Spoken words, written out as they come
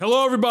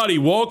Hello, everybody.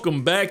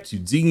 Welcome back to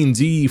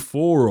D&D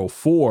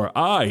 404.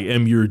 I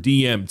am your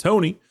DM,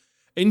 Tony.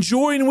 And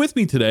join with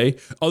me today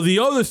are the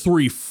other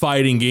three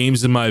fighting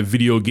games in my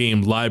video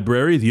game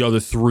library, the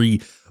other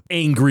three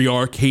angry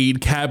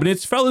arcade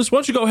cabinets. Fellas, why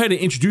don't you go ahead and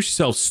introduce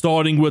yourself,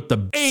 starting with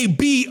the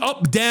AB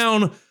up,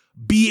 down,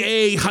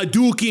 BA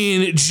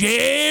Hadouken,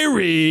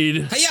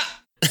 Jared.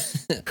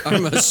 Hiya!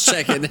 Almost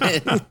checking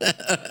in.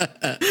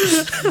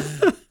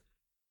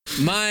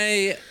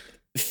 My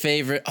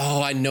favorite.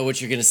 Oh, I know what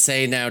you're gonna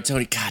say now,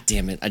 Tony. God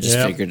damn it! I just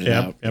figured it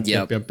out.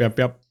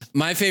 Yep.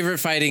 My favorite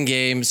fighting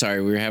game.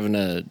 Sorry, we were having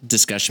a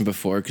discussion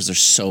before because there's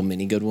so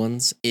many good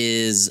ones.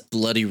 Is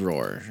Bloody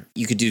Roar.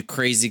 You could do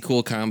crazy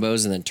cool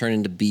combos and then turn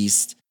into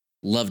Beast.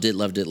 Loved it.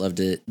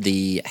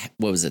 The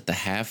what was it?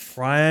 The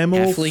Primal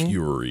halfling?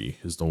 Fury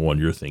is the one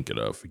you're thinking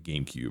of for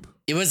GameCube.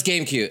 It was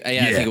GameCube.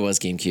 Yeah, I think it was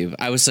GameCube.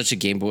 I was such a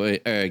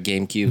GameCube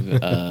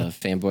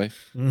fanboy.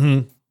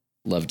 Mm-hmm.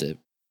 Loved it.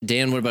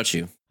 Dan, what about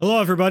you?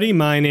 Hello, everybody.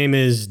 My name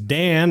is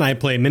Dan. I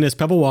play Minas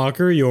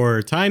Pebblewalker,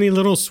 your tiny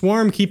little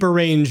swarm keeper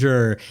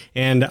ranger,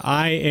 and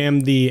I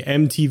am the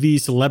MTV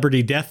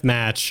Celebrity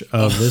Deathmatch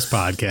of this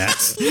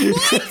podcast.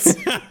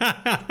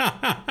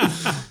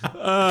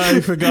 I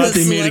forgot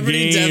they made a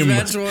game.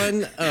 Deathmatch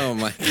one? Oh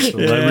my god!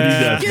 Celebrity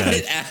Get Deathmatch.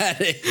 it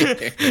out of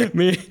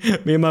here.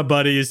 me and my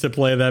buddy used to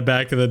play that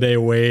back in the day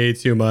way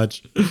too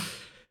much.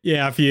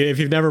 Yeah, if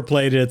you've never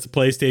played it, it's a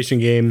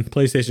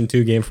PlayStation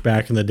 2 game from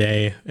back in the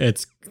day.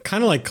 It's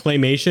kind of like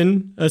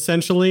claymation,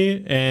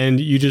 essentially, and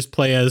you just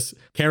play as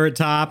Carrot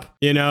Top,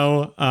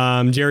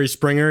 Jerry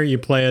Springer. You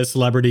play as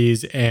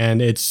celebrities,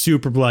 and it's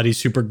super bloody,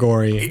 super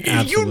gory.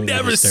 You've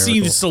never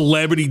seen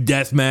Celebrity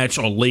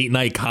Deathmatch on Late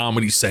Night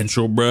Comedy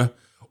Central, bruh,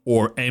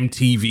 or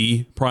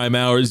MTV Prime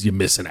Hours, you're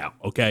missing out,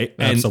 okay?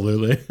 And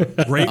absolutely.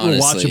 Great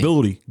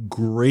rewatchability.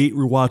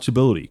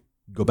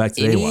 Go back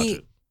today and watch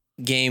it.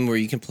 Game where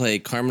you can play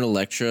Carmen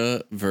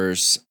Electra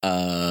versus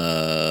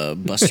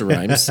Busta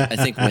Rhymes, I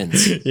think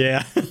wins.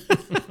 Yeah.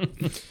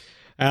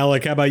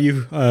 Alec, how about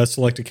you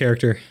select a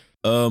character?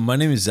 My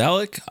name is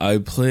Alec. I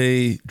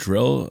play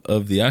Drell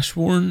of the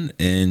Ashbourne,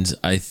 and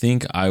I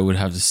think I would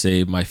have to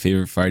say my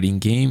favorite fighting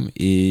game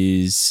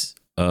is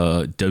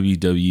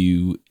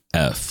WWF.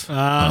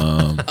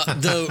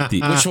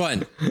 Which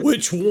one?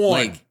 Which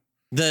one?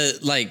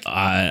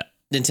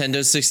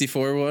 Nintendo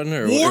 64 one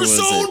or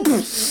Warzone?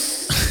 Was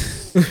it?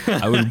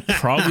 I would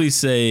probably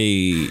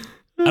say,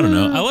 I don't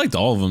know. I liked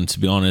all of them, to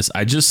be honest.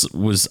 I was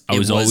always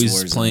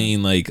Warzone.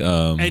 playing like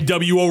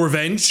NWO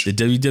Revenge, the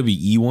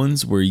WWE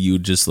ones where you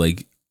just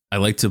like. I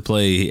like to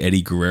play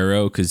Eddie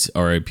Guerrero because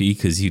RIP,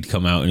 because he'd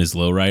come out in his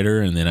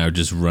lowrider and then I would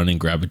just run and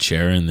grab a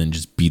chair and then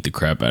just beat the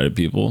crap out of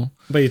people.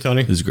 How about you,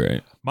 Tony? It was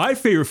great. My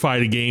favorite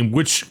fighting game,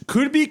 which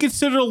could be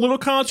considered a little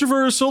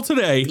controversial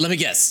today. Let me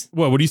guess.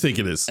 What do you think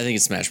it is? I think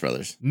it's Smash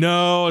Brothers.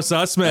 No, it's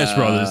not Smash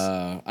Brothers.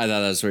 I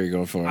thought that's what you're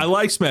going for. I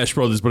like Smash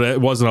Brothers, but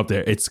it wasn't up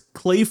there. It's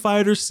Clay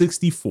Fighter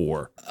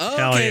 64. Oh,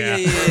 Hell okay, yeah.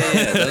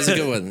 yeah. That was a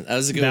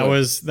good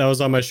one. That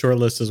was on my short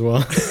list as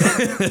well.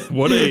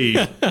 What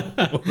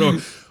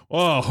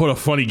a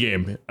funny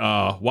game.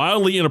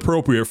 Wildly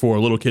inappropriate for a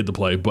little kid to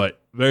play,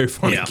 but very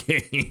funny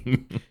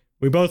game.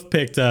 We both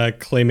picked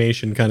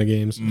claymation kind of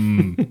games.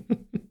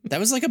 That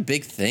was like a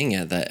big thing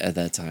at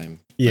that time.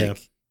 Yeah.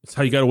 Like, That's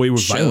how you got away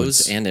with shows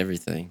violence. and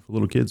everything. For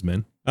little kids,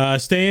 man.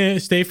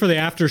 Stay for the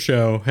after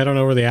show. Head on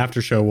over to the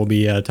after show. We'll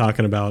be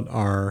talking about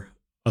our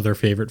other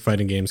favorite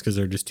fighting games because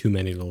there are just too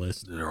many to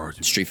list. There are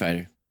Street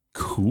Fighter.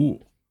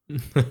 Cool.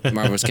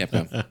 Marvel's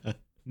Capcom.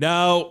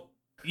 Now,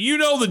 you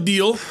know the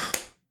deal.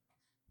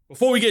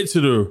 Before we get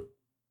to the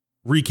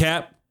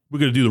recap, we're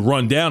going to do the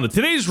rundown. And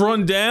today's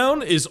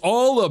rundown is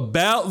all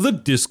about the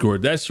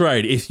Discord. That's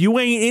right. If you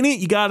ain't in it,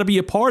 you got to be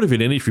a part of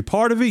it. And if you're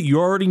part of it, you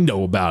already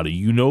know about it.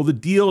 You know the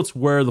deal. It's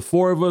where the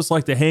four of us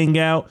like to hang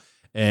out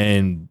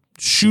and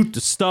shoot the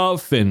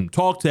stuff and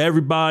talk to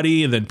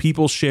everybody. And then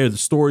people share the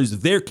stories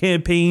of their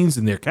campaigns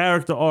and their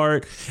character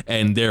art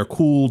and their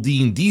cool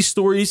D&D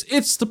stories.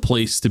 It's the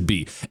place to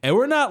be. And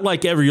we're not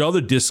like every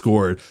other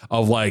Discord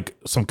of like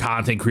some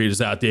content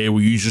creators out there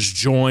where you just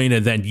join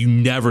and then you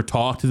never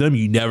talk to them.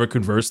 You never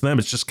converse with them.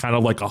 It's just kind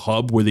of like a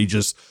hub where they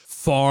just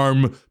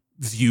farm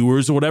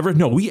viewers or whatever.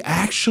 No, we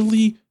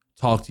actually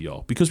talk to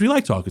y'all because we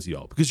like talking to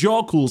y'all because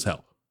y'all cool as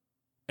hell.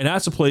 And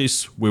that's a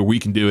place where we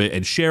can do it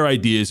and share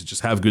ideas and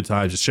just have a good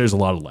time. Just shares a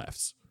lot of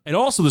laughs. And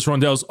also this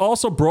rundown is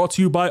also brought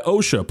to you by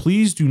OSHA.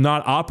 Please do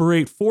not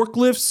operate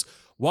forklifts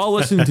while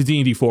listening to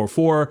D&D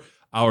 404.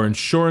 Our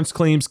insurance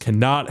claims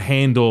cannot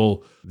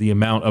handle the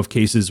amount of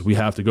cases we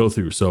have to go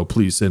through. So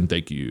please and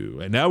thank you.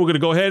 And now we're going to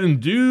go ahead and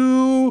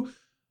do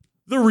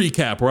the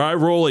recap where I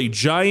roll a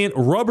giant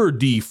rubber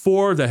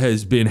D4 that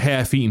has been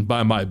half eaten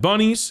by my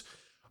bunnies,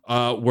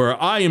 where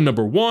I am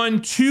number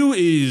 1, 2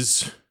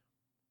 is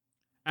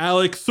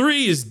Alec,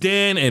 3 is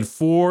Dan, and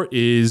 4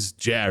 is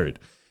Jared.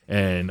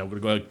 And I'm going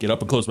to go ahead and get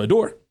up and close my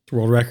door.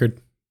 World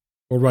record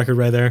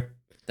right there.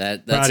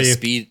 That's a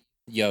speed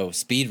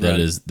speed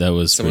run. That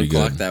was Someone pretty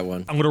clocked good. that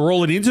one. I'm going to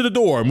roll it into the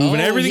door, moving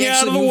everything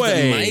out of the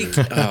way.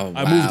 Oh,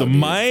 I moved the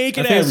mic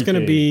I and think it's going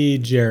to everything. be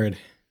Jared.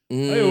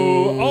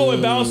 Oh,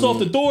 it bounced off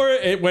the door.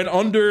 It went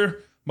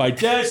under my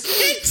desk.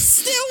 It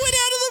still went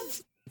out of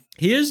the.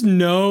 He has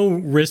no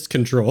wrist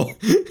control.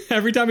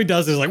 Every time he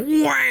does it, it's like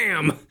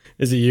wham.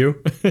 Is it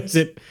you? Is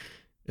it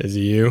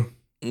you?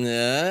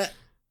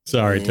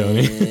 Sorry,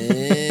 Tony.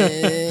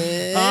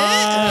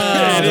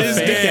 It is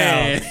fake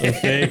out. The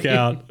fake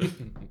out.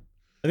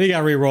 I think I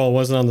re-roll. It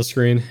wasn't on the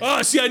screen.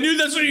 Oh, see, I knew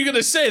that's what you were going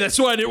to say. That's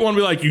why I didn't want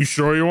to be like, you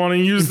sure you want to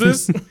use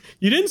this?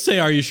 You didn't say,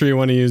 are you sure you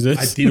want to use this?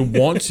 I didn't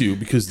want to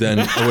because then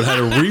I would have had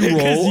to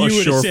re-roll a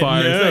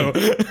surefire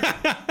thing.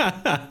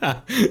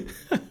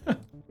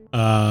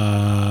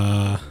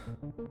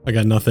 I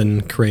got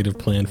nothing creative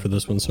planned for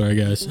this one. Sorry,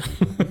 guys.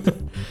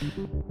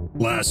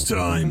 Last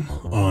time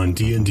on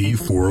D&D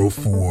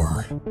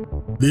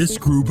 404, this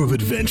group of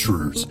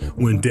adventurers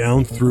went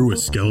down through a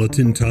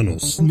skeleton tunnel,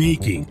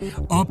 snaking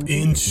up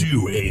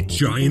into a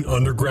giant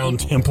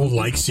underground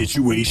temple-like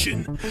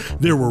situation.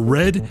 There were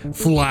red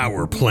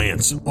flower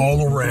plants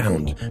all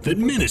around that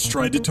Minus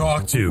tried to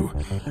talk to.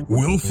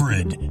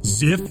 Wilfred,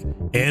 Ziff,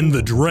 and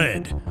the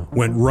Dread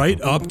went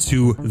right up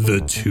to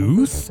the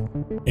Tooth,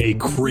 a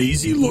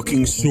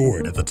crazy-looking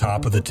sword at the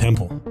top of the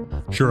temple.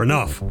 Sure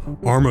enough,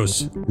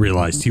 Armos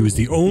realized he was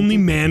the only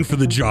man for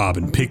the job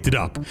and picked it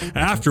up,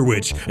 after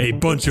which a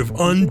bunch of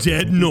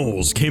undead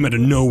gnolls came out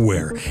of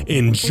nowhere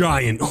in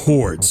giant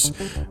hordes.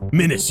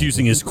 Minus,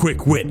 using his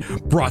quick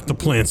wit, brought the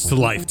plants to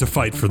life to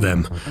fight for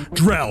them.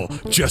 Drell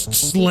just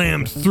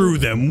slammed through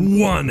them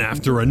one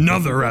after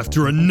another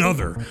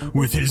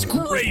with his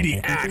Grady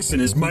axe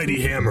and his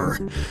mighty hammer.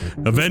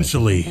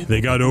 Eventually,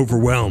 they got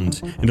overwhelmed,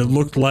 and it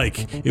looked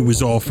like it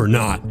was all for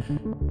naught.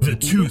 The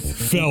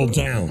Tooth fell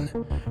down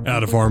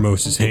out of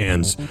Armos'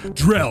 hands.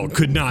 Drell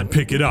could not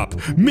pick it up.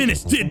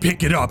 Minus did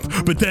pick it up,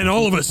 but then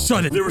all of a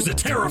sudden there was a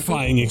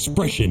terrifying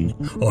expression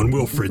on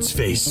Wilfred's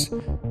face,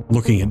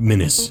 looking at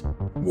Minus.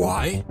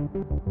 Why?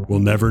 We'll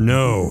never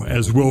know,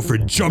 as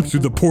Wilfred jumped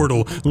through the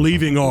portal,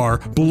 leaving our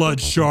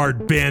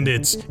blood-shard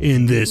bandits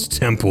in this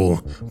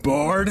temple.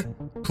 Bard,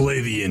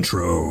 play the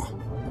intro.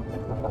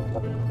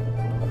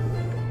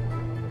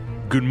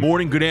 Good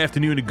morning, good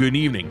afternoon, and good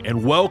evening,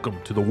 and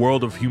welcome to the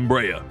world of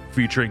Humbrea,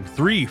 featuring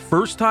 3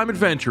 first-time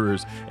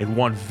adventurers and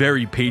 1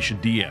 very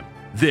patient DM.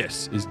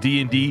 This is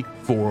D&D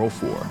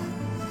 404.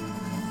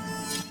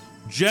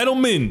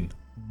 Gentlemen,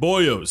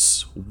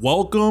 boyos,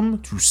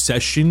 welcome to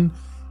session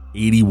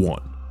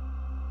 81.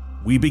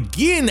 We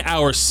begin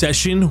our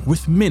session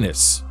with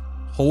Minus,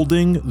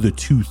 holding the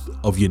Tooth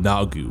of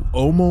Yanagu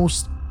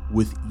almost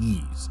with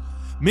ease.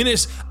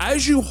 Minus,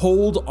 as you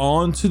hold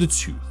on to the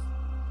tooth,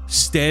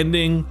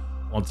 standing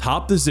on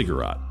top of the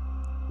ziggurat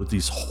with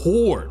these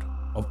horde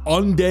of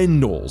undead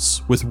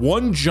gnolls, with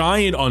 1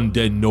 giant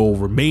undead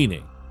gnoll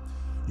remaining,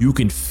 you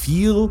can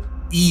feel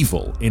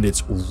evil in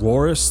its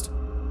rawest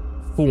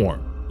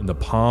form in the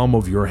palm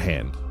of your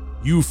hand.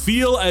 You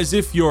feel as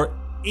if your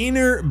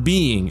inner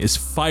being is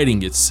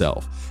fighting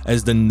itself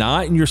as the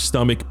knot in your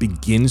stomach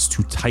begins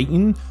to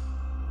tighten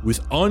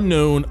with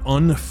unknown,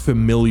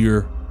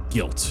 unfamiliar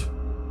guilt.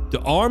 The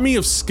army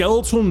of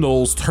skeletal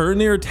gnolls turn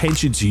their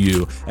attention to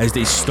you as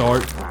they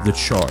start the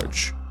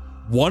charge.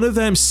 One of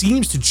them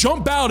seems to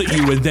jump out at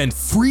you and then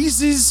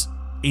freezes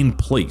in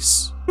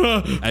place.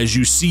 As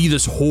you see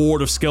this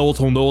horde of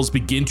skeletal gnolls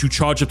begin to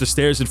charge up the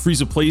stairs and freeze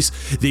in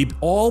place, they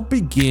all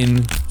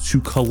begin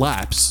to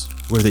collapse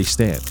where they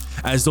stand,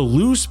 as the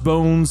loose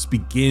bones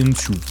begin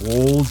to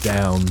roll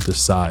down the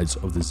sides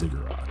of the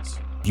ziggurats.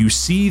 You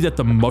see that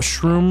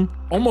the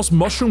almost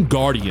mushroom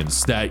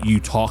guardians that you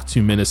talked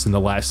to, Minus, in the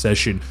last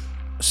session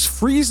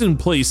freeze in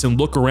place and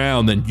look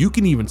around, and you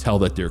can even tell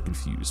that they're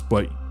confused,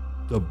 but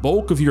the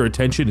bulk of your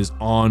attention is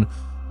on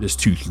this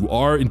tooth. You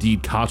are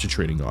indeed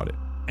concentrating on it.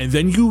 And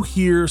then you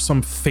hear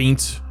some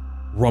faint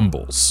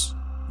rumbles.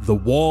 The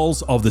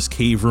walls of this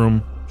cave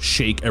room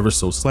shake ever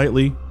so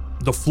slightly.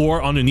 The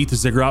floor underneath the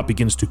ziggurat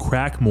begins to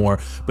crack more,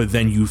 but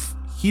then you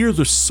hear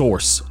the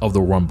source of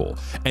the rumble,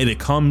 and it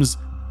comes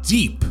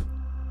deep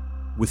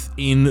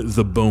within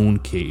the bone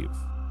cave,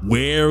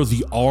 where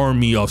the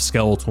army of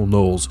skeletal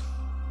gnolls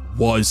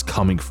was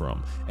coming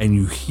from. And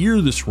you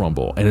hear this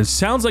rumble, and it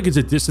sounds like it's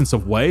a distance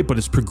away, but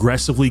it's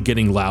progressively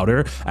getting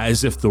louder,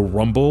 as if the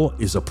rumble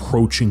is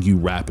approaching you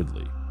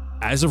rapidly.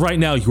 As of right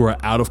now, you are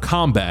out of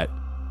combat,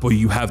 but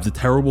you have the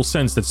terrible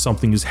sense that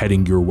something is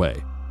heading your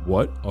way.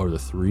 What are the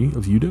 3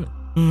 of you doing?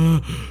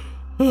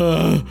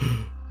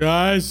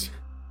 Guys,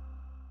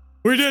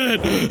 we did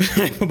it.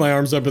 I put my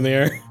arms up in the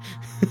air.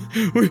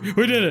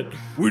 we did it.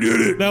 We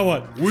did it. Now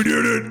what? We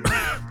did it.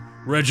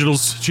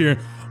 Reginald's cheering.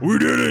 We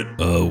did it.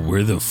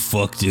 Where the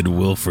fuck did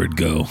Wilfred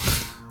go?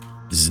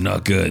 This is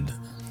not good.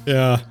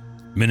 Yeah.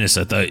 Minus,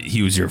 I thought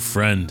he was your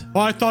friend.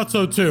 Well, I thought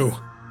so too.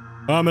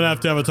 I'm gonna have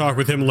to have a talk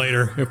with him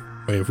later,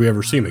 if we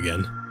ever see him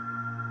again.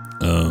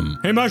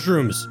 Hey,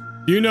 mushrooms.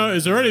 Do you know,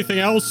 is there anything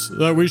else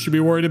that we should be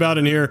worried about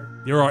in here?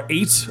 There are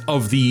 8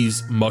 of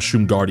these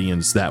mushroom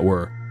guardians that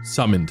were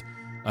summoned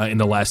in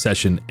the last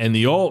session, and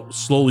they all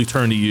slowly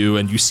turn to you,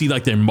 and you see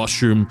like their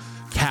mushroom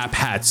cap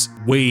hats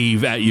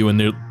wave at you, and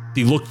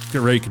they look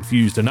very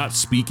confused. They're not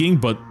speaking,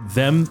 but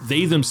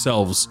they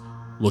themselves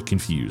look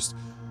confused.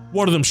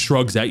 One of them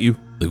shrugs at you.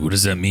 Like, what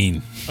does that mean?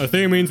 I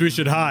think it means we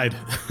should hide.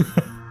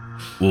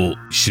 Well,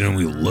 shouldn't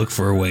we look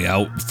for a way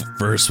out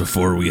first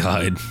before we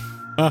hide?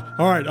 All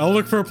right, I'll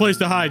look for a place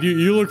to hide.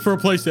 You look for a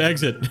place to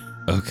exit.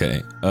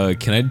 Okay.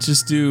 Can I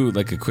just do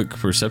like a quick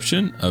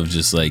perception of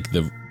just like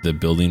the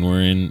building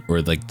we're in,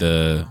 or like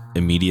the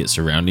immediate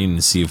surrounding,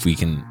 and see if we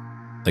can,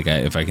 like,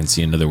 if I can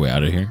see another way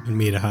out of here? And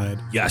me to hide.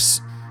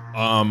 Yes.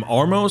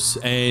 Armos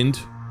and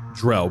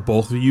Drell,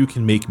 both of you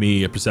can make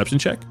me a perception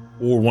check,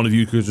 or one of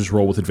you could just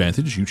roll with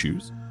advantage. You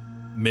choose.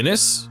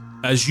 Minas,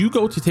 as you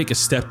go to take a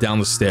step down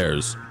the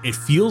stairs, it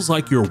feels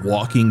like you're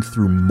walking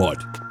through mud.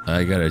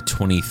 I got a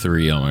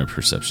 23 on my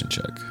perception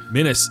check.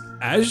 Minas,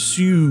 as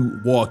you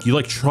walk, you're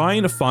like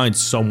trying to find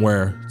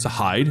somewhere to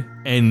hide,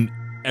 and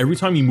every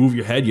time you move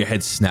your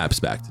head snaps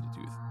back to the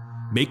tooth.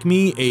 Make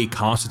me a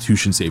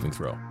Constitution saving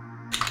throw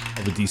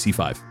of a DC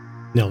 5.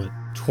 Nailed it.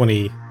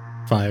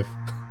 25.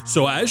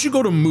 So as you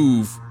go to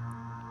move,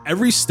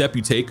 every step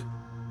you take,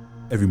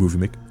 every move you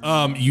make,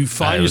 you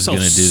find yourself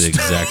gonna do the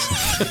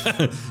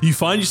exact you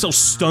find yourself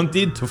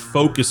stunted to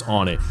focus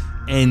on it,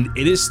 and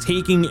it is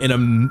taking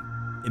an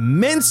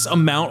immense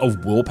amount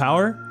of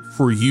willpower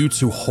for you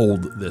to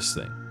hold this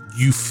thing.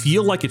 You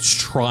feel like it's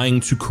trying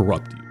to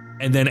corrupt you,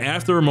 and then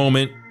after a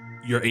moment,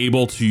 you're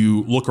able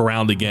to look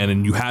around again,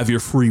 and you have your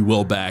free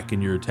will back,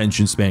 and your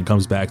attention span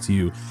comes back to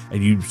you,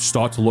 and you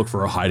start to look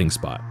for a hiding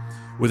spot.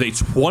 With a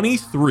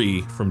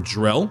 23 from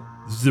Drell,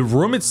 the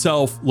room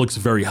itself looks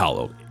very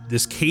hollow.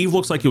 This cave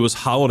looks like it was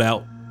hollowed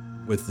out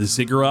with the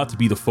ziggurat to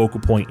be the focal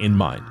point in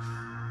mind.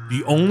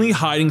 The only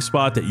hiding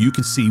spot that you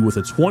can see with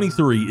a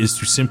 23 is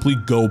to simply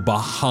go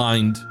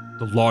behind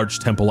the large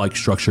temple-like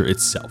structure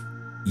itself.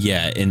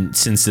 Yeah, and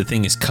since the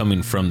thing is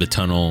coming from the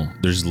tunnel,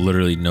 there's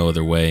literally no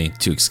other way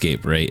to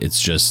escape, right?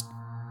 It's just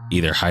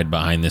either hide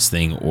behind this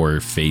thing or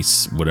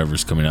face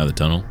whatever's coming out of the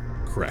tunnel.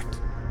 Correct.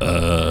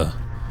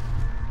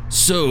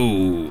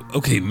 So,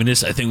 okay,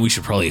 Minas, I think we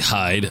should probably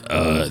hide.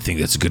 I think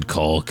that's a good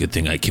call. Good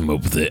thing I came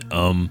up with it.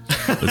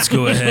 Let's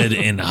go ahead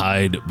and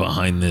hide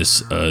behind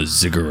this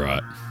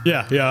ziggurat.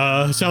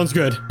 Yeah, sounds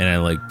good. And I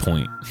like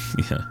point.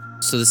 Yeah.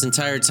 So this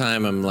entire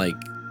time I'm like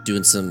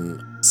doing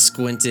some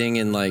squinting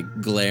and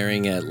like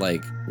glaring at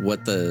like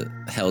what the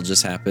hell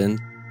just happened.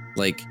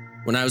 Like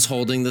when I was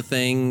holding the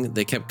thing,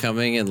 they kept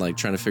coming and like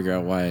trying to figure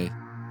out why.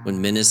 When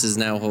Minas is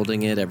now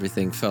holding it,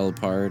 everything fell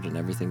apart and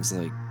everything's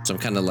like, so I'm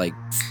kind of like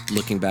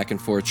looking back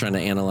and forth, trying to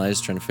analyze,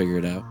 trying to figure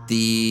it out.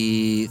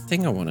 The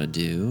thing I want to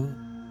do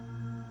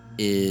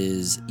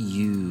is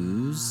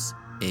use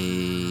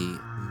a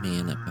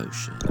mana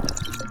potion.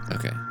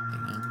 Okay,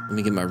 hang on. Let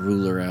me get my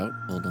ruler out.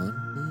 Hold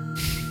on.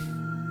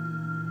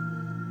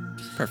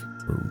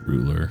 Perfect. A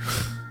ruler.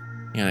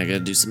 Yeah, I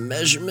gotta do some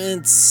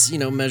measurements. You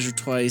know, measure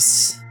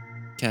twice,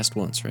 cast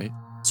once, right?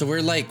 So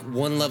we're like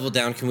one level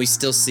down. Can we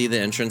still see the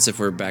entrance if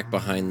we're back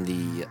behind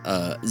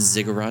the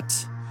ziggurat?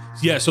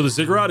 Yeah, so the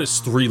ziggurat is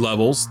 3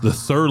 levels. The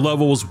 3rd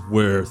level is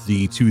where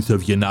the Tooth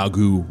of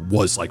Yanagu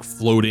was like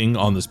floating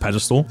on this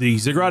pedestal. The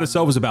ziggurat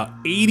itself is about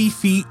 80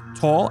 feet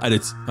tall at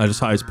its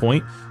highest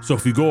point. So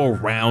if you go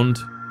around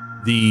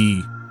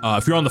the,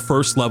 if you're on the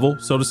 1st level,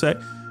 so to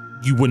say,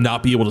 you would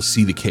not be able to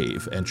see the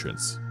cave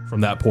entrance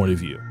from that point of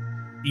view.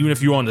 Even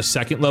if you're on the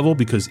 2nd level,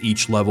 because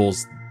each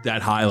level's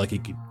that high, like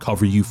it could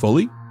cover you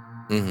fully.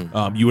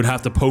 Mm-hmm. You would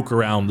have to poke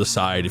around the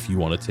side if you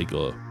want to take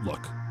a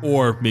look,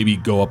 or maybe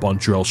go up on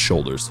Drell's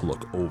shoulders to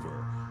look over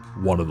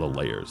one of the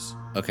layers.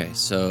 Okay,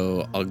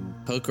 so I'll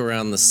poke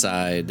around the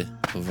side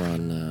over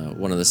on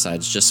one of the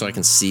sides just so I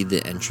can see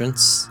the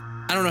entrance.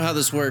 I don't know how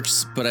this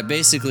works, but I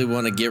basically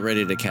want to get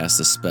ready to cast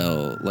a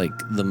spell like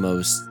the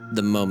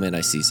moment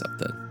I see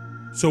something.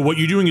 So what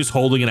you're doing is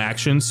holding an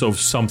action. So if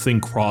something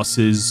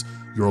crosses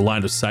your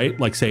line of sight,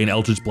 like say an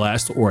Eldritch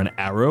Blast or an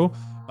arrow,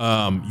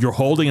 you're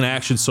holding an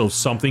action, so if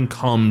something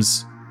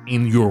comes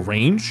in your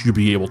range, you'll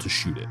be able to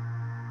shoot it.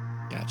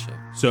 Gotcha.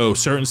 So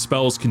certain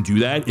spells can do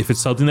that. If it's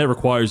something that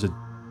requires it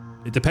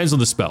depends on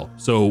the spell.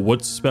 So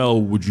what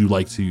spell would you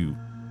like to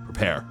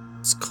prepare?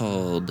 It's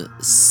called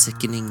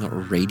Sickening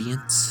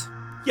Radiance.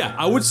 Yeah,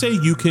 I would say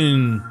you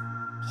can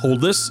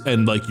hold this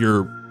and like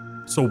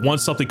so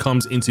once something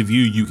comes into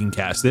view, you can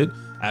cast it.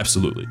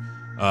 Absolutely.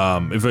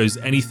 If there's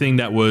anything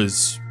that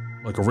was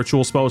like a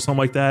ritual spell or something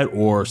like that,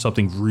 or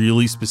something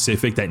really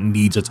specific that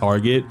needs a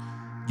target,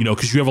 you know,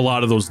 because you have a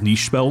lot of those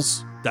niche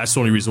spells. That's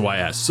the only reason why I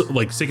asked. So,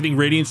 like Sickening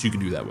Radiance, you can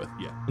do that with,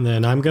 yeah. And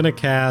then I'm going to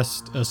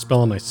cast a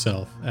spell on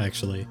myself,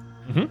 actually.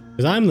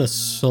 Because I'm the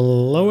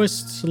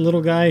slowest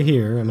little guy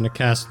here. I'm going to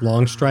cast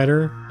Long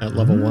Strider at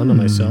level 1 on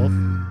myself.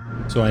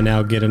 So I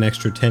now get an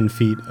extra 10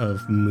 feet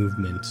of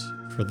movement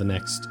for the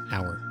next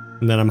hour.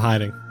 And then I'm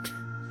hiding.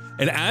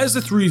 And as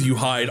the 3 of you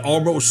hide,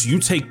 almost you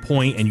take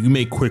point and you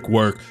make quick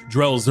work.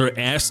 Drell, is there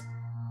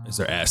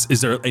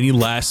any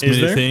last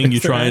minute thing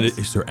you're trying to?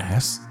 Is there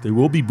ass? There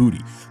will be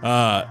booty.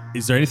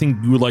 Is there anything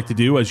you would like to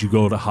do as you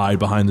go to hide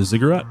behind the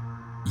ziggurat?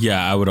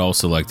 Yeah, I would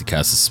also like to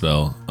cast a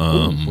spell.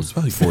 What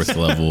spell? 4th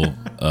level,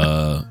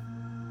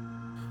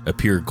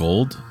 Appear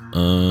Gold.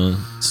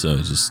 So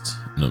just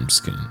no, I'm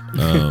just kidding.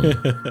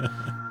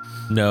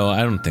 No,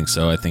 I don't think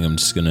so. I think I'm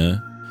just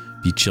gonna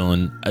be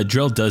chilling.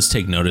 Drill does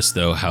take notice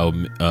though how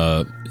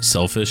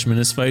selfish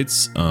Menace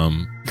fights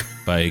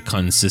by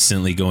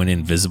consistently going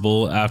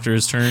invisible after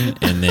his turn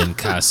and then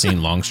casting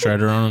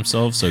Longstrider on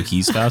himself so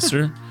he's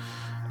faster.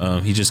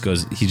 He just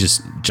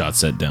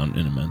jots that down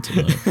in a mental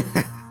note.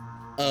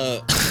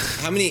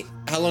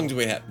 How long do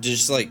we have?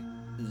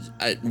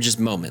 Just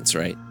moments,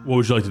 right? What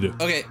would you like to do?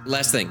 Okay,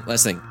 last thing.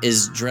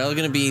 Is Drell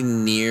gonna be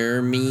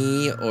near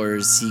me, or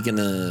is he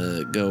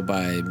gonna go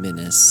by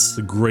Menace? It's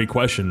a great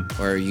question.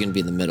 Or are you gonna be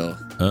in the middle?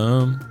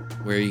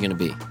 Where are you gonna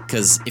be?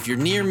 Because if you're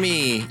near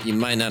me, you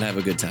might not have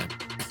a good time.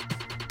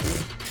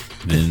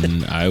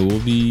 Then I will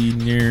be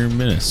near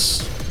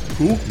Menace.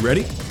 Cool.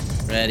 Ready?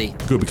 Ready.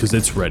 Good, because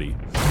it's ready.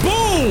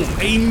 Boom!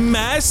 A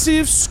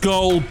massive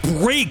skull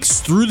breaks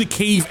through the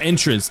cave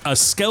entrance. A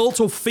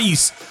skeletal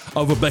face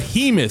of a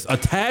behemoth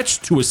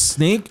attached to a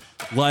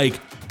snake-like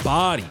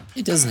body.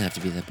 It doesn't have to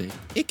be that big.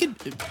 It could.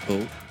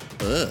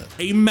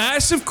 A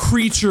massive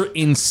creature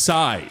in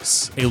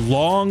size. A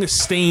long,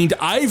 stained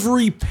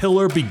ivory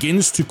pillar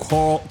begins to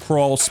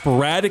crawl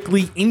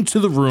sporadically into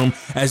the room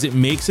as it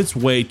makes its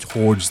way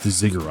towards the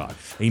ziggurat.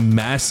 A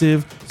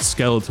massive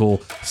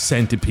skeletal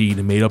centipede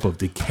made up of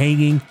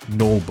decaying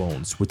gnoll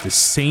bones with the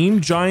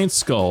same giant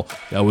skull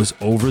that was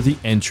over the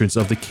entrance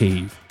of the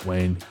cave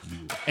when you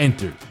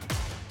entered.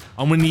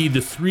 I'm gonna need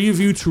the three of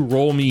you to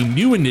roll me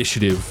new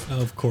initiative.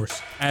 Of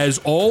course. As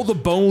all the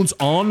bones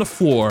on the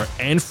floor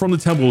and from the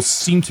temple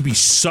seem to be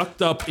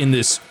sucked up in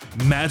this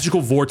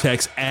magical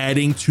vortex,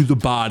 adding to the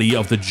body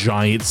of the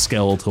giant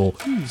skeletal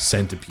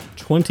centipede.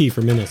 20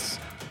 for Menace.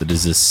 That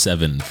is a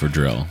 7 for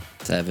Drill.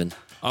 7.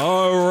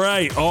 All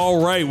right.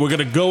 We're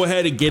gonna go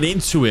ahead and get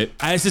into it.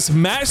 As this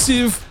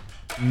massive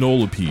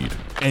Gnolipede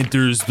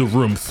enters the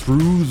room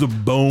through the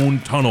bone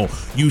tunnel,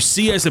 you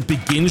see as it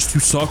begins to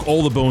suck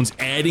all the bones,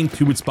 adding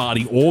to its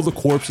body all the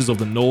corpses of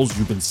the gnolls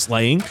you've been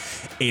slaying.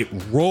 It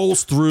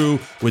rolls through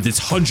with its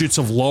hundreds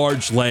of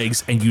large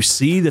legs, and you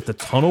see that the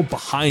tunnel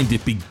behind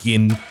it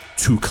begin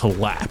to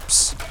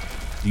collapse.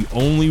 The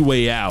only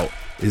way out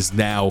is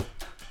now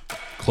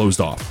closed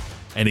off,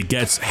 and it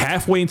gets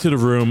halfway into the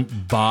room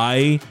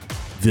by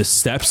the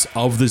steps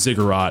of the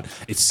ziggurat.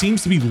 It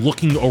seems to be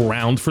looking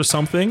around for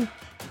something.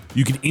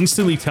 You can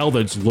instantly tell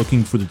that it's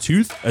looking for the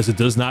tooth, as it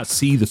does not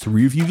see the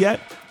three of you yet.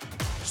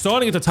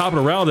 Starting at the top of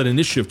the round at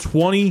initiative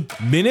 20,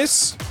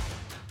 Menace.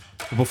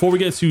 But before we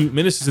get to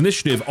Menace's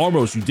initiative,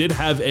 Armos, you did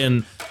have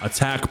an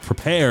attack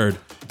prepared.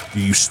 Do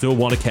you still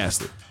want to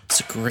cast it?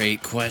 It's a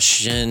great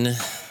question.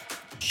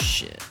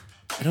 Shit.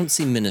 I don't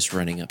see Menace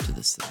running up to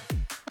this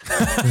thing.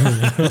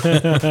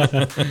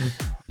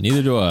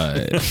 Neither do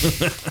I.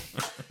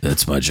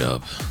 That's my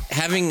job.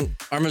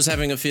 Armo's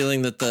having a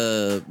feeling that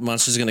the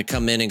monster's going to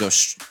come in and go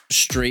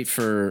straight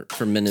for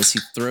Menace. He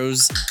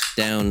throws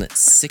down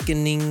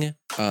sickening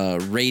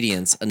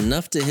radiance,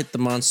 enough to hit the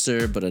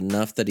monster, but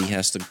enough that he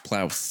has to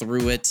plow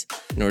through it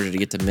in order to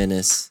get to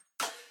Menace.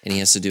 And he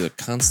has to do a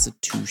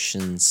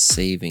Constitution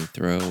saving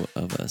throw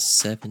of a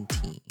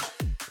 17,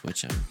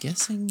 which I'm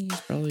guessing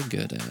he's probably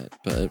good at,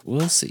 but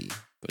we'll see.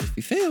 But if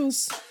he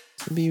fails,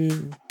 it's going to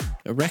be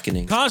a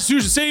reckoning.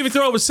 Constitution saving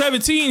throw of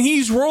 17.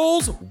 He's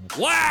rolls.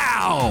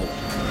 Wow.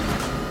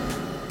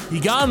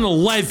 He got an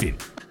 11.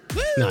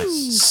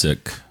 Nice.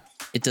 Sick.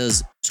 It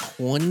does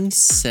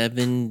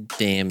 27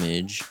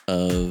 damage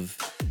of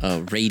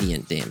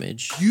radiant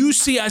damage. You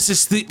see as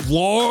this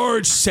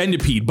large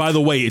centipede, by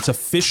the way, its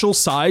official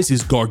size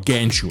is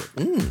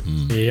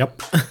gargantuan.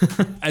 Yep.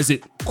 As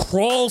it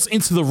crawls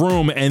into the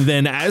room, and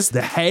then as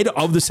the head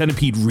of the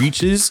centipede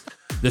reaches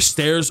the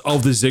stairs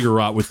of the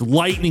ziggurat with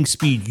lightning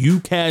speed, you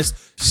cast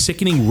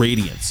Sickening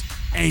Radiance,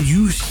 and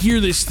you hear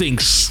this thing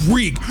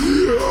shriek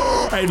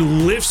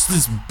and lifts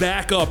this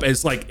back up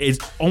as like it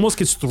almost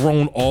gets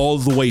thrown all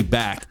the way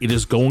back. It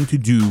is going to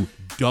do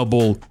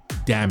double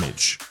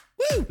damage.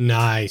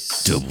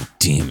 Nice. Double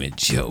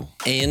damage, yo.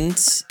 And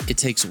it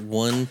takes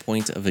 1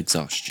 point of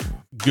exhaustion.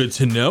 Good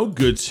to know.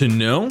 Good to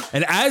know.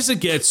 And as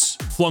it gets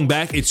flung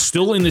back, it's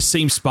still in the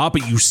same spot,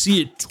 but you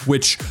see it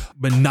twitch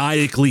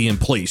maniacally in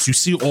place. You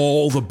see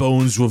all the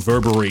bones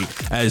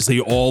reverberate as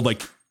they all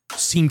like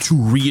seem to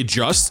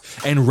readjust.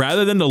 And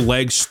rather than the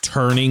legs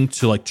turning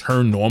to like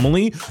turn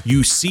normally,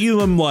 you see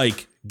them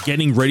like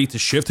getting ready to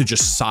shift to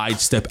just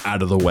sidestep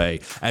out of the way,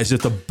 as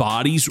if the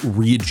body's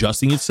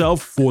readjusting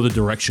itself for the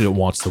direction it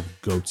wants to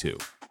go to.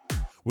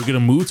 We're going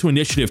to move to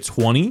initiative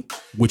 20,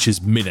 which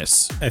is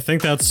Menace. I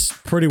think that's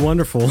pretty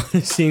wonderful,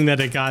 seeing that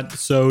it got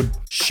so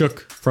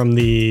shook from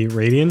the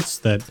radiance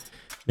that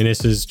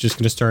Menace is just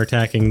going to start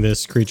attacking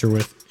this creature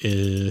with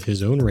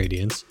his own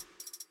radiance.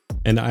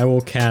 And I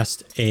will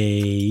cast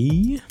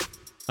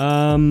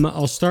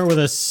I'll start with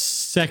a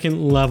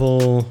second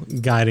level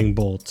guiding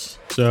bolt.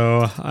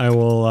 So I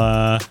will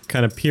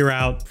kind of peer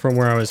out from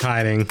where I was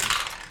hiding.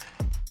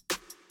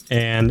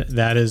 And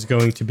that is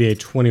going to be a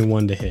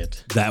 21 to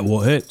hit. That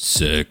will hit.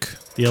 Sick.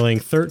 Dealing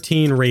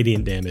 13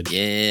 radiant damage.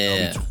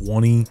 Yeah.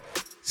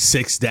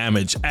 26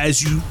 damage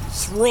as you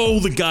throw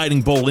the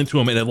guiding bolt into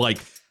him, and it like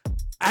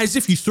as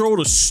if you throw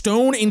a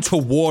stone into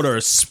water,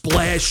 a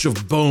splash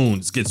of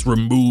bones gets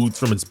removed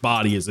from its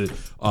body as it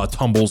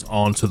tumbles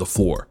onto the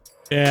floor.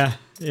 Yeah,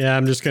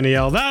 I'm just gonna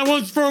yell, "That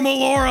one's for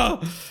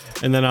Melora!"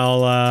 And then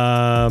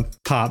I'll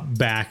pop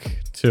back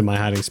to my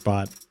hiding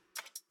spot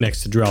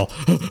next to Drell.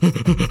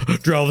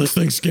 Drell, this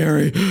thing's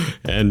scary.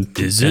 And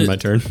Is end it? my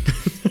turn.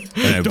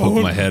 And I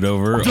poke my head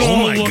over.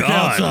 Oh my Look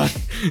god!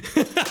 outside.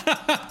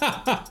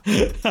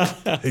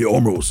 Hey,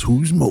 Armos,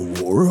 who's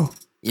Melora?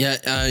 Yeah,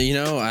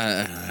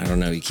 I don't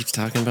know. He keeps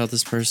talking about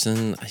this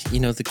person.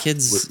 The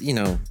kid's,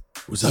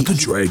 Was that the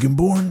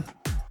Dragonborn?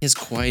 he has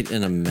quite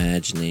an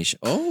imagination.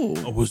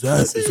 Oh, Was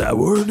that? Is that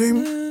what her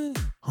name?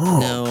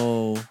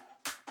 no,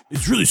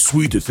 It's really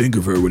sweet to think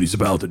of her when he's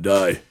about to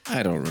die.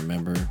 I don't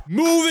remember.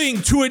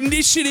 Moving to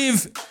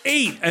initiative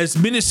 8 as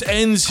Minas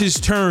ends his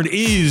turn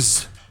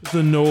is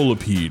the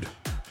Gnolipede.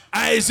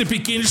 As it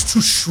begins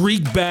to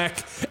shriek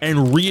back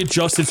and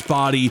readjust its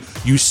body,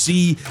 you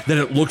see that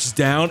it looks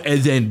down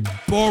and then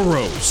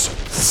burrows,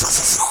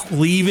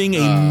 leaving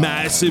a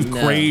massive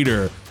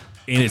crater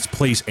in its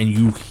place, and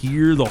you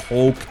hear the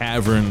whole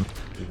cavern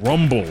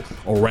rumble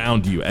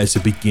around you as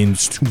it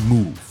begins to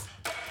move.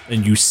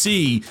 And you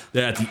see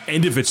that at the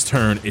end of its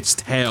turn, its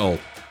tail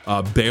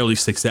barely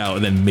sticks out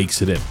and then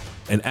makes it in.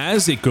 And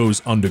as it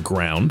goes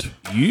underground,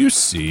 you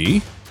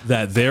see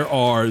that there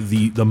are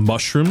the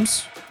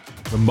mushrooms.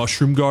 The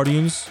mushroom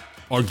guardians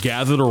are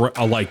gathered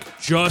like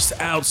just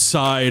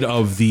outside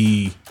of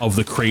the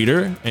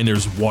crater, and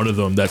there's one of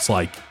them that's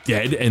like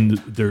dead, and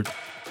the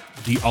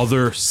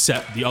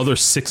other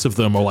 6 of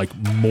them are like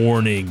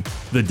mourning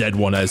the dead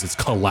one as it's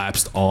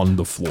collapsed on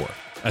the floor,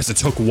 as it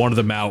took one of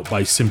them out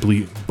by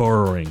simply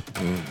burrowing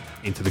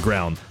into the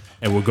ground.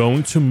 And we're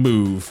going to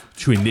move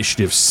to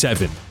initiative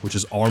 7, which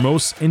is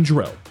Armos and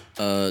Drell.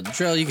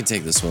 Drell, you can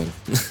take this one.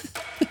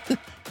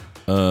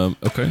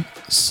 Okay.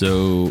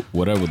 So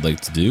what I would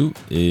like to do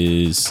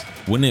is,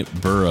 when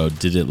it burrowed,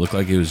 did it look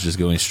like it was just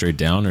going straight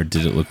down, or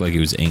did it look like it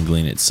was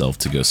angling itself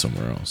to go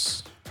somewhere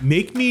else?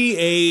 Make me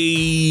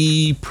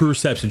a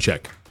perception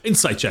check.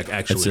 Insight check,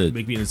 actually. That's it.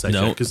 Make me an insight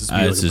No, check.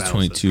 Because it's a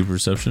 22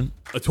 perception.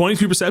 A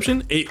 22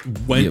 perception? It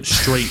went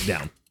straight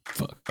down.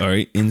 Fuck. All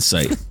right,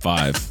 insight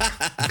 5.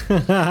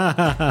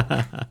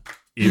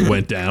 It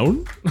went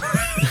down?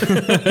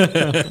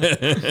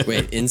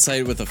 Wait,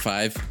 insight with a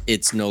 5,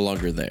 it's no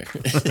longer there.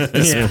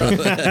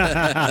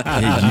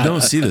 Hey, you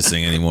don't see this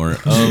thing anymore.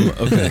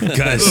 Okay,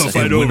 guys, it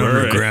fight went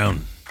over,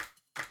 underground.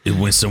 It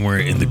went somewhere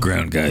in the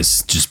ground,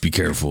 guys. Just be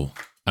careful.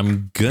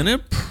 I'm gonna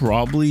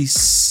probably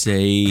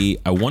say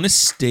I want to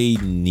stay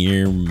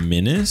near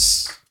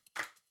Minas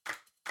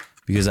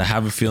because I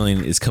have a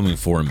feeling it's coming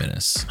for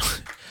Minas.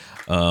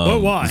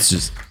 But why? It's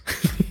just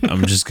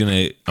I'm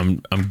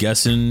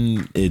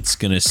guessing it's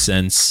gonna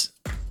sense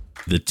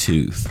the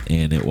tooth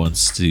and it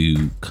wants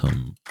to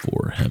come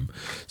for him.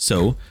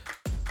 So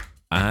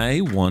I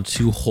want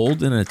to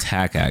hold an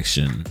attack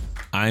action.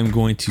 I'm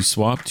going to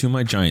swap to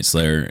my Giant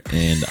Slayer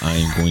and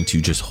I'm going to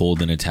just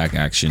hold an attack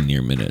action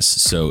near Minas.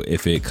 So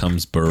if it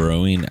comes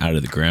burrowing out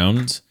of the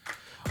ground,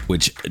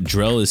 which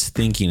Drell is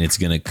thinking it's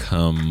going to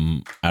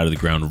come out of the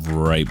ground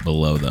right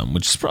below them,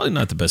 which is probably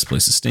not the best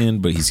place to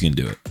stand, but he's going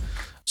to do it.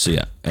 So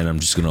yeah, and I'm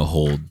just going to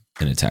hold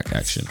an attack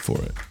action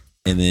for it.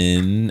 And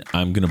then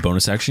I'm going to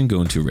bonus action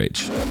go into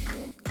Rage.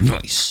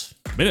 Nice.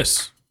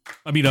 Minas.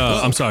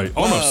 I'm sorry.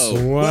 Almost.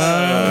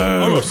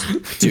 Whoa.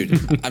 Almost. Dude,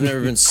 I've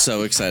never been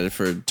so excited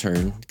for a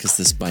turn because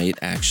this might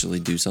actually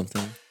do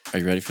something. Are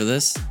you ready for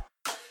this?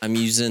 I'm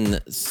using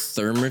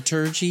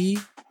Thaumaturgy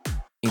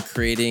and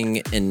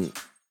creating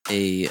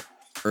a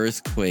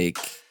earthquake,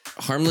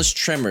 harmless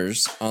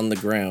tremors on the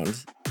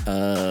ground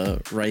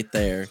right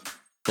there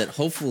that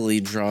hopefully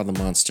draw the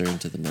monster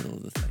into the middle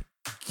of the thing.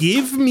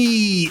 Give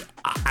me...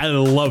 I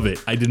love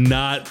it. I did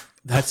not...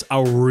 That's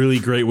a really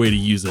great way to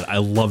use it. I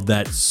love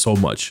that so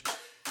much.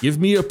 Give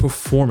me a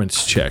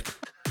performance check.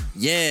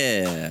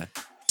 Yeah.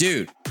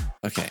 Dude.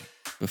 Okay.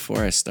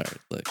 Before I start,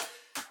 look.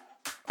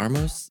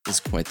 Armos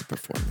is quite the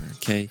performer,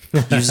 okay?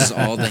 Uses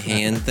all the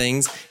hand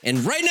things.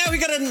 And right now we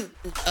got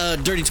a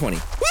dirty 20.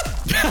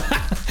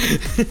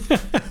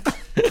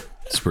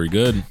 It's pretty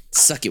good.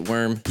 Suck it,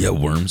 worm. Yeah,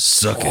 worms,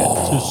 suck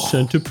it.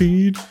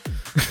 Centipede.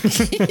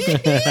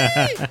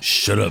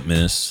 Shut up,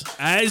 Miss.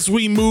 As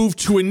we move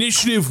to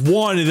initiative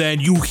 1,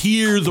 then you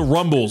hear the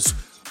rumbles.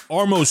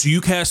 Armos,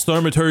 you cast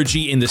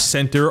Thaumaturgy in the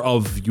center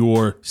of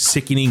your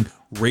sickening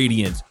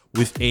radiance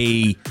with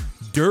a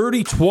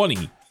dirty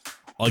 20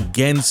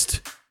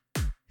 against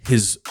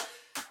his...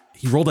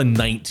 He rolled a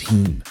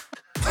 19.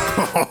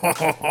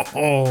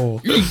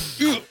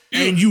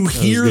 And you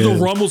hear the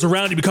rumbles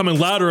around you becoming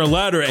louder and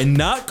louder, and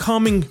not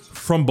coming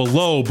from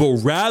below,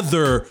 but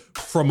rather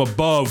from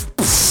above.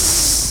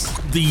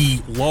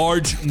 The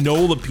large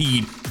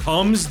Gnolipede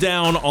comes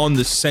down on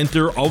the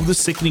center of the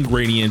sickening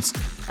radiance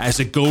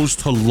as it goes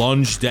to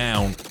lunge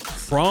down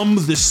from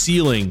the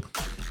ceiling,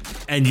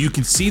 and you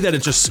can see that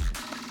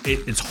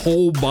its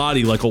whole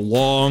body like a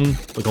long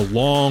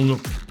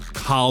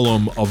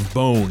column of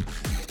bone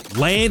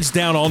lands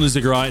down on the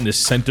ziggurat in the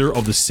center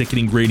of the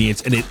sickening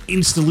gradients, and it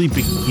instantly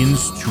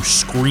begins to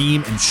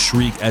scream and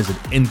shriek as it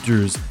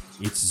enters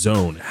its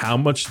zone. How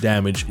much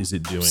damage is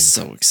it doing?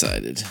 So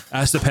excited.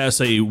 Has to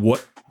pass a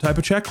what type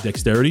of check?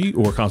 Dexterity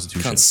or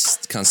Constitution?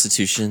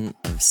 Constitution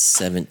of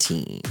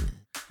 17.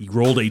 He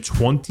rolled a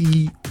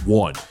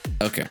 21.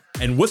 Okay.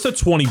 And with a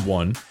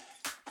 21,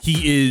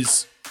 he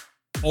is,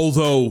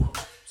 although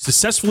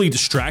successfully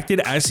distracted,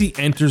 as he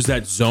enters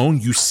that zone,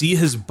 you see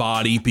his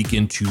body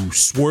begin to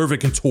swerve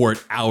and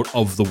contort out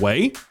of the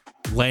way,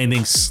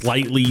 landing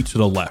slightly to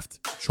the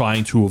left,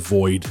 trying to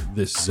avoid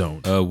this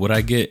zone.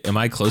 Am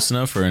I close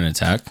enough for an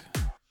attack?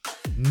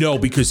 No,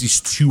 because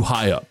he's too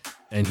high up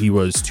and he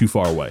was too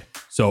far away.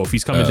 So if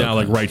he's coming down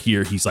like right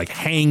here, he's like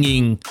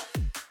hanging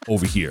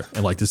over here,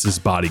 and like this is his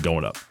body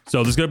going up.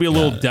 So there's gonna be a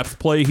little depth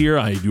play here.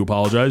 I do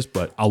apologize,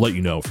 but I'll let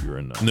you know if you're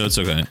in. No, it's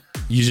okay.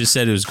 You just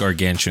said it was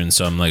gargantuan,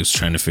 so I'm like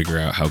trying to figure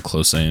out how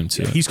close I am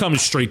to it. He's coming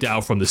straight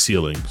down from the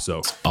ceiling.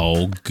 So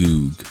all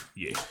goog.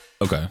 Yeah.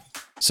 Okay.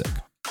 Sick.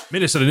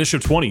 Minus at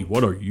initiative 20.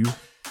 What are you?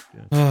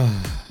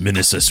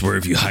 Minus, I swear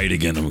if you hide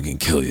again, I'm gonna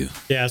kill you.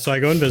 Yeah, so I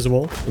go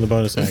invisible with a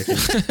bonus action.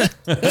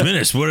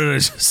 Minus, what did I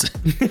just say?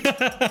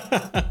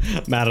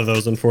 I'm out of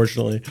those,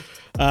 unfortunately.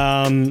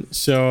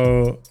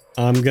 So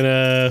I'm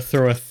gonna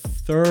throw a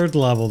 3rd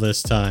level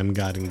this time,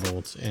 guiding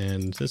bolt,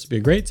 and this would be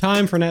a great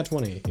time for nat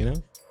 20. You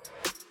know.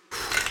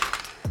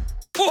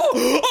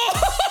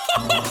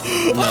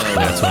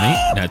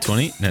 Nat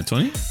 20.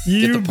 Get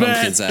You the bet.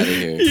 pumpkins out of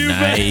here. You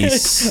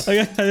Nice. bet.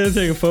 I gotta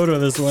take a photo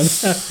of this one.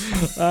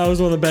 That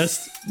was one of the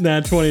best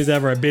nat 20s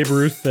ever. I Babe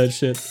Ruth that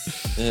shit.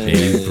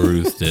 Babe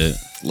Ruthed it.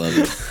 Love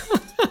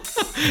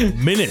it.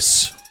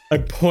 Minus. I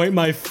point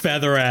my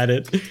feather at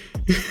it.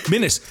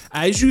 Minus.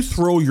 As you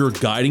throw your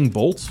guiding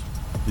bolt,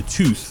 the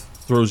tooth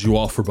throws you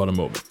off for about a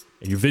moment,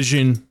 and your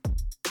vision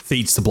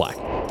fades to black,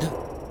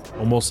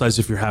 almost as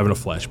if you're having a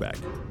flashback.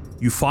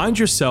 You find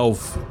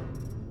yourself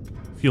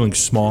feeling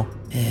small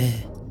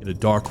in a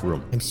dark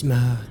room. I'm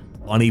small.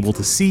 Unable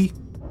to see,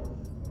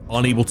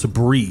 unable to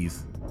breathe,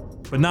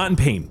 but not in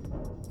pain.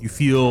 You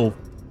feel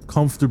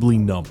comfortably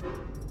numb.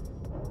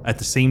 At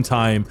the same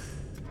time,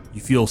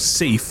 you feel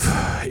safe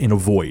in a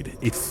void.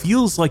 It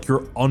feels like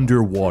you're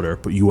underwater,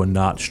 but you are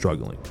not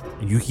struggling.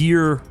 And you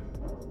hear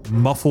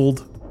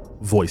muffled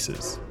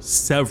voices,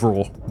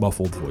 several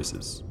muffled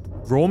voices.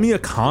 Roll me a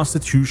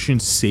Constitution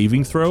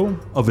saving throw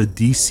of a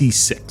DC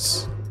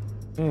 6.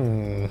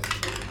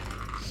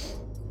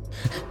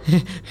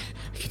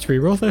 Could you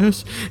re-roll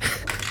those?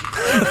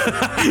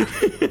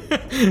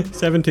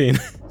 17.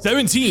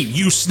 17.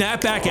 You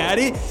snap back at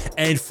it,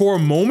 and for a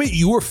moment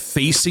you were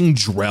facing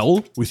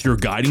Drell with your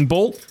guiding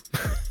bolt,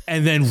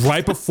 and then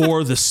right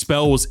before the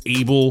spell was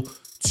able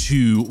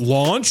to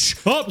launch,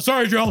 Oh,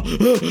 sorry,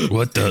 Drell.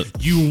 What the?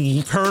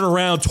 you turn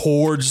around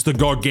towards the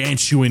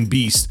gargantuan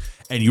beast,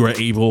 and you are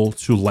able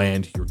to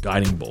land your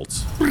guiding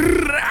bolts.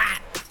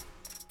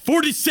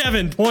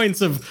 47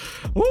 points of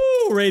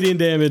radiant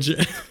damage.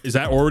 Is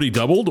that already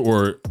doubled,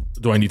 or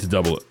do I need to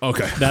double it?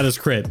 Okay. That is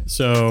crit.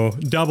 So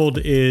doubled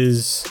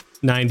is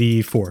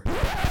 94.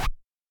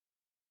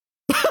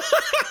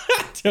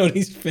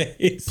 Tony's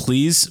face.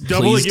 Please,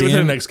 Double it, give it to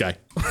the next guy.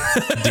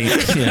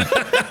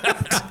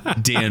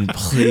 Dan,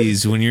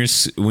 please, when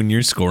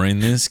you're scoring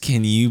this,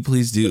 can you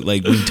please do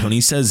like when Tony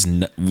says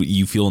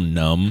you feel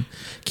numb?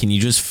 Can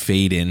you just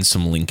fade in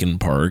some Linkin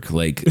Park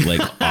like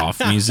off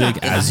music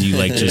as you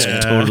like just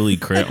totally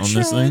crit on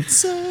this thing?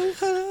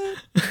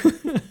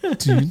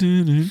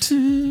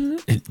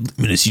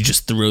 Minus, you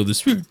just throw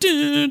this.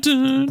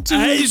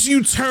 As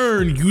you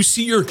turn, you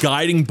see your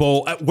guiding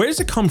bolt. Where does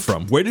it come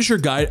from? Where does your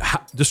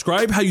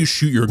describe how you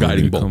shoot your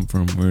guiding bolt? Come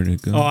from? Where'd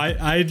it go? Oh,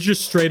 I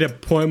just straight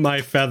up point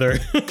my feather.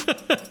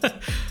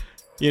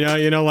 You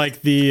know,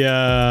 like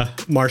the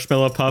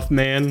marshmallow puff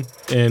man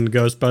in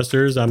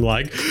Ghostbusters. I'm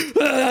like,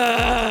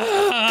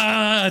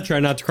 try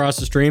not to cross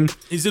the stream.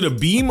 Is it a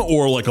beam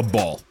or like a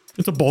ball?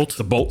 It's a bolt. It's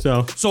a bolt.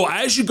 So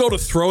as you go to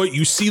throw it,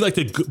 you see like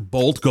the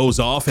bolt goes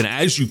off, and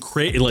as you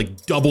crit, it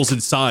like doubles in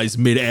size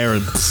midair,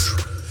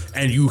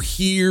 and you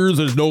hear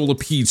the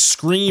Gnolipede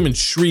scream and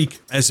shriek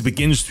as it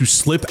begins to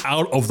slip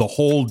out of the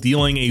hole,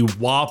 dealing a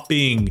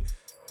whopping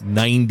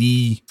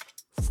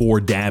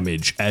 94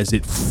 damage as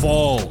it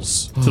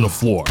falls to the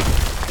floor.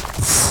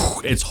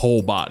 Its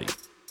whole body,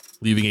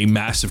 leaving a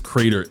massive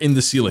crater in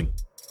the ceiling.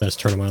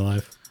 Best turn of my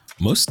life.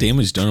 Most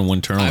damage done in one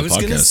turn on I the was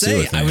podcast. gonna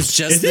say, too, I was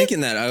just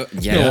thinking that.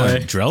 No way.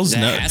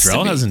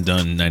 Drell hasn't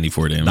done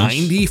 94 damage.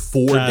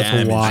 94 That's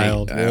damage.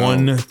 wild.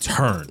 One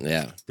turn.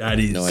 Yeah. That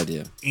is No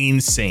idea.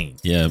 insane.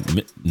 Yeah,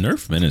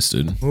 nerf Menace,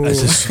 dude.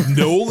 As this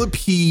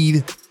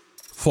Gnolipede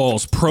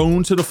falls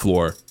prone to the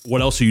floor.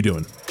 What else are you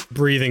doing?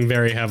 Breathing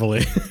very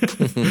heavily.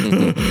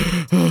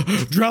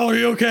 Drell, are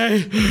you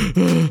okay?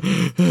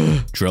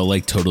 Drell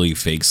like totally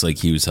fakes like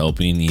he was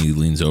helping. He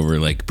leans over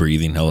like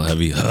breathing hella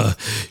heavy.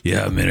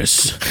 Yeah,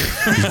 Menace.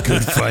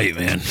 Good fight,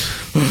 man.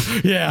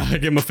 Yeah, I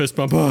give him a fist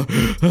bump.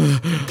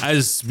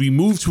 As we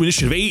move to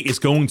initiative 8, it's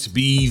going to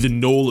be the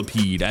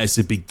Gnolipede as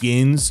it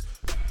begins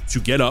to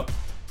get up,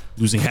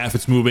 losing half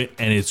its movement,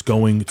 and it's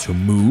going to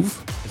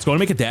move. It's going to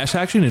make a dash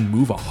action and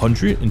move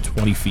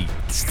 120 feet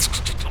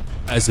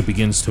as it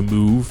begins to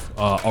move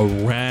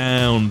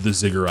around the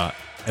ziggurat.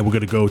 And we're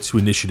going to go to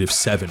initiative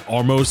 7.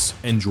 Armos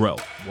and Drell.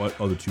 What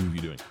are the two of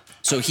you doing?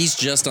 So he's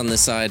just on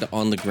this side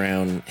on the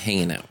ground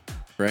hanging out,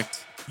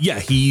 correct? Yeah,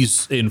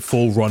 he's in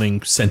full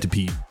running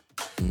centipede.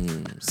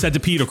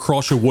 Centipede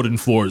across your wooden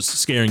floors,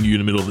 scaring you in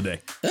the middle of the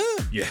day.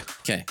 Yeah.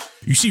 Okay.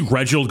 You see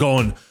Reginald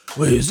going,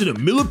 wait, is it a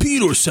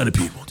millipede or a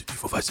centipede? 1, 2, 3,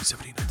 4, 5, 6,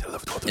 7, 8, 9, 10,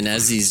 11, 12, 13, And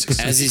as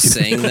he's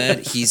saying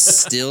that, he's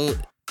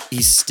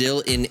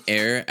still in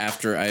air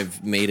after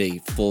I've made a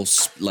full,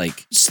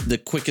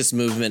 the quickest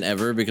movement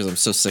ever because I'm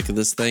so sick of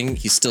this thing.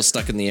 He's still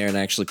stuck in the air and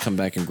I actually come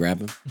back and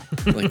grab him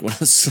like one of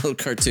those little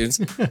cartoons.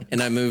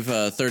 And I move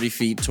 30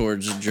 feet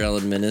towards Drell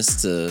and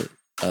Menace to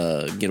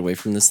get away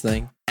from this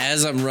thing.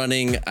 As I'm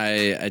running,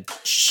 I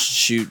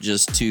shoot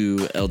just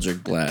 2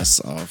 Eldritch Blasts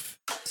off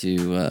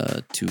to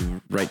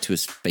right to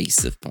his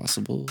face if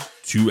possible.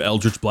 2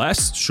 Eldritch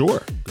Blasts?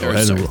 Sure. Go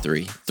ahead. Sorry, and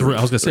 3. 3.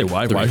 I was going to say,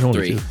 why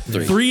only 2?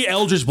 3. 3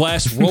 Eldritch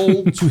Blasts,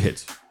 roll to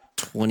hit.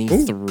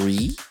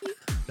 23.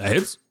 That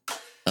hits.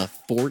 A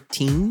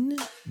 14.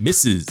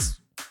 Misses.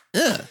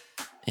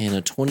 And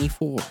a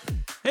 24.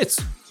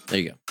 Hits. There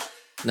you go.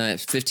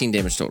 Nice. 15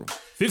 damage total.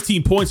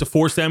 15 points of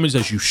force damage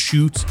as you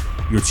shoot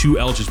your 2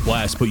 Eldritch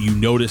Blasts, but you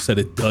notice that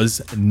it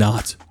does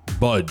not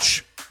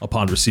budge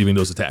upon receiving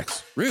those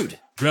attacks. Rude.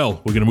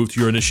 Drell, we're going to move to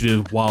your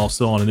initiative while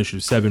still on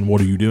initiative 7. What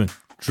are you doing?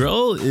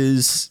 Drell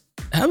is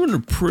having a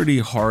pretty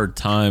hard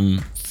time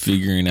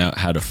figuring out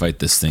how to fight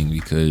this thing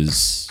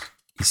because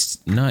he's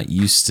not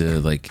used to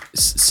like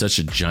such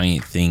a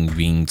giant thing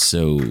being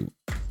so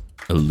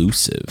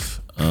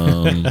elusive.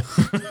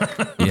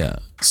 Yeah.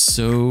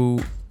 So,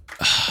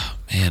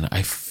 man,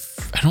 I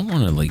don't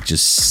want to like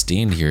just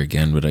stand here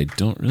again, but I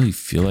don't really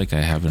feel like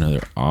I have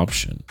another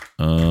option.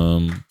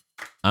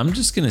 I'm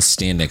just going to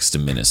stand next to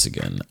Menace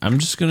again. I'm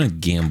just going to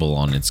gamble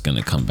on it's going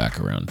to come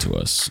back around to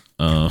us.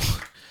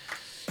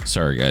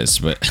 Sorry, guys,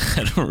 but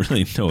I don't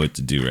really know what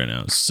to do right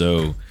now.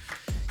 So,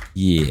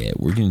 yeah,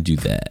 we're going to do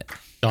that.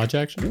 Dodge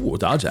action? Ooh,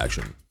 dodge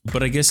action.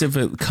 But I guess if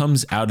it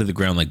comes out of the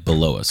ground, like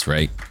below us,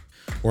 right?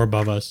 Or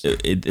above us.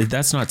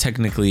 That's not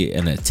technically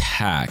an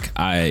attack.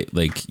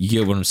 You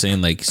get what I'm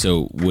saying? Like,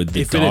 so would the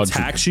if dodge... it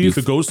attacks you, if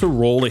it goes to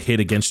roll a hit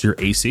against your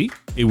AC,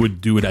 it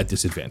would do it at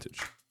disadvantage.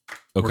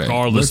 Okay,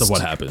 regardless of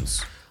what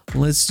happens.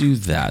 Let's do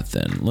that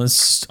then.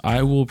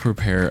 I will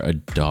prepare a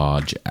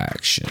dodge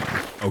action.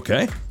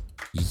 Okay.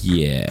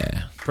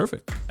 Yeah.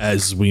 Perfect.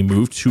 As we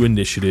move to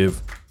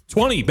initiative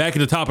 20, back at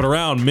the top of the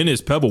round,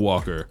 Menace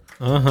Pebblewalker.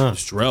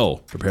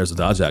 Drell prepares a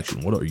dodge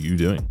action. What are you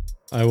doing?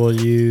 I will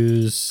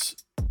use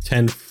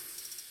 10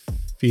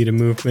 feet of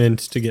movement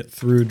to get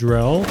through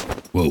Drell.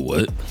 Whoa,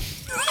 what?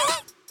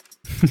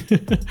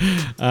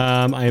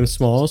 I am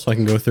small, so I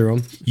can go through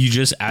him. You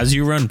just, as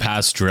you run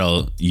past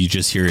Drell, you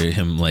just hear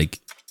him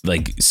like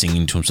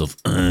singing to himself,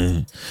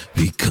 I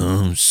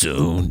become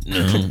so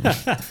numb.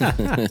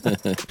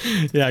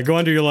 Yeah, go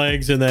under your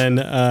legs and then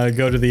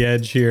go to the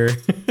edge here.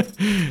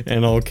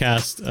 And I'll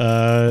cast,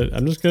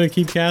 I'm just going to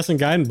keep casting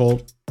Guiding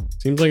Bolt.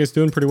 Seems like it's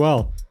doing pretty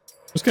well.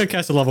 I'm just going to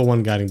cast a level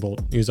 1 Guiding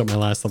Bolt. Use up my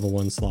last level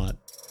 1 slot.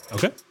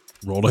 Okay.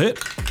 Roll to hit.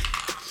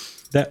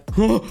 That's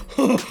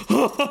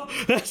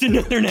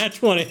another nat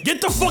 20. Get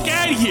the fuck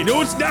out of here.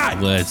 No, it's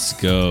not. Let's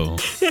go.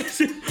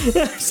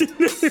 That's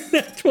another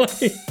nat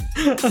 20.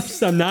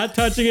 I'm not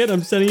touching it.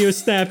 I'm sending you a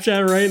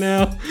Snapchat right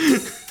now.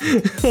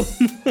 Oh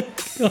my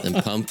God.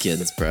 Them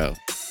pumpkins, bro.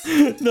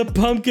 The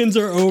pumpkins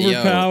are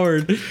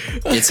overpowered.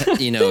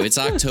 It's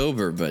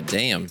October, but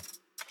damn.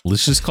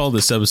 Let's just call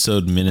this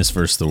episode Menace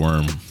vs. the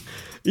Worm.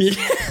 Yeah.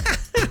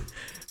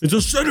 It's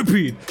a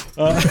centipede.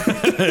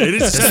 It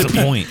is That's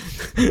the point.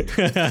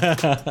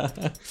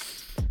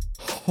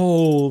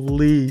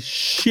 Holy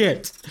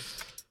shit.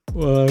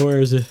 Where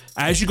is it?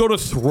 As you go to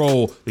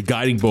throw the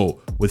guiding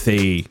bolt with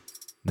a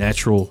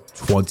natural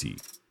 20,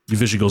 your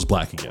vision goes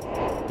black again.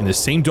 In the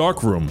same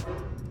dark room,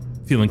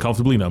 feeling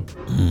comfortably numb,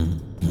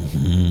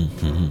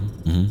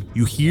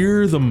 you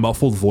hear the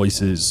muffled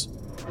voices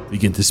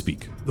begin to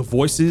speak. The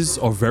voices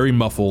are very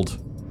muffled,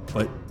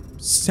 but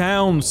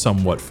sound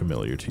somewhat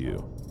familiar to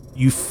you.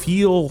 You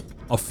feel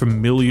a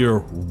familiar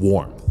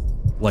warmth,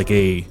 like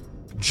a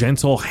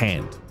gentle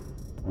hand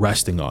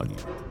resting on you.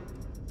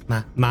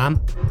 Mom?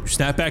 You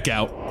snap back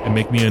out and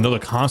make me another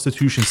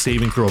Constitution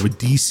saving throw of a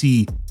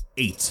DC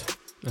 8.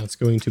 That's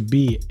going to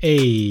be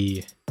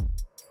a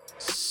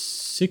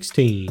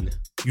 16.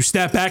 You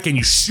snap back and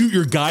you shoot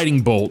your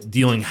guiding bolt,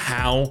 dealing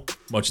how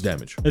much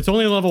damage? It's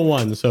only level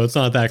 1, so it's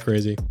not that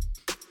crazy.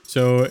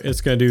 So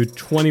it's going to do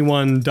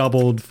 21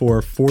 doubled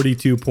for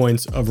 42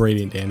 points of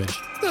radiant damage.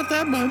 Not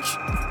that much.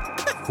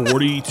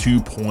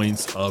 42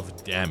 points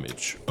of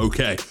damage.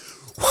 Okay.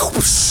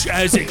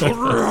 As it,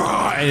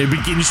 and it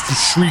begins to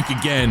shriek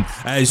again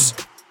as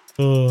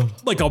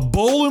like a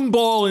bowling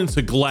ball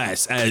into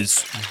glass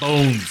as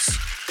bones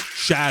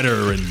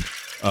shatter and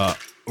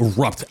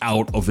erupt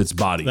out of its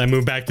body. I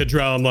move back to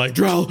Drell. I'm like,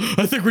 Drell,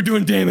 I think we're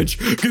doing damage.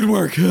 Good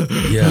work.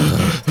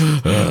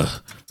 Yeah.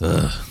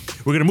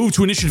 We're gonna move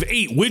to initiative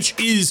 8, which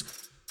is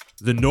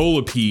the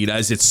Gnolipede,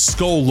 as its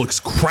skull looks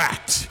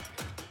cracked,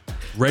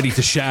 ready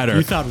to shatter.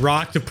 You thought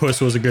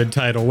Rocktopus was a good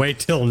title. Wait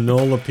till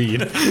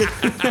Gnolipede.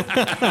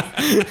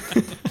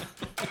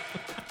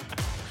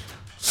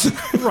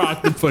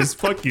 Rocktopus,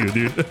 fuck you,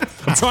 dude.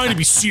 I'm trying to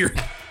be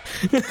serious.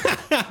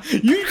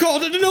 You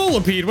called it a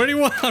Gnolipede. What do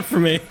you want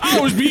from me? I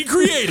was being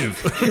creative.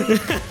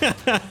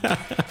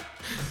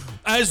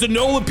 As the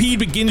Gnolipede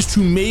begins to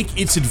make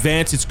its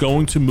advance, it's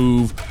going to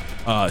move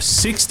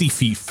 60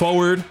 feet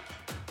forward,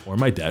 or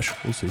my dash.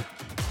 We'll see.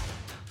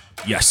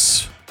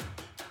 Yes.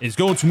 It's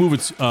going to move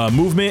its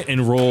movement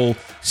and roll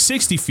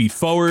 60 feet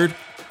forward.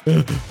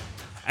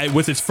 And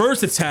with its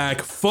first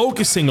attack,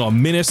 focusing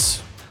on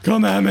Menace.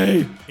 Come at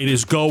me. It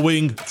is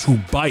going to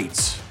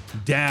bite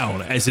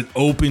down as it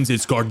opens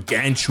its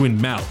gargantuan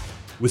mouth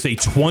with a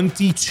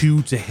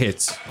 22 to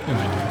hit. You're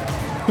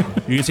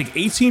going to take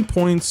 18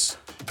 points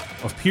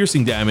of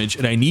piercing damage,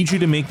 and I need you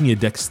to make me a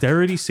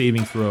dexterity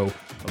saving throw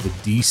of a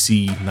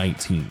DC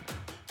 19.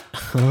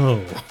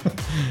 Oh.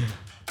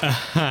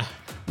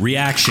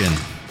 Reaction.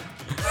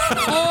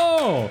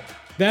 Oh.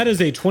 That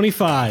is a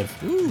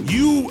 25.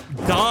 You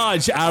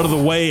dodge out of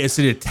the way as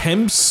it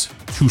attempts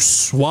to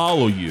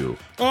swallow you.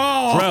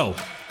 Oh. Drell,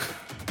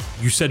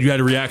 you said you had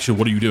a reaction.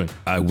 What are you doing?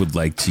 I would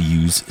like to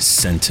use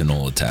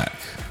Sentinel attack.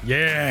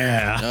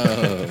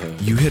 Yeah.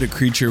 You hit a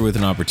creature with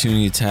an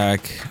opportunity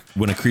attack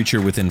when a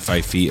creature within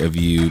 5 feet of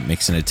you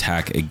makes an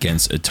attack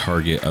against a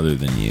target other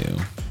than you.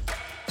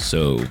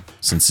 So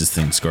since this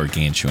thing's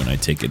gargantuan, I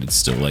take it it's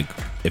still like,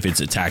 if it's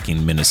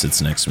attacking Menace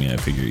that's next to me, I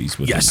figure he's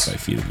within 5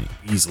 feet of me.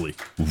 Easily.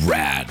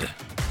 Rad.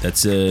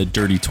 That's a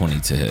dirty 20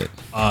 to hit.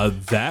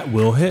 That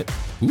will hit.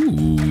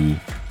 Ooh,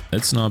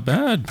 that's not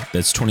bad.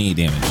 That's 28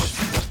 damage.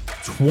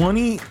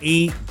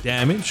 28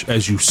 damage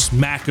as you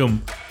smack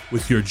him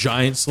with your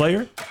Giant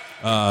Slayer,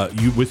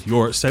 with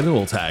your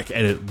Sentinel attack,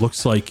 and it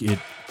looks like it.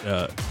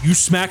 You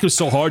smack him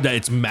so hard that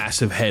its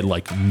massive head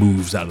like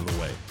moves out of the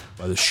way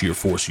by the sheer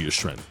force of your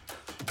strength.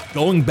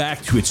 Going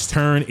back to its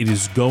turn, it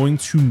is going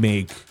to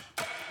make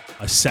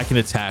a second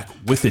attack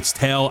with its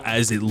tail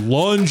as it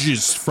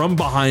lunges from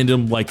behind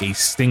him like a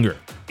stinger.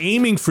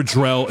 Aiming for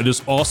Drell, it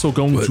is also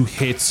going to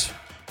hit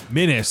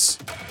Menace.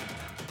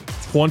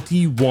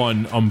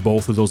 21 on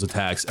both of those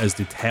attacks as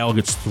the tail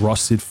gets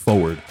thrusted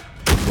forward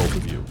with both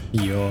of you.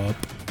 Yup.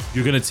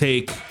 You're going to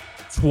take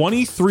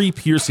 23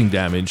 piercing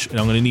damage, and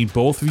I'm going to need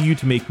both of you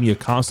to make me a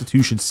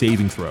Constitution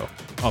saving throw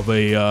of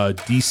a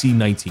DC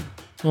 19.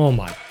 Oh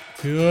my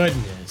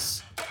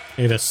goodness.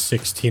 I need a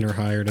 16 or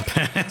higher to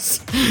pass.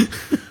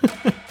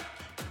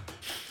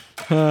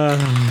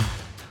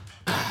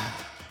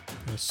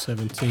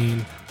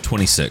 17.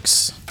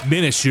 26.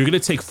 Menace, you're going to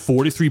take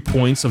 43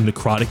 points of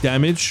necrotic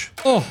damage.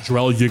 Oh.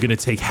 Drell, you're going to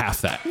take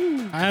half that.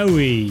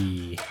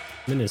 Owie.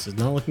 Menace is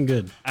not looking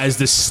good. As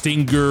the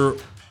stinger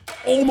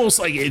almost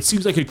like, it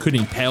seems like it could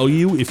impale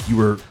you if you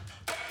were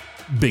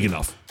big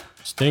enough.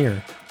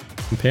 Stinger.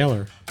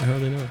 Impaler. I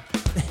hardly know.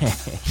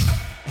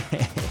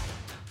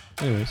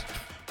 Anyways.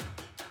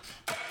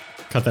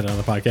 Cut that out of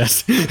the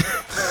podcast.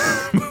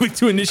 Moving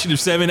to initiative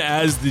 7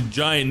 as the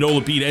giant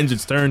Gnolipede ends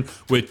its turn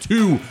with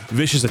 2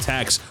 vicious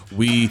attacks.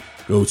 We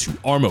go to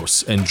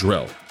Armos and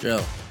Drell.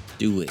 Drell,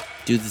 do it.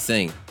 Do the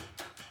thing.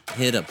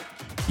 Hit him.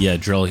 Yeah,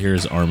 Drell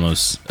hears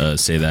Armos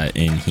say that,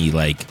 and he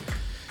like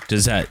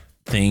does that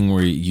thing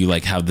where you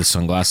like have the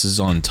sunglasses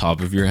on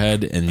top of your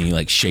head and you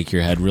like shake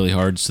your head really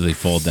hard so they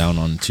fall down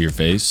onto your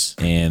face,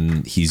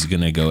 and he's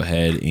gonna go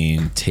ahead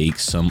and take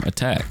some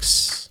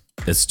attacks.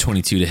 That's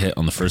 22 to hit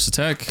on the first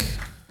attack.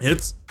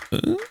 Hits.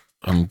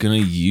 I'm gonna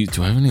use,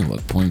 do I have any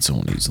luck points? I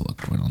want to use a luck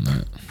point on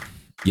that.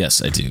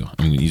 Yes, I do.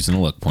 I'm using a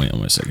luck point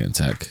on my second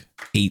attack.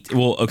 8.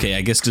 Well, okay,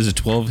 I guess does a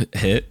 12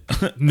 hit?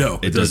 No,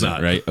 it does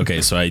not, right?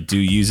 Okay, so I do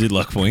use a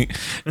luck point.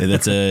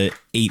 That's a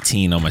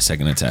 18 on my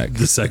second attack.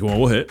 The second one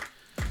will hit.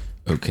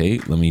 Okay,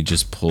 let me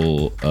just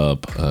pull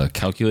up a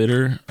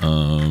calculator.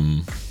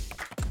 Oh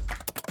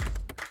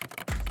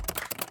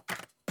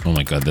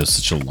my god, that's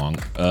such a long.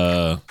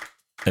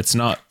 It's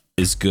not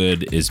as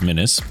good as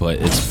Menace, but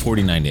it's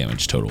 49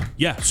 damage total.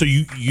 Yeah, so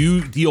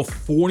you deal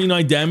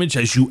 49 damage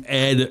as you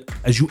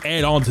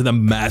add on to the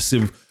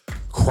massive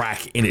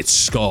crack in its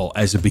skull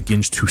as it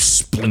begins to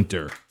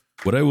splinter.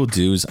 What I will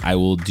do is I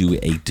will do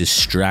a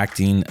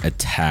distracting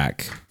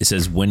attack. It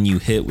says when you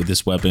hit with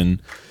this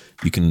weapon,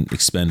 you can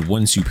expend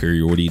 1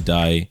 superiority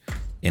die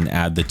and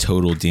add the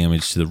total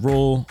damage to the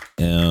roll.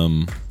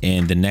 And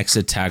the next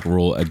attack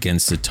roll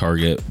against the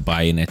target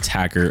by an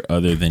attacker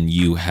other than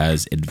you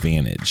has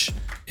advantage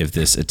if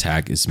this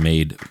attack is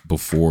made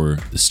before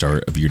the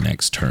start of your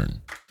next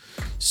turn.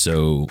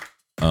 So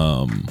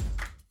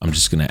I'm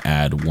just going to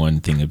add 1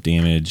 thing of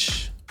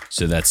damage.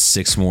 So that's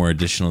 6 more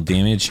additional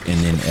damage. And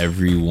then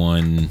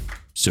everyone,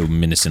 so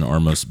Menace and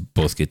Armos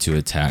both get to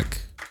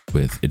attack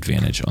with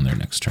advantage on their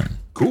next turn.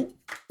 Cool.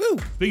 Woo.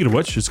 Speaking of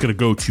which, it's going to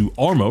go to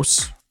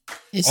Armos.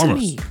 It's Armos.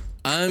 me.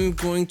 I'm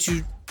going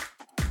to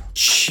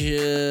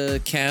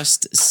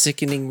cast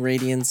Sickening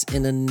Radiance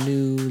in a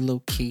new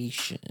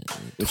location,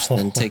 which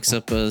then takes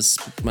up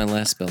my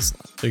last spell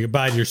slot. Say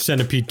goodbye to your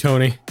centipede,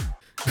 Tony.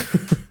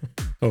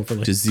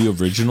 Hopefully. Does the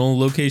original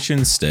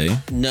location stay?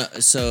 No,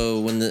 so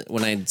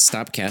when I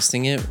stop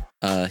casting it,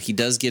 he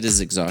does get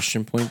his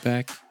exhaustion point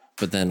back,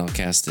 but then I'll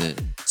cast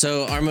it.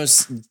 So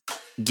Armos,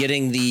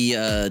 getting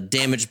the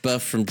damage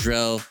buff from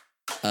Drell,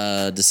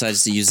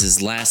 decides to use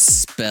his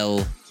last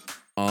spell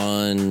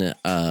on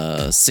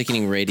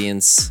Sickening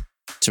Radiance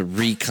to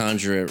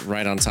reconjure it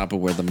right on top of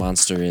where the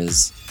monster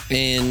is.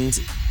 And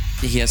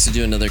he has to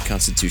do another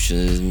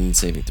Constitution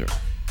saving throw.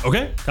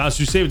 Okay,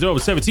 Constitution saving throw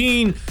with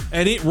 17,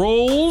 and it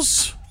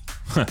rolls.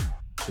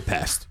 It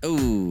passed.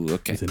 Oh,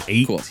 okay. It's an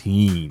 18. Cool.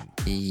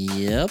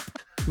 Yep.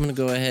 I'm going to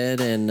go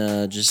ahead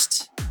and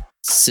just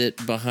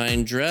sit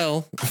behind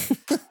Drell.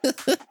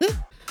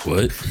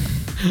 What?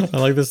 I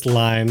like this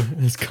line,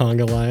 this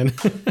conga line.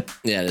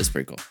 Yeah, it is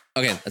pretty cool.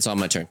 Okay, that's all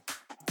my turn.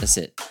 That's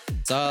it.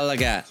 That's all I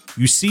got.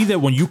 You see that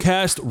when you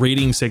cast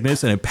Radiant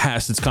Sickness and it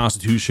passed its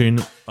Constitution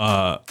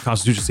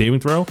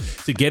saving throw,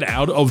 to get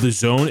out of the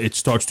zone, it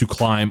starts to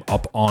climb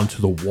up onto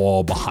the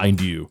wall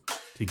behind you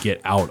to get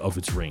out of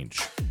its range,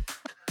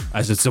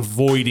 as it's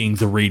avoiding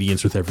the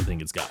radiance with everything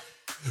it's got.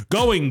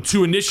 Going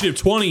to initiative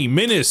 20,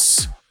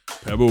 Minas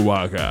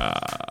Pebbawaka.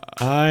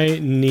 I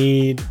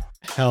need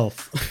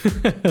health.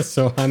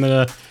 So I'm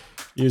going to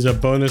use a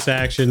bonus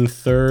action,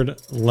 second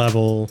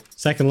level.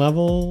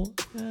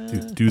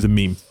 Do the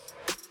meme.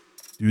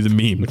 Do the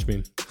meme. Which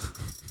mean?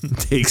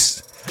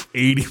 Takes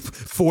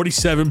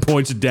 47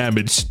 points of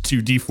damage,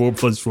 2d4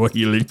 plus 4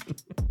 healing.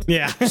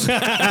 Yeah.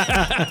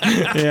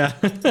 Yeah.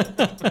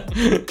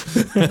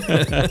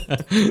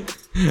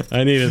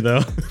 I need it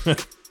though. I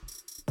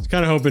was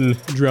kind of hoping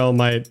Drell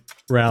might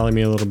rally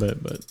me a little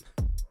bit, but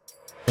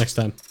next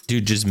time.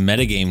 Dude, just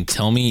metagame.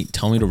 Tell me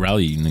to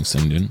rally you next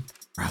time, dude.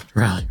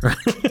 Rally.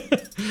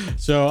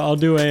 So I'll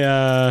do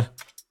I'll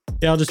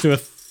just do a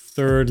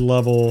third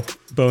level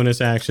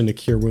bonus action to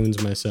cure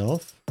wounds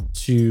myself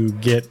to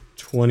get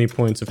 20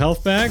 points of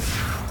health back.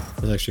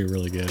 That's actually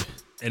really good.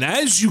 And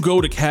as you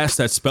go to cast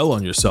that spell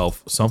on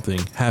yourself, something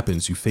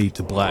happens. You fade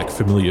to black,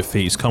 familiar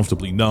face,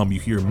 comfortably numb. You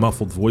hear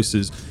muffled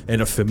voices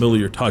and a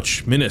familiar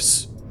touch.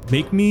 Minas,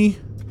 make me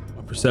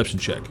a perception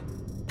check.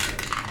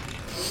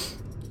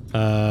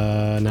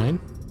 9.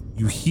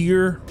 You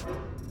hear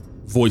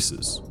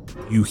voices.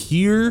 You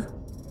hear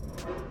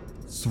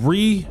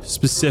 3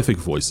 specific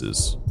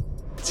voices.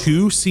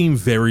 2 seem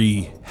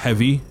very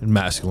heavy and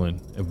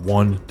masculine, and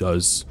 1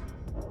 does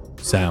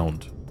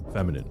sound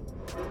feminine.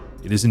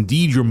 It is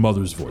indeed your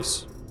mother's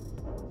voice,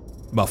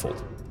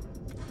 muffled.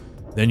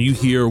 Then you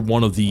hear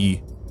one of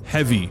the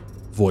heavy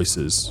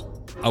voices.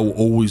 I will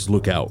always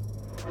look out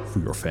for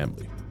your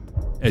family.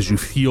 As you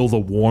feel the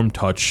warm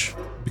touch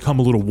become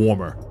a little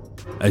warmer,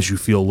 as you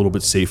feel a little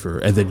bit safer,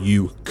 and then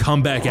you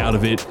come back out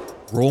of it.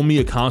 Roll me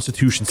a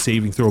Constitution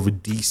saving throw of a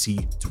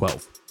DC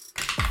 12.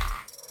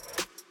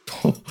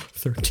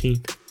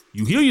 13.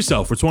 You heal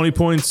yourself for 20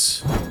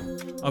 points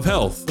of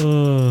health.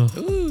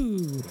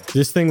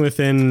 This thing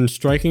within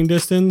striking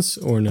distance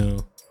or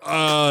no?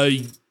 Yeah,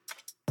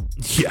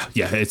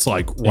 it's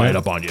like right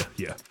up on you.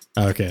 Yeah.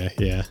 Okay,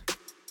 yeah.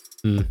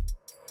 You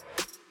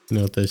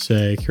know what they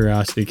say,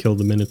 curiosity killed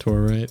the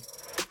Minotaur, right?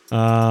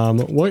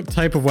 What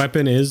type of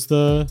weapon is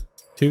the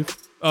tooth?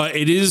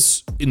 It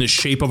is in the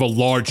shape of a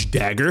large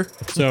dagger.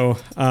 So,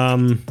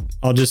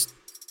 I'll just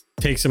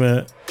take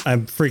some,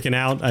 I'm freaking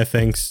out, I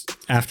think,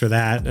 after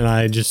that, and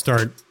I just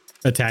start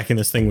attacking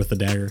this thing with the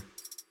dagger,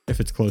 if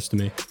it's close to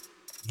me.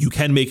 You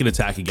can make an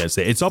attack against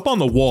it. It's up on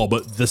the wall,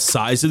 but the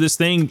size of this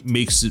thing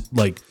makes it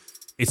like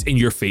it's in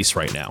your face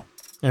right now.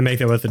 I make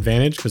that with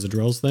advantage because of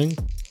Drill's thing?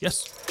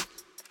 Yes.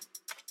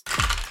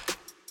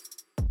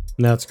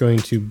 And that's going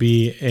to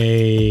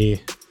be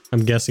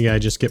I'm guessing I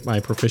just get my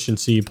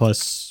proficiency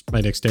plus my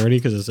dexterity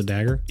because it's a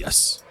dagger.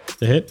 Yes.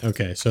 To hit?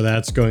 Okay, so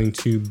that's going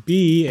to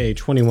be a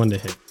 21 to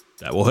hit.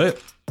 That will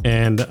hit.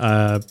 And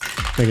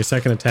make a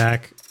second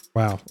attack.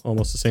 Wow,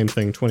 almost the same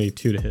thing,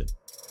 22 to hit.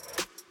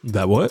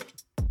 That what?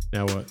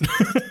 Now what?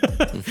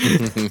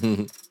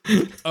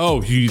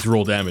 Oh, you need to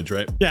roll damage,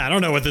 right? Yeah, I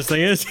don't know what this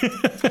thing is.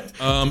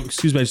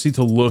 Excuse me, I just need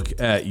to look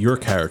at your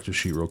character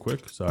sheet real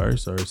quick. Sorry.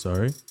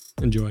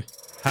 Enjoy.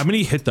 How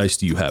many hit dice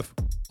do you have?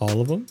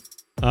 All of them?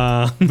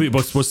 Wait,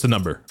 what's the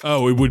number?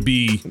 Oh, it would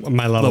be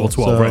my level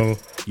 12, so, right?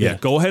 Yeah,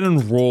 go ahead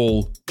and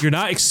roll. You're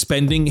not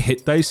expending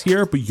hit dice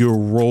here, but you're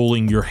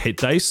rolling your hit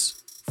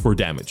dice for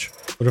damage.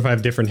 What if I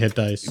have different hit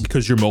dice?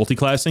 Because you're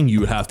multi-classing, you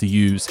would have to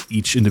use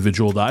each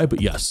individual die,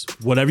 but yes,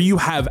 whatever you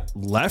have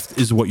left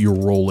is what you're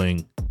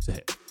rolling to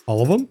hit.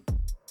 All of them?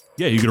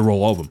 Yeah, you're gonna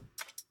roll all of them.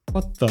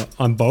 What the?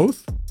 On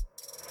both?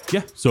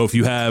 Yeah, so if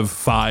you have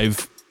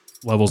 5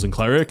 levels in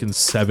Cleric and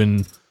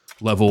 7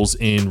 levels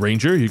in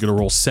Ranger, you're gonna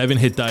roll 7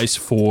 hit dice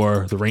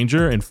for the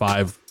Ranger and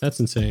 5. That's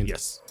insane.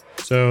 Yes.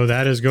 So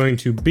that is going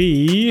to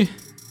be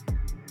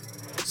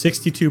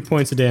 62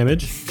 points of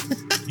damage.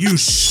 You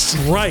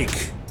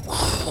strike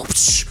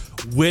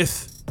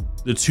with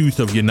the tooth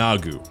of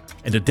Yanagu.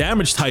 And the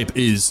damage type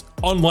is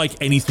unlike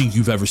anything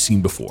you've ever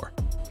seen before.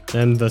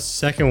 Then the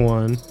second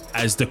one.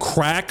 As the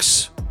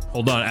cracks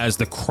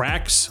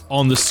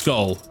on the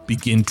skull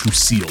begin to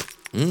seal.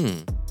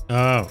 Oh.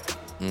 I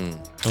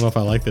don't know if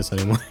I like this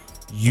anymore.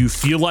 You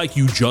feel like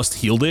you just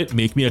healed it.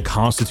 Make me a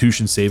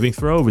Constitution saving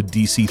throw with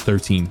DC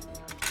 13.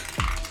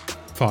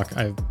 Fuck.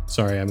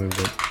 Sorry, I moved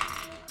it.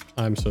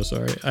 I'm so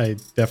sorry. I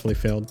definitely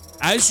failed.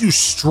 As you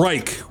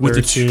strike with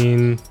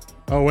 13.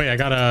 Oh, wait. I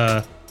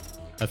got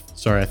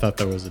sorry, I thought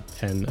that was a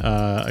 10.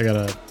 I got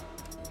a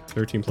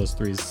 13 plus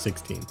 3 is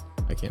 16.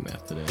 I can't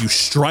math today. You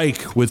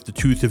strike with the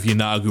tooth of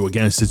Yanagu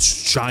against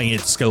its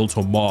giant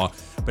skeletal maw,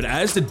 but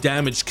as the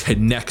damage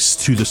connects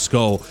to the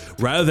skull,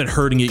 rather than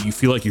hurting it, you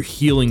feel like you're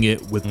healing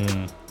it with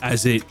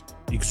as it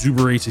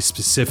exuberates a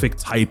specific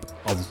type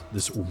of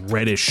this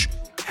reddish,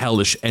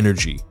 hellish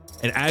energy.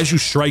 And as you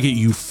strike it,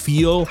 you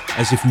feel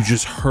as if you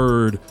just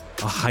heard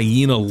a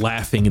hyena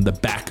laughing in the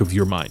back of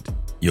your mind.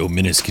 Yo,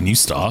 Menace, can you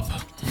stop?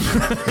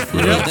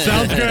 Yep,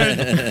 sounds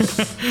good.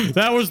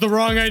 That was the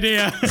wrong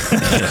idea.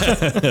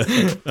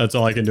 That's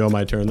all I can do on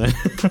my turn then.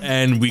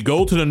 And we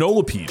go to the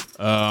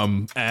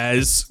Gnolipede.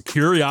 As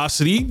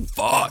curiosity,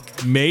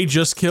 may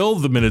just kill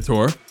the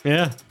Minotaur.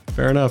 Yeah,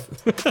 fair enough.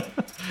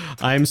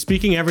 I'm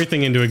speaking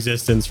everything into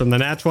existence, from the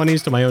nat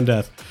 20s to my own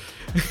death.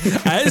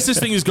 As this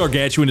thing is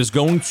gargantuan, is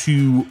going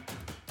to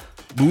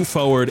move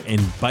forward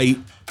and bite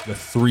the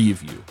three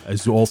of you,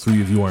 as all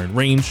three of you are in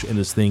range, and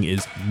this thing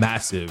is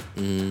massive.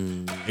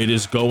 It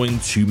is going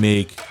to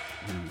make,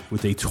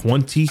 with a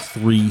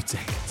 23 to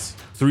hit.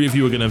 Three of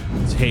you are going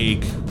to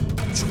take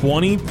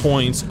 20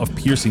 points of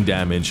piercing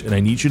damage, and I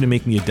need you to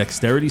make me a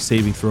dexterity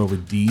saving throw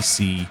with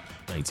DC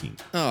 19.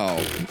 Oh.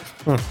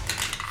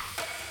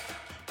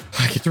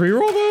 I get to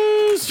reroll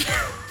those.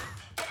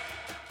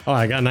 Oh,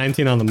 I got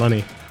 19 on the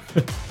money.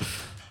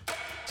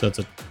 So it's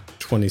a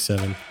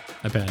 27.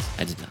 I passed.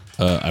 I did not.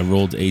 I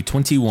rolled a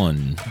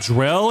 21.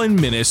 Drell and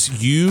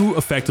Menace, you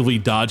effectively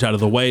dodge out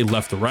of the way,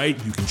 left to right.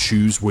 You can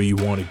choose where you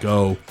want to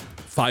go.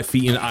 5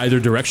 feet in either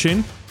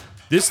direction.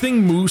 This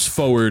thing moves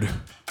forward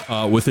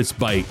with its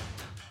bite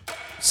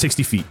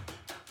 60 feet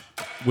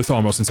with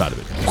Armos inside of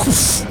it.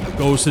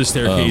 Goes to the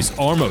staircase.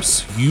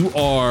 Armos, you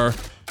are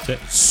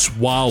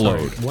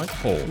swallowed. Sorry, what?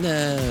 Whole.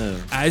 No.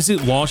 As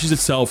it launches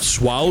itself,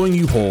 swallowing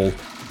you whole,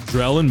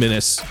 Drell and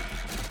Menace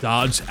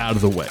dodge out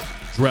of the way.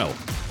 Drell,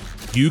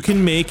 you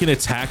can make an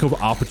attack of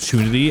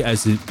opportunity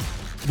as it...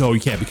 No, you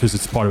can't because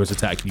it's part of its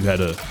attack. You had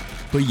a...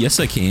 But yes,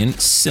 I can.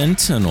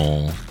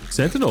 Sentinel.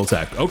 Sentinel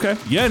attack. Okay.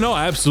 Yeah, no,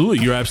 absolutely.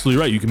 You're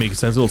absolutely right. You can make a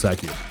Sentinel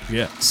attack here.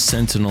 Yeah.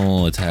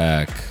 Sentinel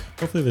attack.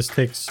 Hopefully this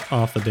takes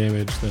off the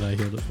damage that I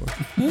healed it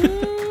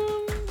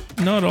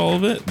for. Not all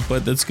of it,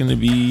 but that's going to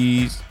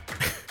be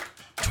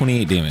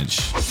 28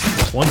 damage.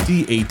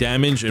 28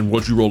 damage, and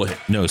what'd you roll a hit?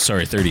 No,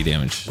 sorry, 30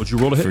 damage. What'd you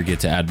roll a hit?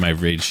 Forget to add my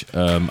rage.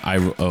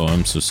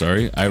 I'm so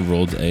sorry. I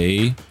rolled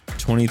a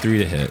 23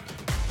 to hit.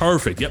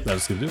 Perfect. Yep,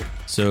 that's gonna do it.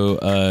 So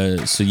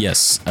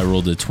yes, I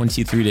rolled a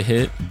 23 to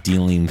hit,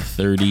 dealing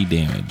 30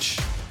 damage.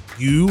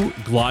 You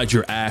glide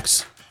your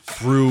axe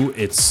through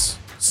its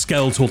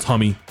skeletal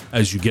tummy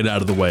as you get out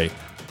of the way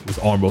with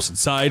Armos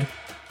inside.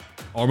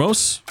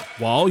 Armos,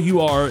 while you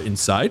are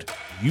inside,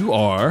 you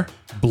are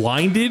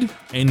blinded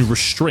and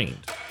restrained.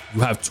 You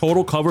have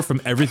total cover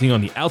from everything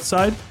on the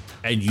outside,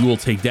 and you will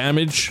take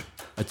damage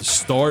at the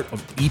start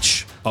of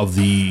each of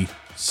the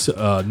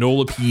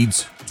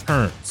Gnolipede's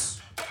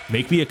turns.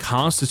 Make me a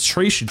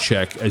concentration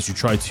check as you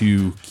try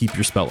to keep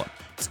your spell up.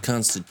 It's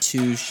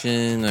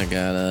Constitution. I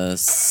got a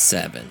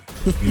 7.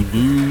 You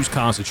lose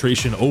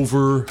concentration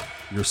over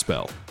your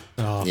spell.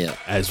 Yeah.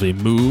 As we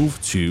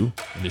move to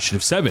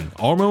initiative 7,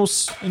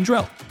 Armos and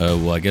Drell.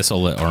 Well, I guess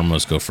I'll let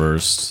Armos go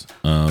first.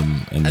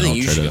 And then I think I'll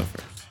you try should to. go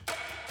first.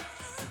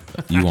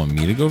 You want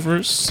me to go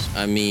first?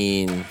 I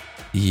mean,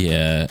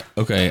 Yeah.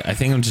 Okay. I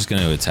think I'm just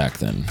going to attack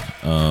then.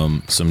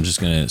 So I'm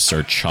just going to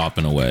start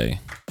chopping away.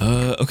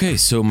 Okay.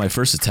 So my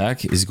first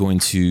attack is going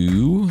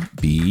to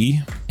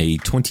be a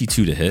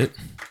 22 to hit.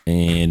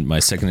 And my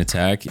second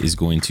attack is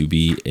going to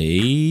be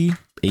a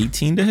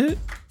 18 to hit.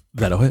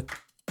 That'll hit.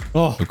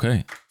 Oh,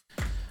 Okay.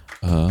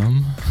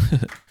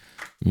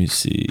 Let me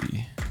see.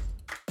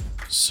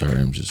 Sorry,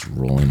 I'm just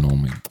rolling all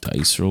my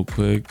dice real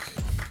quick.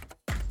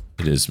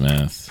 It is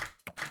math.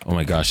 Oh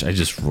my gosh, I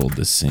just rolled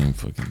the same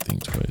fucking thing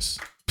twice.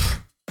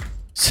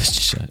 Such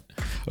shit.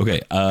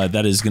 Okay,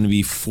 that is going to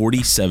be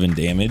 47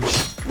 damage.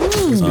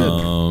 that's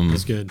good.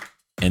 That's good.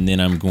 And then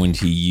I'm going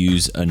to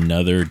use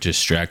another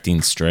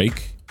distracting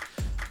strike.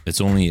 It's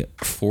only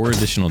 4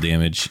 additional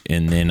damage,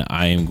 and then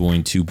I am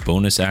going to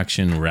bonus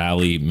action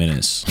rally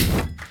Menace.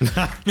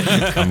 I'm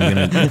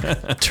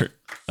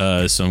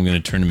gonna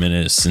turn to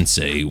Menace and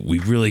say, "We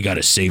really got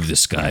to save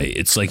this guy.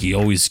 It's like he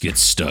always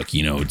gets stuck.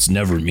 You know, it's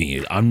never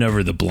me. I'm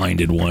never the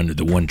blinded one or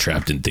the one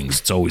trapped in things.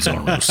 It's always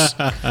Armos."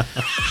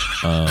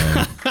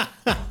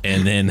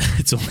 And then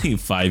it's only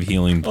 5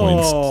 healing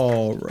points.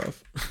 Oh,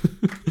 rough.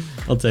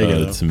 I'll take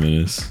it. To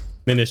Menace.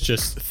 Menace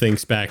just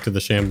thinks back to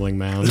the shambling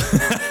mound.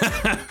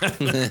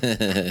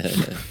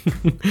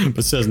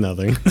 but says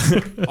nothing.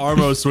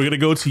 Armos, we're gonna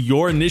go to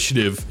your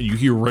initiative, and you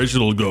hear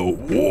Reginald go,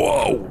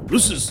 "Whoa,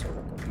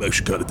 I'm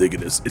actually kind of digging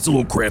this. It's a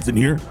little cramped in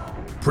here.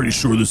 Pretty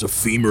sure there's a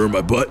femur in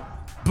my butt,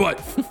 but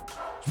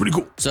it's pretty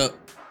cool." So,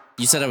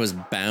 you said I was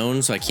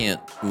bound, so I can't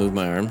move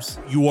my arms?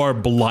 You are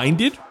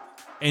blinded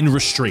and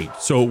restrained.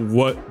 So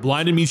what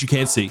blinded means you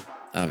can't see,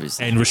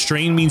 Obviously. and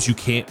restrained means you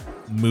can't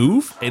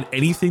move, and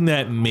anything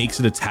that makes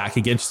an attack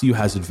against you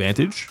has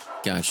advantage,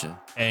 Gotcha.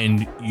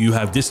 and you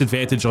have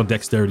disadvantage on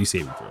dexterity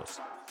saving throws.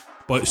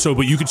 But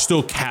you could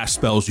still cast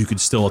spells, you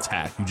could still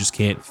attack, you just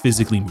can't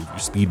physically move. Your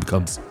speed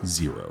becomes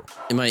 0.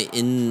 Am I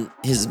in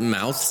his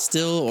mouth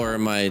still, or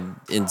am I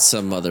in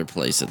some other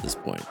place at this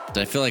point?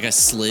 Do I feel like I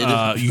slid?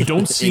 You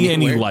don't see any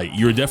anywhere? light.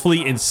 You're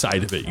definitely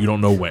inside of it. You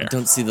don't know where.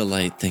 Don't see the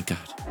light, thank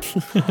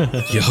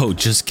God. Yo,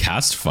 just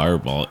cast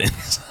fireball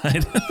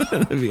inside.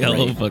 That'd be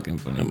hella Right. fucking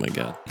funny. Oh my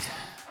God.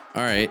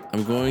 All right,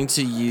 I'm going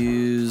to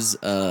use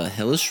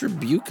Hellish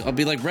Rebuke. I'll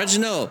be like,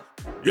 Reginald,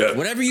 Yeah,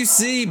 whatever you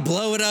see,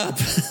 blow it up.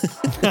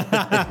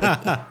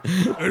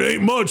 it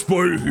ain't much,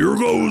 but here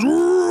goes.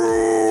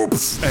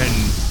 And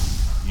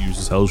he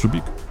uses Hell's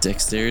Rebuke.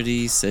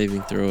 Dexterity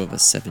saving throw of a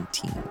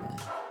 17.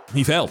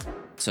 He failed.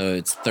 So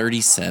it's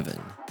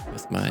 37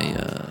 with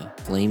my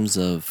Flames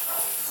of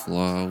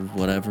Flaw,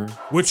 whatever.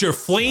 With your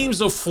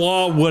Flames of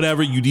Flaw,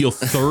 whatever, you deal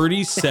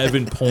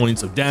 37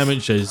 points of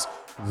damage as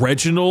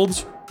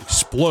Reginald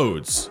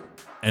explodes.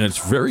 And it's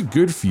very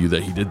good for you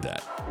that he did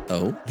that.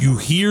 Oh, You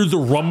hear the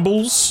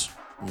rumbles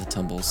the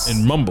tumbles.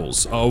 and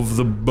mumbles of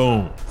the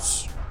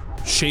bones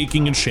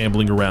shaking and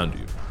shambling around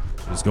you.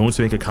 It is going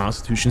to make a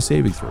Constitution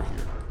saving throw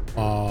here.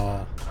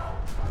 Oh,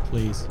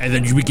 please. And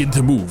then you begin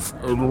to move.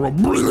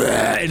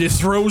 And it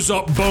throws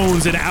up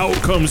bones, and out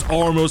comes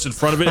Armos in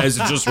front of it as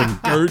it just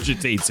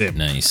regurgitates him.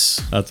 Nice.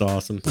 That's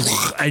awesome.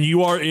 And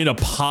you are in a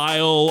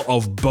pile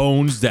of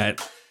bones that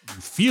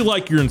you feel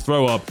like you're in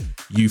throw up.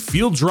 You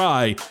feel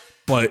dry,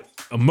 but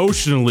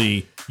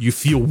emotionally, you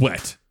feel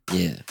wet.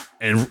 Yeah.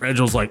 And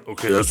Reginald's like,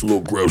 okay, that's a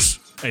little gross.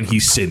 And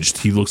he's singed.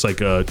 He looks like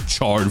a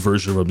charred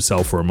version of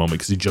himself for a moment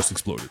because he just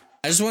exploded.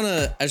 I just want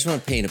to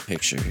paint a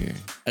picture here.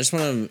 I just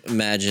want to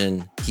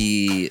imagine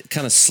he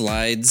kind of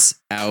slides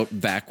out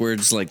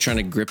backwards, like trying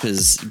to grip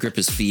his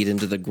feet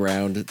into the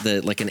ground,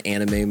 like an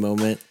anime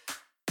moment.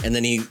 And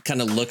then he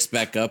kind of looks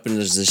back up and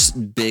there's this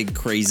big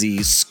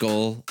crazy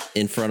skull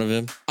in front of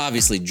him,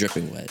 obviously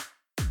dripping wet.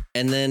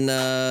 And then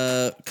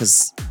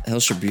cuz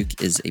Hellish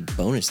Rebuke is a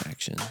bonus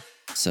action.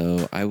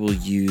 So I will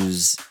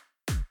use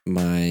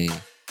my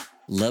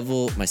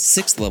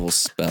 6th level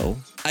spell.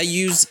 I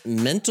use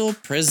Mental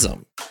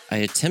Prism. I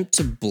attempt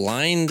to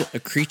blind a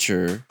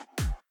creature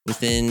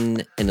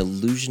within an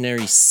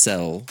illusionary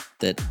cell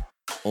that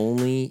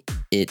only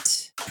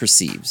it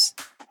perceives.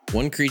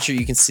 One creature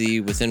you can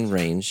see within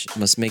range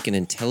must make an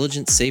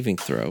intelligence saving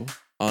throw.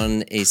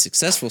 On a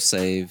successful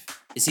save,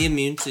 is he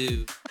immune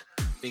to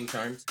being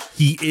charmed?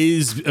 He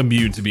is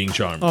immune to being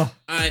charmed. Oh,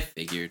 I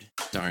figured.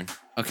 Darn.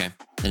 Okay.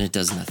 Then it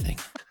does nothing.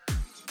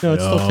 no, it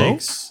No. still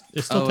takes.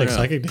 It still Oh, takes no.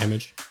 psychic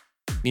damage.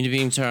 Immune to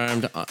being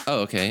charmed.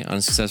 Okay. On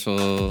a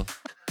successful.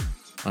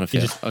 On a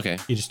fail. Okay.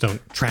 You just don't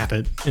trap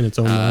it in its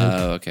own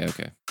mind. Okay.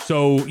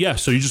 So you're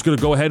just going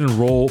to go ahead and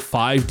roll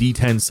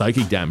 5d10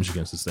 psychic damage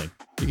against this thing.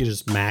 You could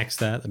just max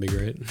that. That'd be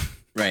great.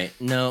 Right.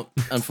 No,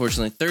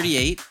 unfortunately,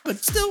 38, but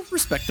still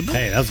respectable.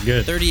 Hey, that's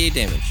good. 38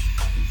 damage.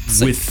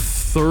 With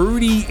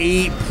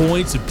 38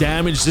 points of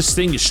damage, this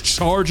thing is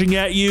charging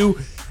at you,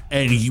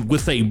 and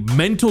with a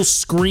mental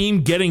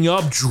scream, getting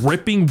up,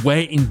 dripping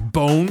wet in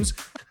bones,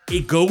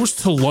 it goes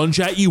to lunge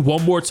at you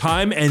one more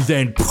time, and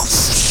then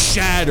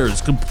shatters,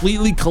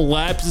 completely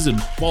collapses,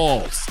 and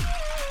falls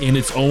in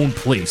its own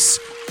place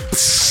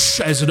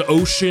as an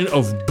ocean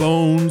of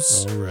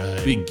bones All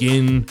right.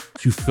 begin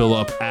to fill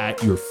up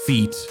at your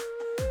feet.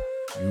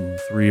 You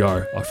three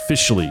are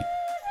officially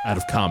out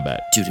of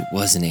combat. Dude, it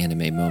was an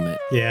anime moment.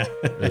 Yeah.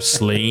 They've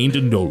slain the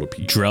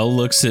Gnolipede. Drell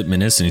looks at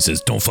Minas and he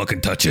says, "Don't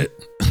fucking touch it.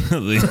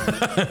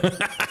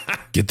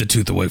 Get the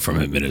tooth away from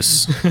it,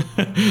 Minas."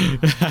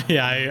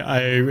 Yeah,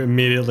 I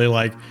immediately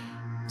like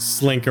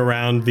slink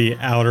around the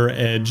outer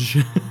edge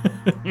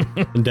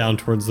and down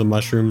towards the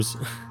mushrooms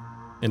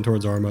and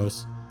towards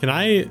Armos. Can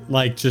I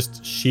like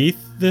just sheath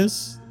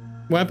this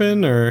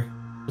weapon, or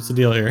what's the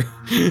deal here?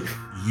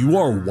 You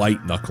are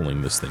white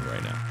knuckling this thing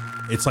right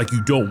now. It's like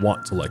you don't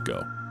want to let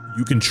go.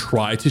 You can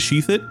try to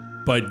sheath it,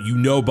 but you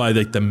know by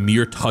like the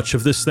mere touch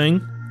of this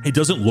thing, it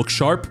doesn't look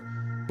sharp,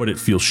 but it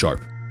feels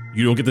sharp.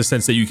 You don't get the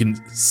sense that you can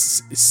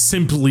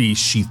simply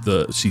sheath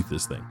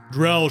this thing.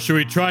 Drell, should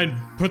we try and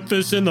put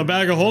this in the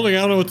bag of holding?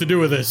 I don't know what to do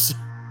with this.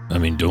 I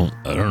mean, I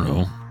don't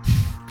know.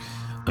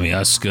 I mean,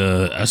 ask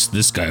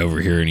this guy over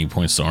here, and he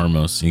points to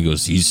Armos, and he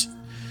goes, he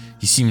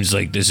seems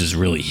like this is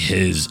really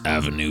his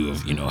avenue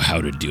of,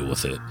 how to deal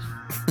with it.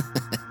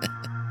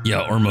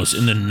 Yeah, Armos,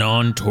 in the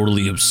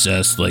non-totally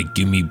obsessed, like,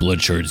 give me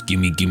blood shards, give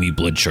me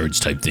blood shards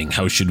type thing,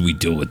 how should we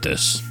deal with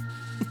this?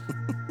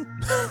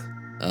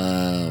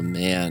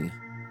 Man.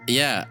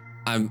 Yeah,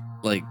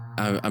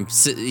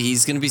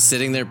 he's gonna be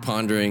sitting there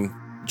pondering,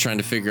 trying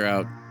to figure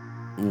out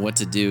what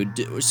to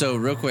do. So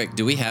real quick,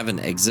 do we have an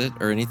exit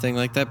or anything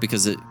like that?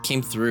 Because it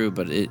came through,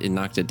 but it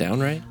knocked it down,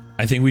 right?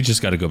 I think we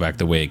just got to go back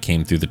the way it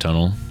came through the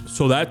tunnel.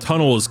 So that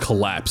tunnel is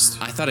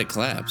collapsed. I thought it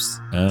collapsed.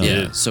 Oh.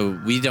 Yeah, so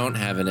we don't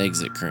have an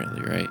exit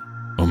currently, right?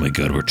 Oh my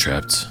God, we're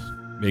trapped.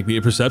 Make me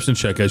a perception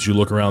check as you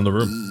look around the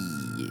room.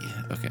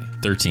 Yeah, okay.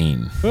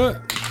 13.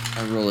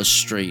 I roll a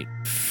straight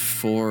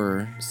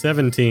 4.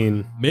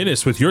 17.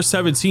 Menace, with your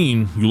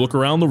 17, you look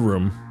around the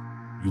room.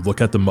 You look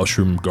at the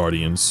mushroom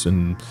guardians,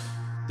 and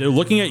they're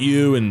looking at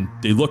you, and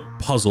they look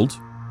puzzled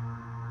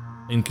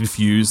and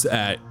confused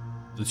at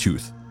the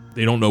tooth.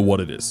 They don't know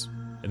what it is.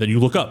 And then you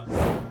look up,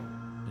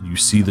 and you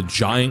see the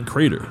giant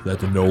crater that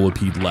the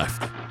Gnolipede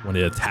left when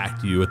it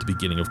attacked you at the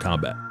beginning of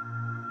combat.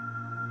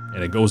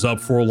 And it goes up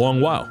for a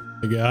long while.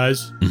 Hey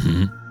guys,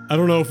 I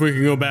don't know if we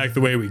can go back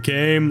the way we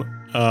came.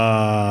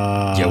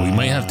 Yeah, we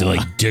might have to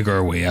like dig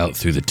our way out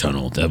through the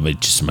tunnel. That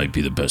might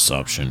be the best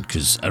option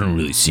because I don't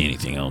really see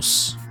anything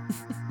else.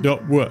 No,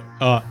 what?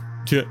 What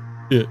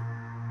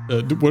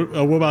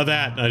about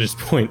that? I just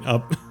point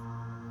up.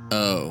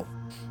 Oh.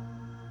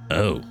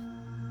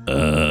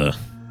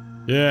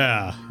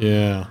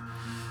 Yeah.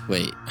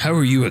 Wait. How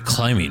are you at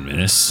climbing,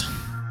 Menace?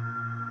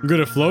 I'm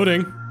good at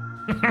floating.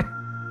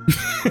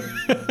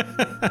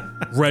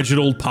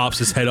 Reginald pops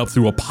his head up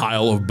through a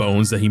pile of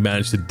bones that he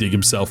managed to dig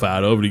himself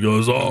out of, and he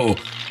goes, "Oh,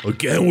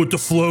 again with the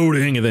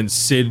floating." And then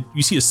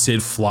you see a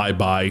Sid fly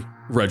by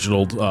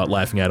Reginald,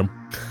 laughing at him.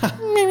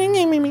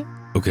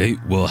 Okay,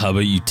 well, how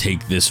about you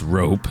take this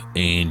rope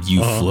and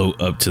you float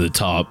up to the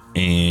top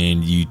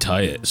and you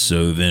tie it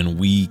so then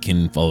we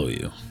can follow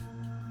you.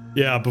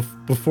 Yeah,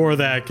 before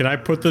that, can I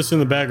put this in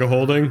the bag of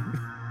holding?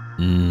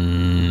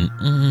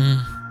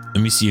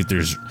 Let me see if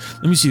there's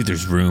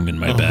room in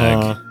my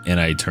bag. And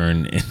I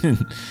turn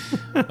and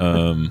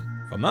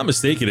If I'm not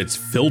mistaken, it's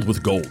filled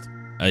with gold.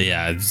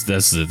 yeah,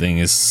 that's the thing.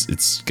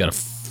 It's got a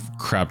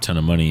crap ton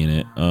of money in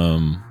it.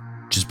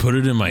 Just put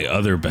it in my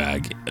other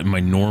bag,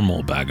 my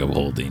normal bag of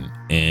holding,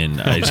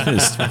 and I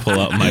just pull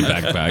out my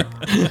backpack.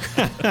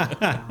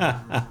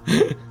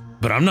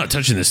 But I'm not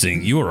touching this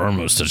thing. You or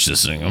Armos touch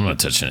this thing. I'm not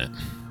touching it.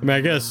 I mean,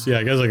 I guess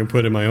I can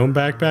put it in my own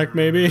backpack,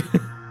 maybe.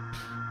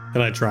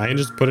 Can I try and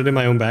just put it in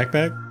my own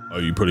backpack? Are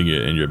you putting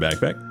it in your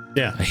backpack?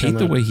 Yeah. I hate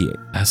the way he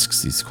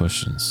asks these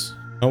questions.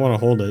 I want to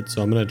hold it,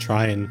 so I'm gonna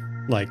try and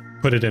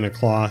put it in a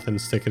cloth and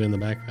stick it in the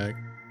backpack.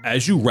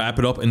 As you wrap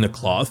it up in the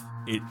cloth,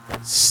 it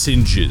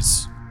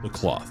singes the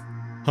cloth.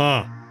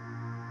 Huh.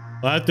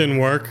 Well, that didn't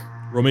work.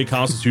 Roll me a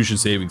Constitution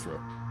saving throw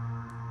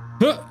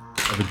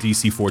of a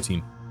DC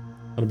 14.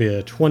 That'll be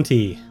a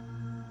 20.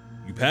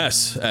 You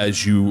pass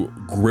as you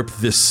grip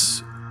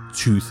this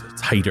tooth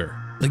tighter.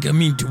 Like, I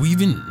mean, do we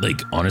even,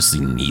 honestly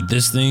need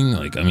this thing?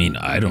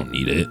 I don't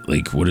need it.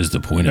 What is the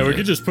point Yeah, of we it?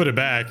 could just put it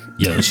back.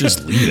 Yeah, let's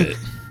just leave it.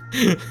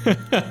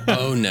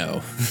 Oh,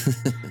 no.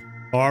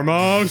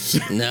 Armos.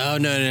 No.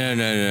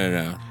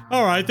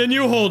 All right, then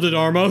you hold it,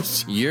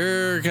 Armos.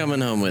 You're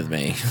coming home with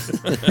me.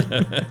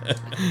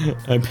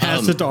 I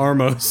pass it to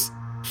Armos.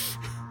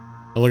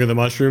 I look at the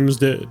mushrooms.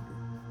 Do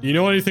you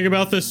know anything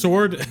about this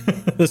sword?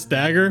 This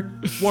dagger?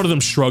 One of them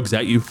shrugs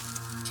at you.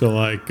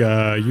 So,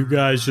 you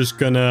guys just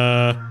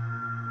gonna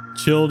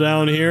chill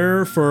down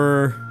here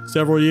for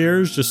several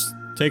years, just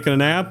taking a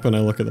nap? And I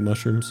look at the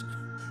mushrooms.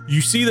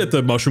 You see that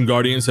the mushroom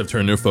guardians have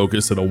turned their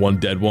focus to the one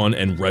dead one,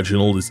 and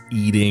Reginald is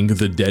eating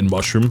the dead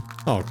mushroom.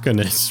 Oh,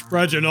 goodness.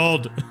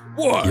 Reginald.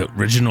 What? Yo,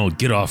 Reginald,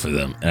 get off of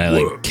them. And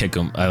I kick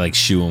him. I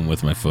shoo him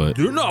with my foot.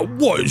 They're not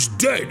what? It's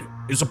dead.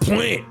 It's a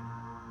plant.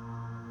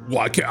 Well,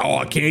 I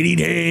can't eat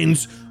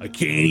hands. I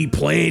can't eat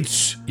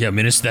plants. Yeah,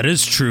 Menace, that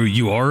is true.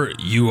 You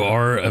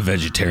are a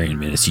vegetarian,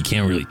 Menace. You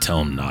can't really tell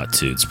him not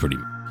to. It's pretty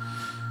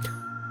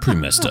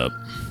messed up.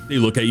 They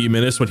look at you,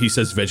 Menace, when he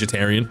says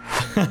vegetarian.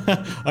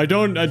 I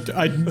don't.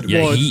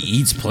 Yeah, he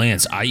eats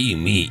plants. I eat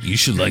meat. You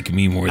should like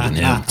me more than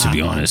him, to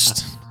be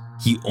honest.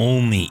 He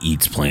only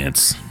eats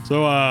plants.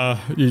 So,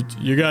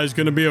 you guys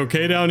gonna be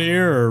okay down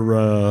here,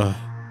 or?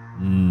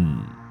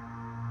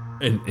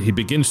 And he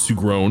begins to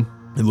groan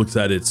and looks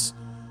at its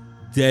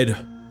dead,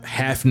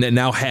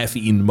 now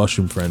half-eaten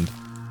mushroom friend,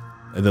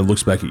 and then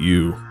looks back at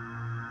you,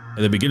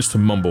 and then begins to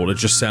mumble. It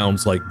just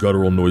sounds like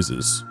guttural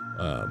noises.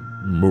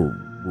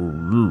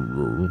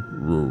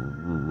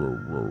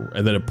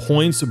 And then it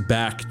points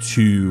back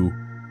to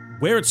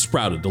where it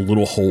sprouted, the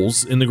little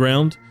holes in the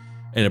ground,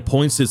 and it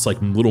points its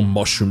little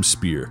mushroom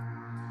spear.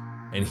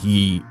 And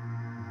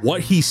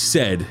what he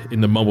said in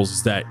the mumbles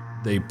is that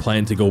they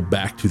plan to go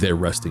back to their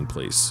resting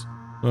place.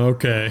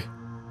 Okay,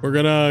 we're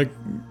gonna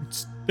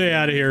stay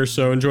out of here.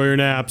 So enjoy your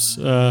naps.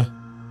 Sid,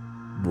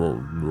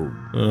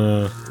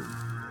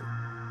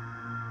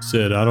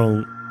 I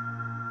don't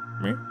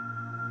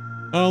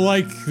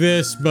like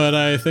this, but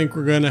I think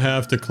we're gonna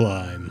have to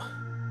climb.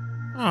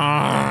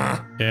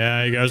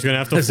 Yeah, you guys are gonna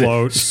have to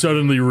float.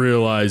 Suddenly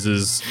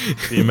realizes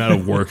the amount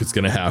of work it's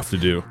gonna have to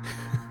do.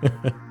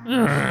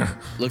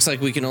 Looks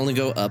like we can only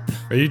go up.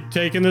 Are you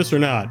taking this or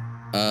not?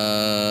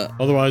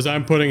 Otherwise,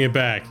 I'm putting it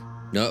back.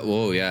 No,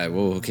 whoa, yeah,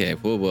 whoa, okay,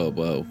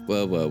 whoa.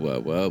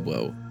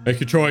 Make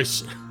your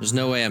choice. There's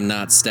no way I'm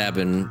not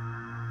stabbing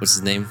what's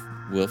his name?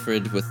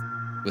 Wilfred with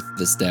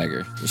this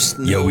dagger. There's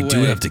no Yo, we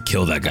do way. have to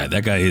kill that guy.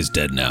 That guy is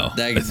dead now.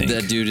 I think.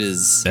 That dude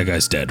is. That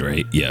guy's dead,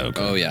 right? Yeah.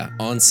 Okay. Oh yeah,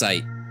 on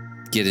sight,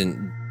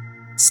 getting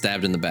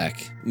stabbed in the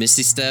back.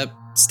 Misty step,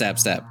 stab.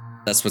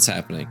 That's what's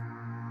happening.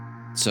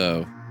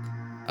 So,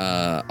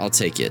 I'll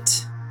take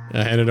it.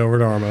 I hand it over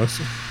to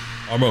Armos.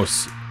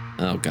 Armos,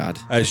 Oh God,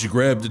 as you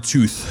grab the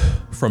tooth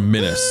from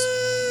Minas,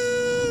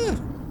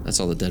 that's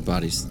all the dead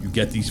bodies. you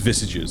get these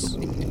visages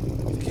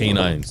of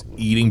canines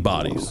eating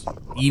bodies,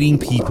 eating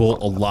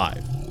people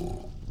alive.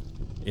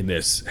 In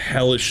this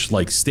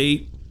hellish-like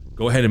state,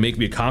 go ahead and make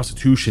me a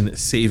Constitution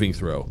saving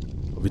throw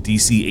of a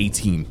DC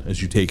 18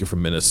 as you take it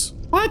from Minas.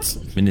 What?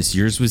 Minus,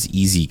 yours was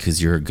easy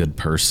because you're a good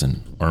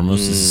person.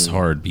 Armos is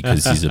hard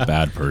because he's a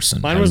bad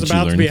person. Mine was Haven't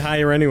you about to be learned?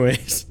 higher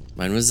anyways.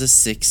 Mine was a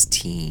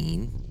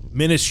 16.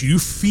 Minas, you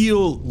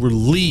feel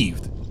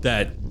relieved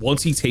that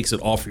once he takes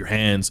it off your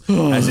hands,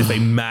 as if a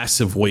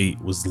massive weight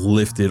was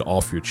lifted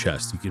off your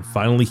chest. You can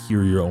finally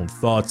hear your own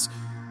thoughts.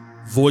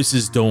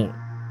 Voices don't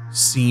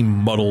seem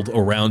muddled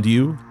around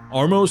you.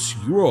 Armos,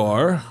 you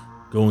are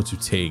going to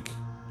take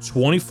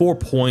 24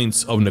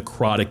 points of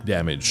necrotic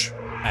damage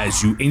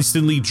as you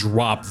instantly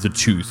drop the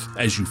tooth,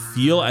 as you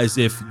feel as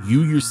if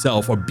you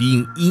yourself are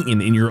being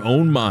eaten in your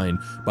own mind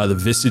by the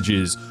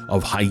visages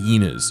of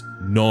hyenas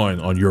gnawing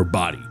on your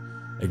body,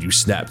 and you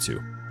snap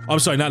to. I'm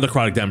sorry, not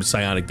necrotic damage,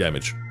 psionic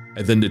damage.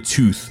 And then the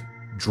tooth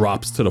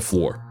drops to the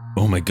floor.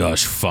 Oh my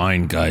gosh,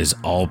 fine, guys.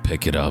 I'll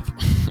pick it up.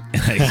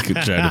 And I could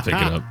try to pick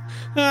it up.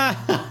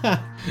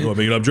 You want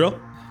to pick it up, Drill?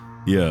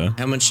 Yeah.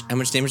 How much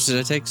damage did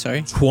I take?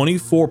 Sorry.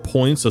 24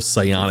 points of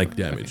psionic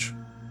damage.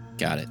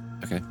 Got it.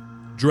 Okay.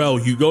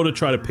 Drell, you go to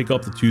try to pick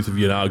up the tooth of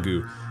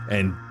Yanagu,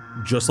 and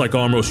just like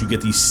Armos, you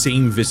get these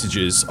same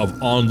visages of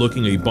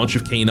onlooking a bunch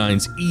of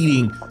canines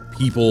eating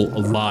people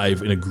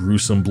alive in a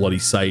gruesome, bloody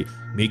sight.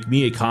 Make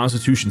me a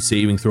Constitution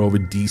saving throw of a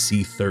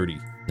DC 30.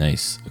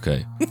 Nice.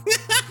 Okay.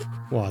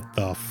 What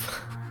the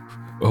f?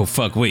 Oh,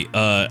 fuck. Wait.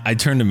 I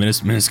turned to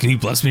Minus. Minus, can you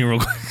bless me real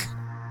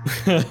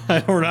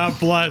quick? We're not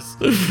blessed.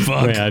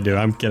 Fuck. Wait, I do.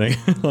 I'm kidding.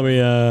 Let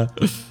me, I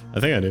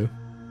think I do.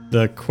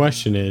 The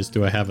question is,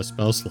 do I have a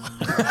spell slot?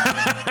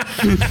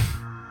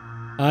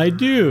 I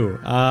do.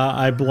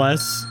 I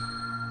bless,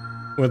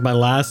 with my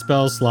last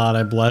spell slot,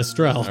 I bless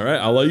Drell. All right,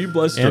 I'll let you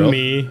bless Drell. And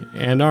me,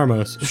 and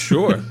Armos.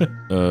 Sure.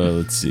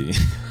 Let's see.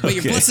 Wait,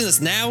 you're blessing us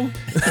now?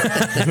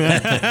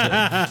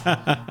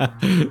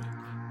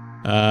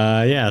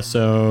 Yeah,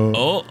 so...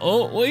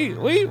 Wait.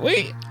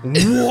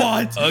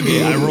 What?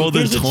 Okay, I rolled a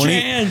There's 20.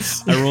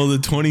 chance. I rolled a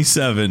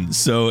 27.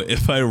 So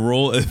if I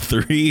roll a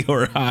 3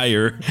 or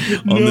higher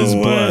on this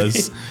way.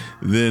 bless,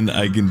 then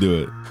I can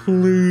do it.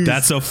 Please.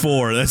 That's a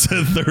 4. That's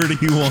a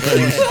 31.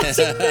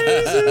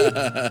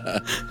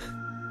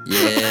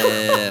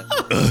 Yeah.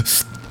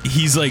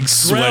 He's like Drell,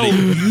 sweating.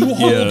 you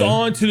hold Yeah.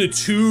 on to the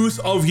tooth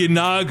of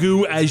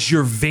Yanagu as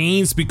your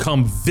veins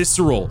become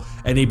visceral,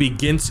 and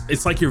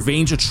it's like your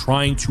veins are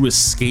trying to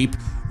escape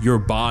your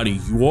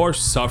body. You are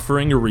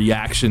suffering a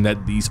reaction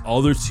that these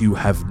other two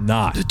have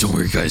not. Don't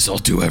worry, guys. I'll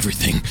do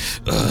everything.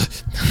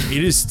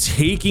 It is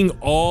taking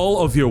all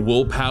of your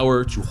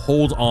willpower to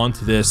hold on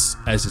to this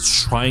as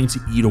it's trying to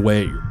eat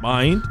away at your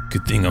mind.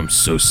 Good thing I'm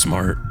so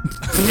smart.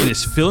 It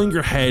is filling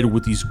your head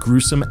with these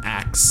gruesome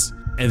acts,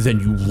 and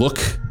then you look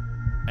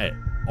at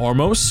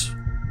Armos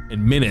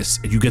and Minas,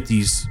 and you get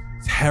these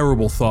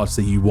terrible thoughts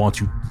that you want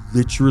to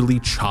literally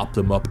chop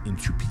them up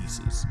into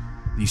pieces.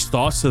 These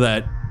thoughts so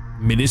that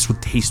Minas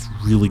would taste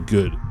really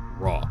good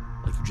raw.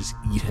 Like you just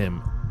eat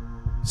him,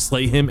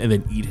 slay him, and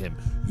then eat him.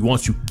 You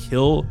want to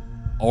kill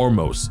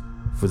Armos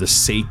for the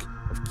sake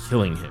of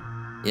killing him.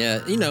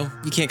 Yeah,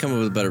 you can't come up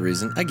with a better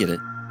reason. I get it.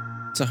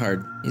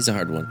 He's a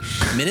hard one.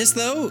 Minas,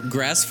 though?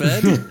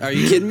 Grass-fed? Are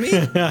you kidding me?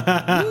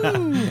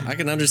 Ooh, I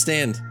can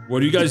understand.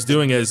 What are you guys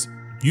doing is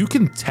you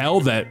can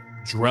tell that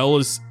Drell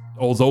is,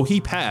 although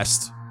he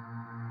passed,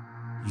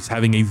 he's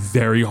having a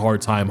very hard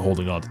time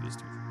holding on to this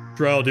tooth.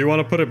 Drell, do you want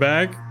to put it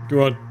back? Do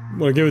you want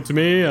to give it to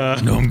me?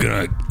 No, I'm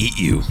gonna eat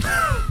you.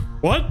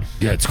 What?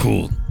 Yeah, it's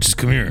cool. Just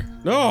come here.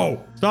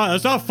 No,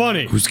 that's not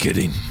funny. Who's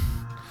kidding?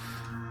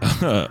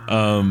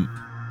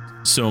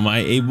 So am I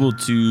able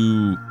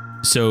to?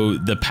 So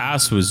the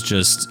pass was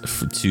just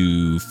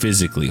to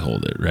physically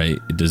hold it, right?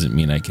 It doesn't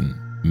mean I can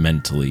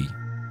mentally,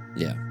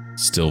 Yeah.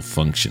 still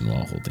function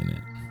while holding it.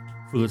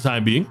 For the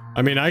time being,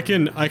 I mean, I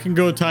can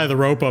go tie the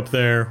rope up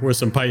there with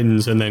some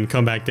pythons and then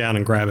come back down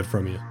and grab it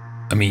from you.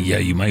 I mean, yeah,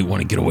 you might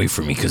want to get away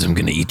from me because I'm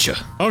gonna eat you.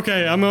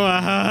 Okay, I'm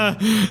gonna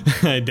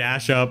I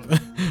dash up.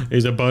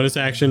 Use a bonus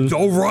action.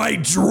 all right,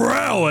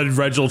 Drell, and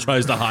Reginald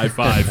tries to high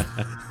five.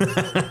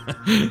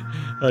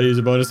 I'll use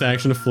a bonus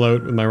action to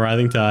float with my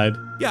writhing tide.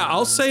 Yeah,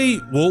 I'll say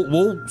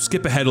we'll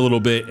skip ahead a little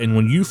bit, and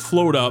when you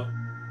float up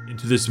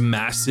into this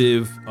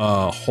massive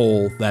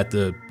hole that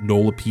the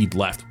Gnolipede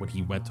left when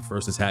he went to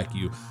first attack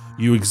you,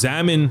 you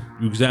examine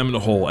the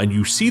hole, and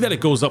you see that it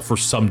goes up for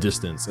some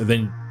distance, and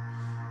then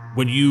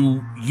when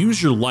you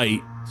use your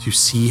light to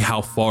see how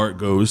far it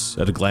goes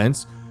at a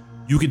glance,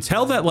 you can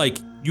tell that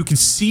you can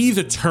see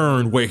the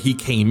turn where he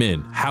came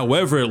in.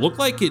 However, it looked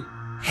like it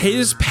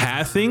His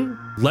pathing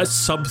lets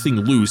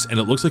something loose, and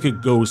it looks like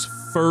it goes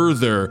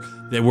further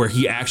than where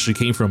he actually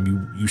came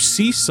from. You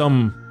see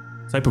some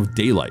type of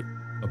daylight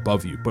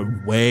above you, but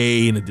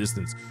way in the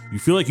distance. You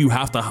feel like you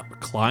have to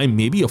climb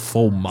maybe a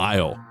full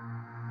mile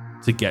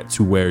to get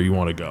to where you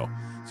want to go.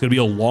 It's gonna be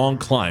a long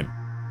climb.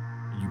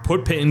 You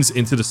put pins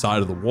into the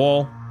side of the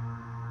wall,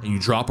 and you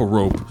drop a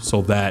rope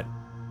so that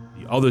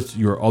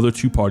your other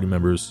two party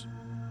members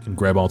can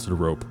grab onto the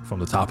rope from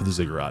the top of the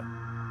ziggurat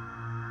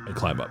and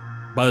climb up.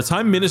 By the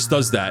time Minas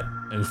does that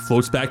and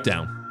floats back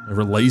down and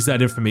relays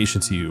that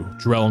information to you,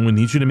 Drell, I'm gonna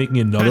need you to make me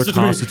another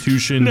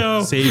Constitution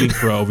saving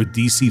throw of a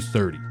DC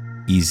 30.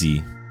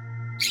 Easy.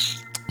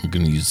 I'm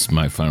gonna use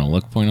my final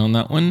luck point on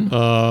that one.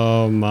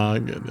 Oh my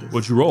goodness.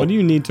 What'd you roll? What do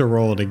you need to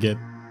roll to get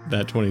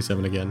that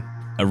 27 again?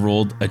 I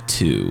rolled a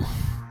 2.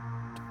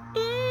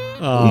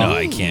 No,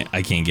 I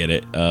can't get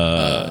it.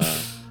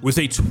 With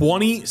a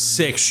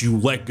 26, you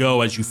let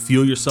go as you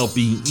feel yourself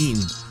being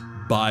eaten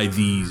by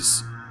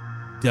these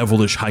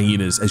devilish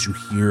hyenas as you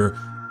hear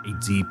a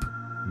deep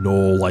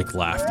gnoll-like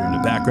laughter in the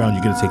background.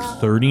 You're going to take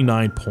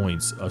 39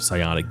 points of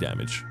psionic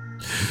damage.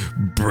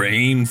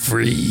 Brain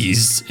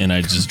freeze. And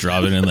I just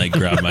drop it and like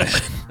grab my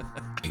head.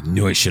 I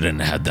knew I shouldn't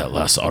have had that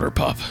last otter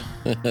pop.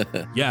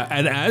 Yeah,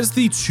 and as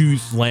the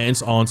tooth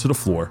lands onto the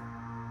floor,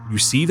 you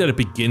see that it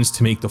begins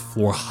to make the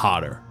floor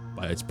hotter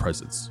by its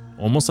presence.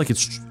 Almost like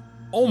it's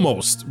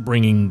almost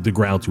bringing the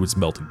ground to its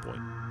melting point.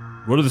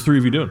 What are the three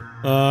of you doing?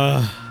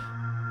 I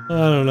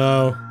don't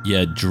know.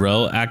 Yeah,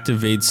 Drell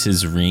activates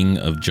his ring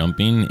of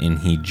jumping and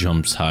he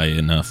jumps high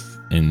enough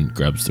and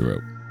grabs the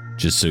rope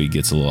just so he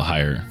gets a little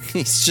higher.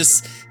 He's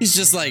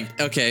just like,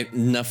 okay,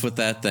 enough with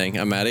that thing.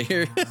 I'm out of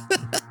here.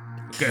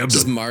 Okay, I'm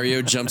Just done.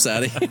 Mario jumps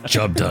out of here.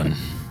 Job done.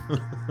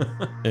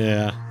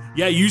 Yeah.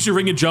 Yeah, use your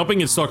ring of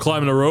jumping and start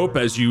climbing the rope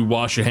as you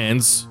wash your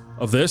hands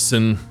of this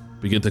and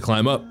begin to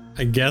climb up.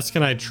 I guess,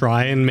 can I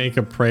try and make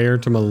a prayer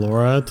to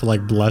Melora to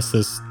like bless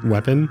this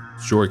weapon?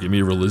 Sure, give me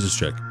a religious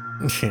check.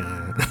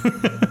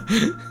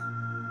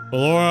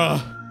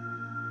 Melora,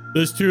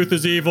 this tooth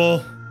is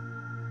evil.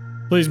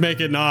 Please make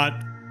it not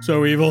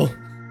so evil.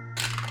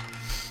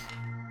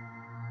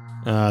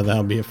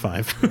 That'll be a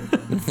 5.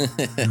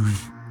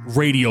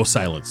 Radio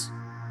silence.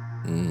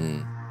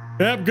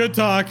 Yep, good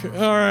talk.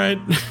 All right.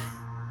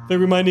 Think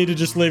we might need to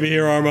just leave it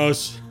here,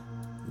 Armos.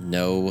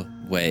 No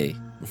way.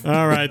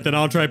 All right, then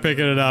I'll try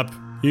picking it up.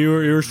 You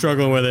were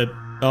struggling with it.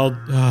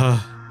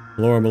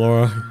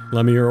 Melora,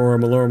 lend me your aura.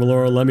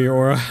 Melora, lend me your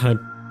aura. I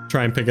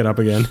try and pick it up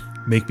again.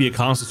 Make me a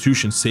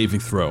Constitution saving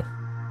throw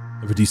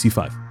of a DC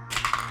 5.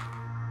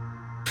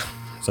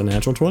 It's a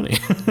natural 20.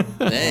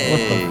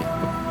 Hey.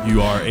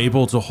 You are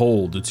able to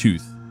hold the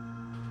tooth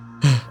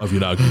of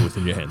Yunagi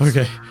within your hands.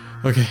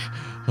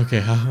 Okay.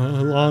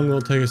 How long will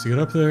it take us to get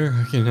up there?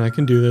 I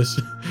can do this.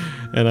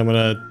 And I'm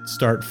gonna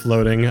start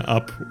floating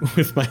up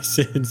with my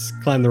SIDS,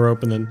 climb the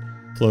rope, and then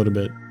float a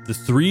bit. The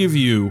three of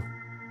you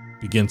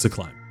begin to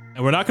climb.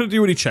 And we're not going to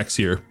do any checks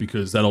here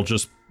because that'll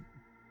just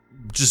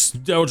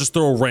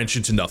throw a wrench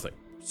into nothing.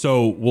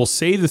 So we'll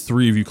say the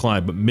three of you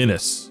climb, but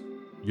Minas,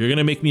 you're going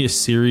to make me a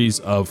series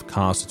of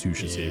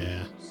Constitution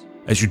savings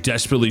as you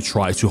desperately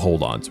try to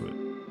hold on to it.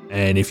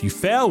 And if you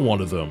fail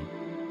one of them,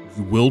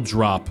 you will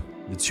drop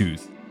the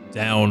tooth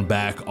down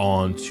back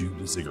onto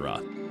the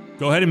ziggurat.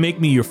 Go ahead and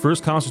make me your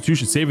first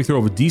Constitution saving throw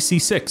of a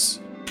DC 6.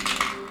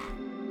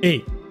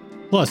 8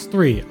 plus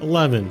 3,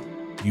 11.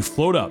 You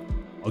float up.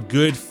 A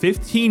good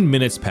 15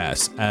 minutes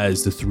pass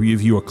as the three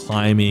of you are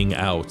climbing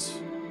out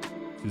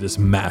through this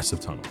massive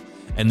tunnel.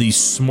 And these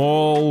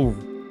small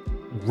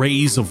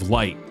rays of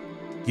light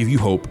give you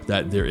hope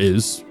that there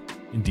is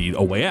indeed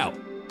a way out.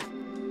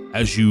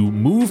 As you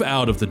move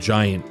out of the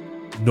giant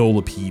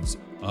Gnolipede's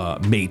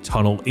made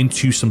tunnel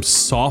into some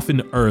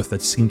softened earth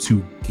that seems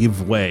to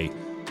give way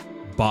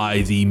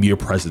by the mere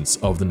presence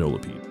of the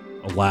Gnolipede,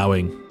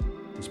 allowing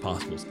this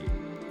possible escape.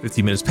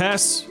 15 minutes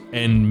pass,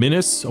 and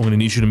Minas, I'm going to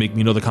need you to make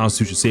me another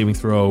Constitution saving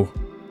throw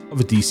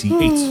of a DC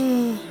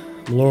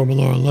 8.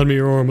 Melora, lend me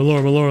your aura.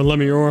 Melora, lend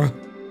me your aura.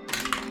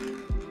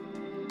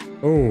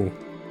 Oh,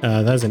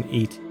 that's an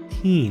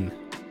 18.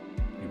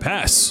 You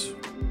pass.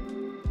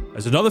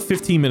 As another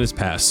 15 minutes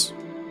pass,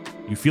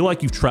 you feel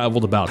like you've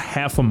traveled about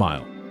half a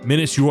mile.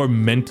 Minas, you are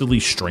mentally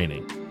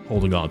straining,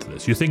 holding on to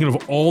this. You're thinking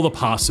of all the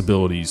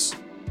possibilities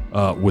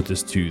with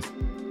this tooth,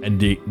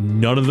 and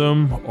none of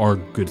them are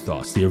good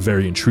thoughts. They are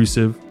very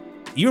intrusive.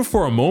 Even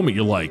for a moment,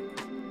 you're like,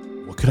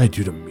 what could I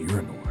do to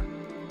Miranor?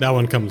 That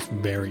one comes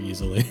very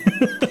easily.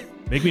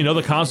 Make me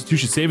another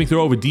Constitution saving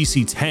throw of a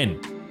DC 10.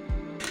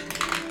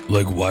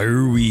 Like, why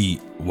are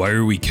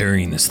we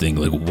carrying this thing?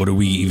 Like, what are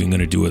we even going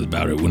to do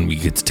about it when we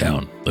get to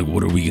town? Like,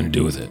 what are we going to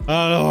do with it?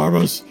 I don't know,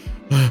 Armos.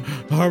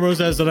 Armos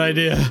has an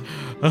idea.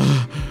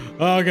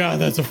 Oh god,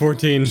 that's a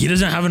 14. He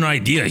doesn't have an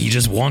idea. He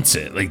just wants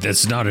it. Like,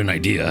 that's not an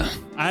idea.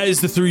 As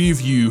the three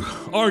of you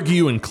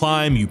argue and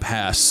climb, you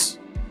pass,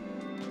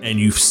 and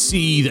you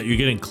see that you're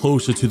getting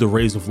closer to the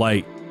rays of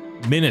light.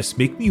 Minas,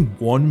 make me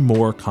one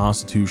more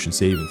Constitution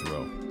saving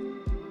throw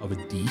of a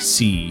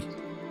DC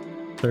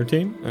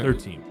 13?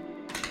 13.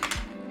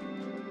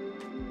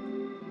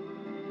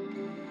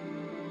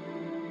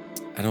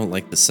 I don't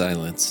like the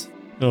silence.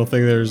 I don't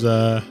think there's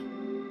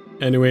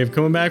any way of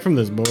coming back from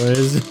this,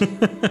 boys.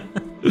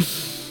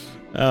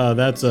 Oh,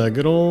 that's a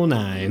good old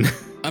 9.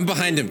 I'm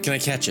behind him. Can I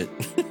catch it?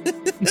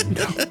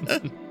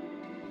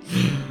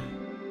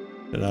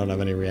 I don't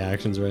have any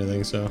reactions or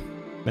anything, so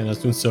man, that's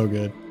doing so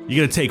good.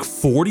 You're gonna take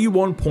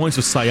 41 points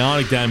of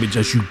psionic damage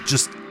as you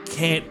just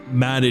can't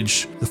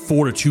manage the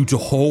fortitude to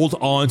hold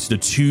on to the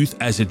tooth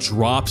as it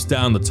drops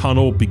down the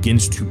tunnel,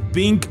 begins to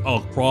bink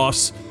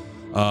across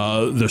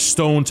the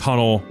stone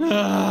tunnel.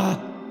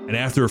 And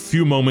after a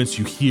few moments,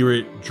 you hear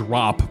it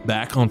drop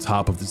back on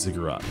top of the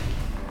ziggurat.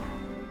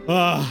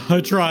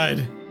 I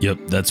tried.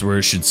 Yep, that's where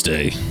it should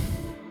stay.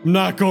 I'm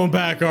not going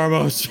back,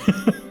 Armos.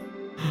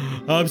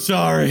 I'm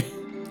sorry.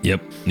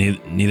 Yep,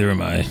 neither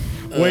am I.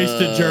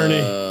 Wasted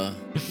journey.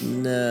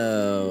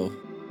 No.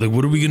 Like,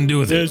 what are we gonna do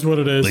with It it? is what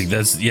it is. Like,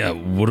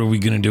 what are we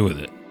gonna do with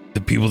it? The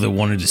people that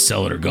wanted to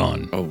sell it are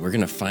gone. Oh, we're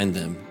gonna find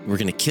them. We're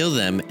gonna kill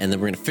them, and then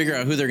we're gonna figure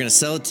out who they're gonna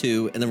sell it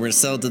to, and then we're gonna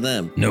sell it to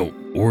them. No,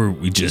 or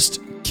we just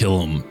kill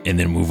them and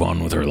then move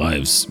on with our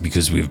lives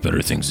because we have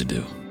better things to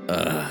do.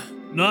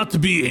 Not to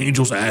be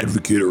Angel's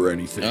advocate or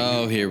anything.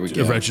 Oh, here we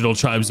go. Reginald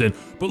chimes in.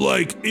 But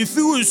like, if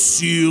it was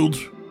sealed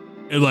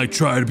and like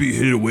tried to be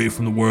hidden away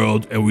from the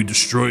world, and we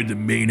destroyed the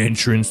main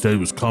entrance that it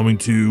was coming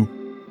to,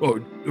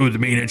 or the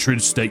main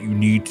entrance that you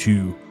need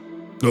to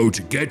go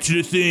to get to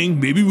the thing,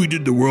 maybe we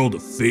did the world a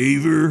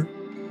favor.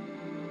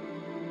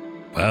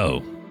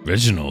 Wow,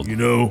 Reginald. You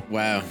know?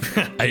 Wow.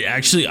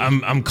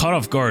 I'm caught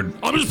off guard.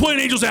 I'm just playing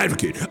Angel's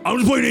advocate.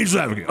 I'm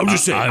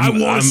just saying. I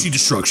want to see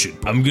destruction.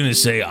 I'm gonna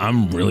say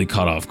I'm really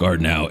caught off guard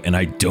now, and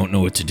I don't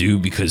know what to do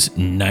because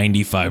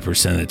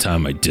 95% of the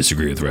time I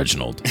disagree with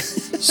Reginald.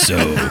 So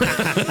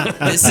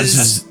This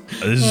is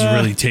this is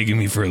really taking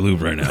me for a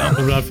loop right now.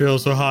 I'm not feeling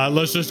so hot.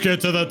 Let's just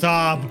get to the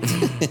top.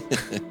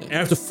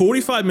 After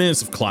 45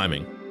 minutes of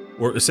climbing,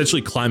 or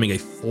essentially climbing a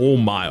full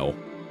mile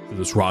through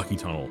this rocky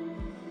tunnel,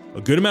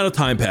 a good amount of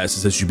time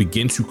passes as you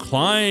begin to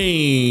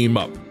climb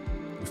up.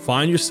 You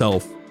find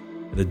yourself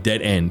at a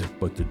dead end,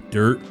 but the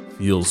dirt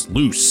feels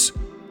loose.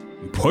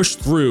 You push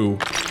through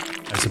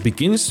as it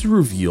begins to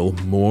reveal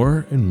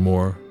more and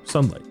more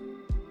sunlight.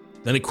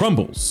 Then it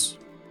crumbles,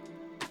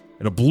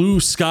 and a blue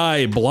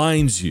sky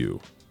blinds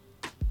you,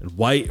 and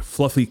white,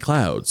 fluffy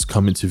clouds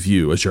come into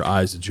view as your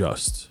eyes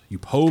adjust. You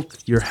poke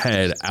your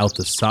head out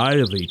the side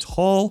of a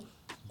tall,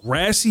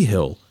 grassy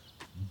hill,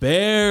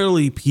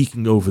 barely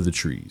peeking over the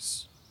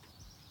trees.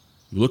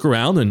 You look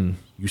around and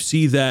you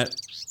see that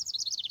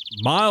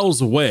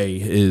miles away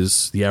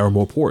is the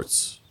Aramore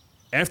Ports.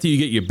 After you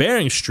get your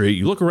bearings straight,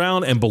 you look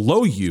around and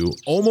below you,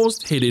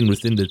 almost hidden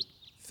within the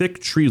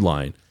thick tree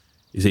line,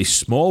 is a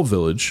small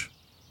village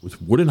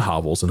with wooden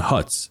hovels and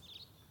huts,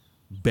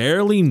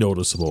 barely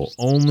noticeable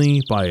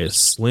only by a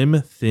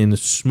slim, thin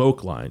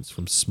smoke lines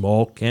from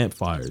small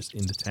campfires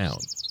in the town.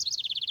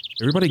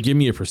 Everybody give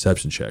me a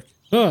perception check.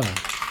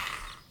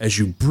 As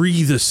you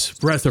breathe this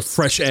breath of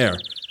fresh air,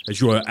 as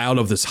you are out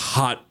of this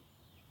hot,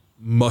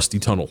 musty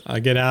tunnel. I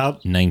get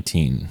out.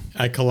 19.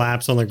 I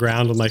collapse on the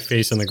ground with my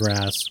face in the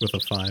grass with a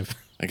 5.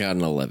 I got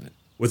an 11.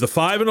 With a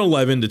 5 and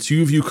 11, the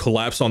two of you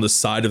collapse on the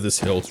side of this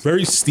hill. It's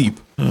very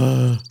steep.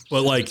 But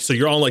like, so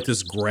you're on like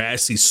this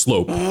grassy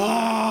slope.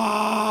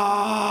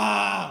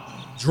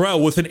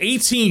 Drell, with an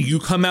 18, you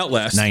come out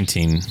last.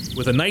 19.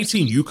 With a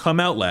 19, you come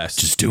out last.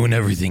 Just doing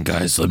everything,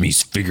 guys. Let me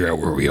figure out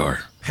where we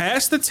are.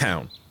 Past the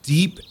town,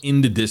 deep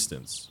in the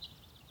distance,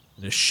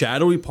 in a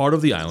shadowy part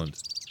of the island,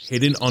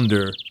 hidden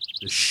under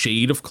the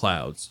shade of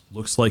clouds,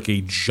 looks like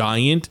a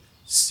giant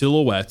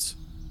silhouette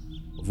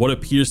of what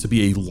appears to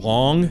be a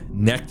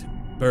long-necked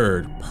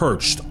bird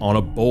perched on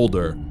a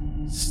boulder,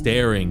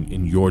 staring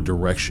in your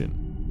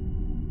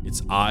direction.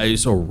 Its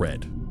eyes are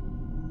red,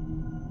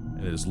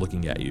 and it is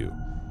looking at you.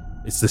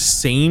 It's the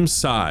same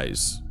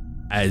size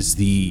as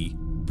the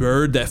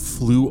bird that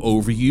flew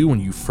over you when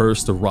you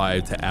first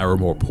arrived to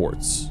Aramore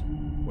Ports.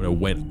 When it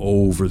went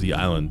over the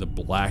island, the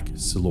black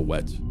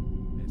silhouette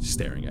is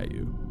staring at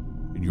you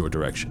in your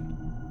direction,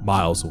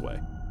 miles away.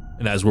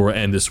 And as we'll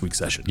end this week's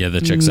session. Yeah,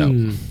 that checks out.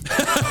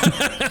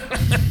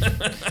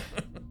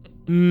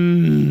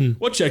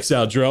 What checks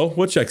out, Drell?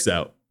 What checks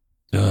out?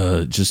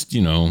 Just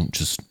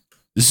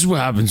this is what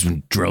happens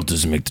when Drell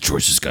doesn't make the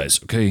choices,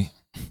 guys, okay?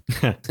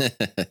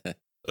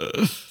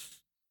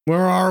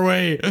 Where are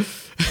we?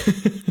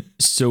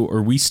 So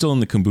are we still in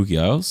the Kambuki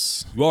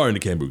Isles? You are in the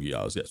Kambuki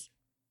Isles, yes.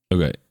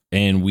 Okay.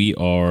 And we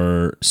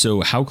are,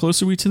 so how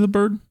close are we to the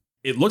bird?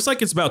 It looks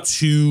like it's about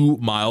 2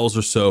 miles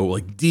or so,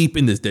 like deep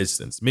in this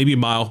distance, maybe a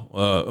mile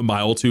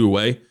or two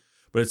away.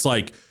 But it's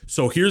like,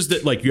 so here's the,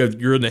 like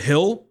you're in the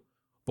hill,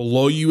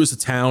 below you is a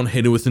town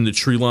hidden within the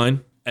tree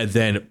line, and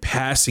then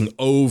passing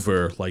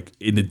over, like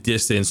in the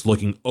distance,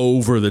 looking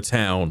over the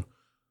town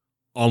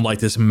on like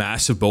this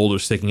massive boulder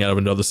sticking out of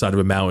another side of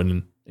a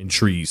mountain in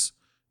trees.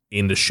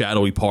 In the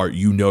shadowy part,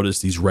 you notice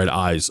these red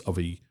eyes of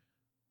a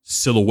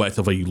silhouette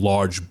of a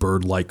large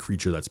bird-like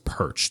creature that's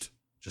perched,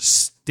 just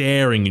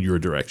staring in your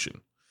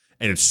direction.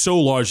 And it's so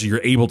large that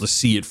you're able to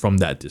see it from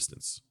that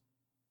distance.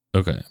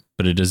 Okay.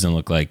 But it doesn't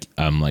look like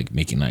I'm like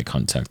making eye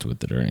contact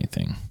with it or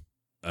anything.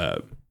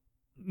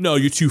 No,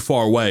 you're too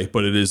far away,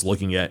 but it is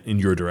looking in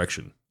your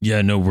direction.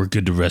 Yeah, no, we're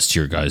good to rest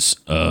here, guys.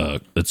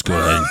 Let's go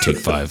ahead and take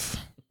 5.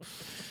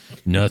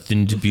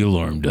 Nothing to be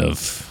alarmed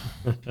of.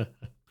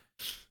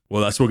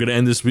 Well, that's where we're going to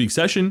end this week's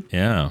session.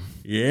 Yeah.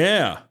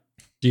 Yeah.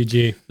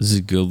 GG. This is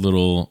a good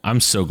little. I'm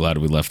so glad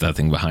we left that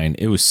thing behind.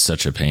 It was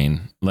such a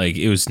pain. Like,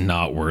 it was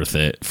not worth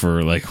it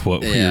for like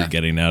what we were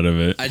getting out of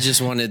it. I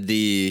just wanted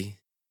the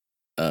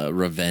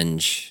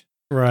revenge.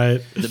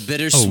 Right. The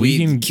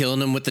bittersweet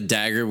killing him with the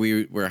dagger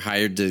we were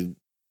hired to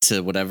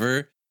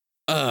whatever.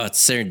 Oh,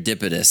 it's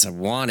serendipitous. I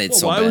want it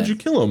so why bad. would you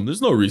kill him?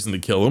 There's no reason to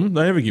kill him.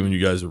 I haven't given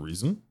you guys a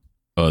reason.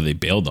 Oh, they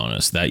bailed on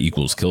us. That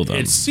equals killed them.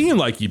 It seemed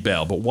like he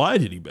bailed, but why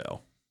did he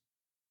bail?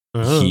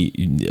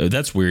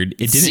 That's weird.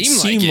 It didn't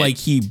seem like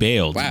he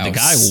bailed. Wow. The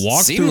guy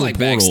walked through a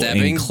portal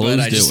and closed but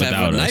I just it without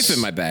have a us. knife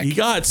in my back. He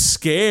got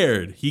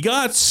scared.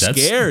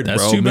 Scared,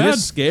 that's bro. too bad.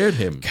 Miss scared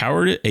him.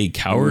 Coward.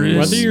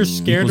 Whether you're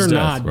scared or equals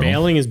not, death, bro.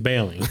 bailing is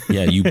bailing.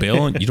 Yeah, you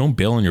bail. You don't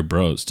bail on your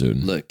bros,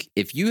 dude. Look,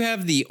 if you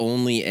have the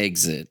only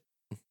exit,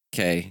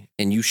 okay,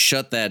 and you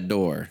shut that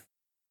door,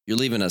 you're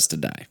leaving us to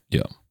die.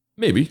 Yeah,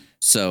 Maybe.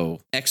 So,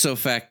 ixo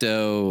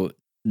facto,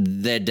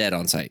 they're dead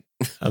on sight.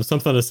 I have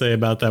something to say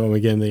about that when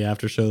we get in the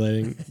after show that I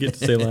didn't get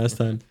to say last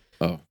time.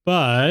 Oh.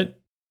 But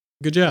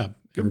good job.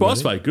 Good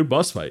boss fight. Good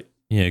boss fight.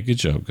 Yeah, good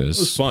job, It was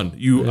guys. fun.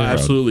 You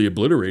absolutely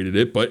obliterated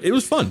it, but it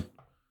was fun.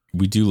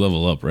 We do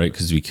level up, right?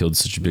 Because we killed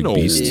such a big No.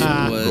 beast. It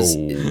was.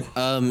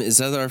 No. Is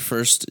that our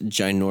first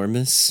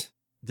ginormous?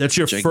 That's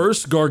your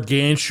first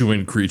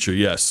gargantuan creature,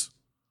 yes.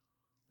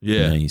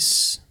 Yeah.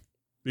 Nice.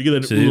 Bigger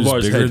than So it was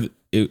Ulavar's bigger. head.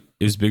 It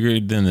was bigger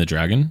than the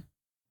dragon.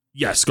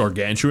 Yes,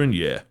 gargantuan,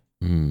 yeah.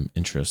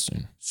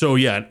 Interesting. So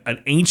yeah,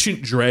 an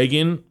ancient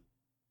dragon,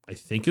 I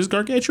think is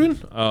gargantuan,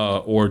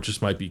 or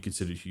just might be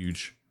considered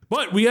huge.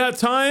 But we have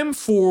time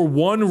for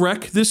one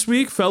rec this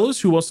week, fellas.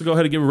 Who wants to go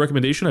ahead and give a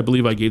recommendation? I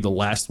believe I gave the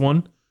last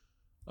one.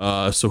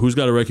 So who's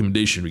got a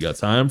recommendation? We got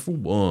time for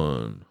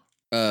one.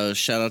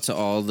 Shout out to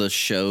all the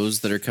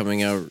shows that are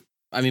coming out.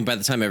 I mean, by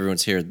the time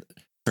everyone's heard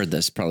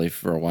this, probably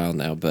for a while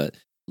now. But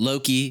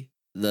Loki,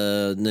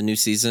 the new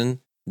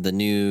season, the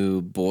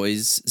new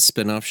Boys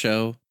spinoff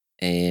show.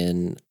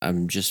 And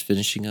I'm just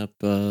finishing up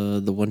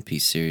the One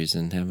Piece series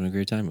and having a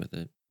great time with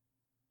it.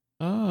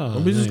 Oh,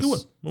 One Piece is a nice. good one.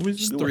 One Piece is a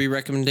Just good 3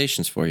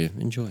 recommendations for you.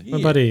 Enjoy.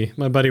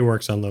 My buddy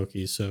works on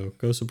Loki, so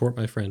go support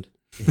my friend.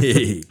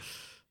 one.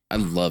 I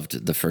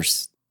loved the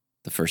first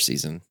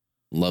season.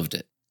 Loved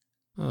it.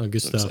 Oh,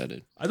 good So stuff.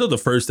 excited. I thought the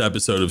first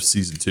episode of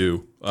season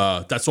 2.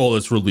 That's all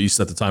that's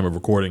released at the time of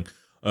recording.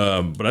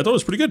 But I thought it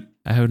was pretty good.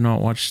 I have not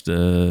watched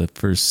the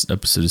first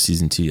episode of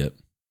season 2 yet.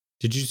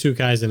 Jujutsu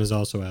Kaisen is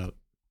also out.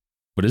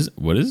 What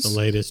is? The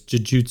latest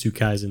Jujutsu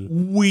Kaisen.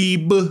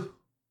 Weeb.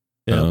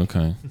 Yeah. Oh,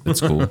 okay, that's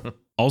cool.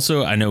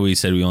 Also, I know we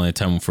said we only had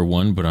time for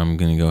one, but I'm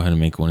gonna go ahead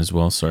and make one as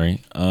well. Sorry.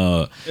 It's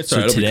all So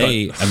right, it'll be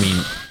today, cut. I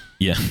mean,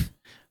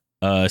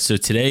 yeah. So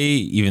today,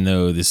 even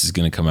though this is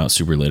gonna come out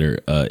super later,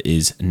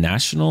 is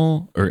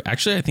National, or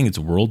actually, I think it's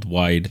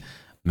Worldwide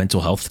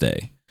Mental Health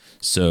Day.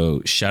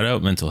 So shout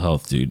out mental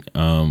health, dude.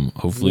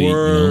 Hopefully,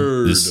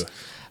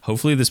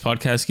 hopefully this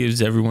podcast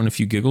gives everyone a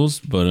few giggles,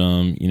 but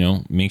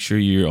make sure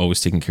you're always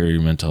taking care of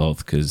your mental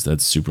health because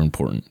that's super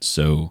important.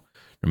 So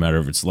no matter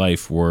if it's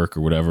life, work,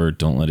 or whatever,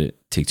 don't let it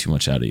take too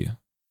much out of you.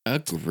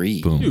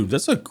 Agreed. Boom. Dude,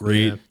 that's a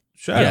great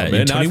shout Yeah, out,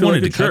 man. and Now I Tony feel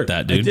wanted like to a cut jerk.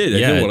 that, dude. I did.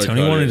 Yeah, wanna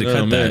Tony cut wanted it. to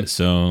cut Oh, man. that.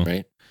 So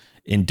Right.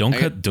 and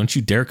don't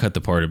you dare cut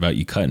the part about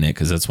you cutting it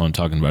because that's what I'm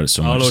talking about it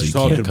so I don't much. know what so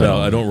you're you talking can't cut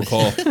about. it. I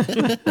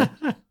don't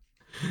recall.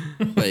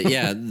 But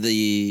yeah,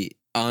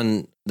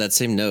 on that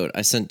same note,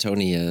 I sent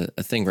Tony a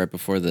thing right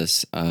before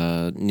this.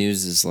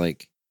 News is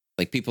like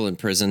people in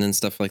prison and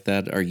stuff like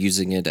that are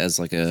using it as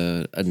like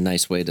a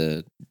nice way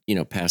to,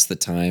 pass the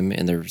time,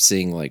 and they're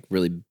seeing like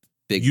really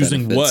big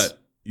Using benefits. what?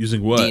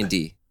 Using what?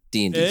 D&D,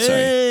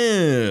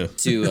 sorry.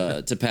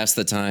 Yeah. To pass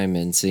the time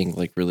and seeing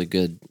like really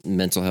good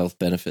mental health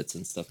benefits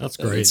and stuff. That's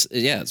like that. great.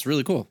 It's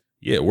really cool.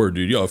 Yeah, word,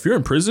 dude. Yo, if you're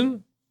in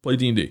prison, play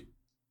D&D.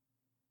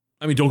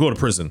 I mean, don't go to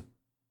prison.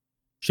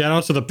 Shout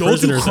out to the Don't do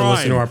prisoners that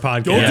listen to our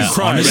crime. podcast. Don't Yeah, do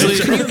crime. honestly,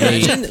 Can you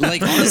imagine?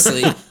 Like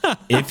honestly,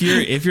 If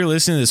you're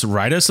listening to this,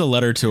 write us a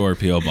letter to our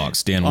PO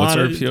box. Dan, what's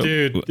our PO?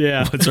 Dude,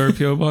 yeah. What's our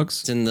PO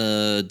box? it's in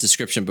the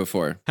description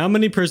before. How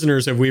many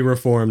prisoners have we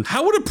reformed?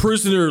 How would a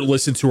prisoner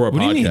listen to our What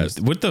do you mean?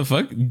 podcast? What the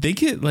fuck? They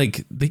get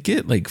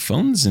like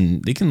phones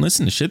and they can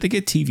listen to shit. They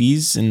get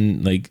TVs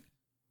and like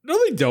No,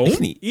 they don't. They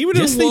can- Even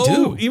yes, in they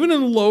low, do. even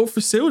in low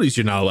facilities,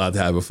 you're not allowed to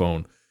have a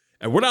phone.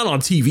 And we're not on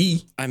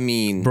TV. I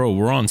mean, bro,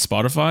 we're on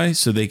Spotify,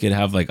 so they could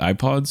have like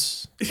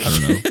iPods. I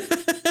don't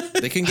know.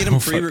 they can get them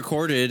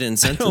pre-recorded and I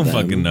sent to don't them.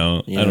 fucking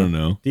know. Yeah. I don't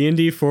know.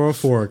 D&D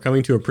 404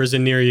 coming to a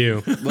prison near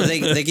you. Well,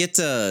 they get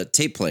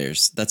tape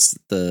players. That's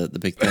the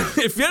big thing.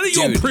 If any of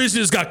your Dude.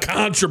 prisoners got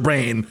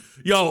contraband,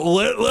 yo,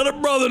 let a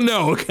brother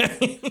know,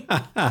 okay?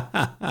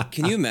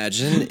 Can you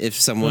imagine if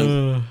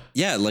someone,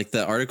 like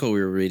the article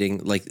we were reading,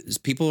 like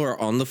people are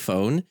on the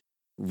phone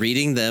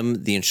reading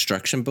them the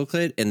instruction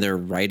booklet and they're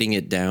writing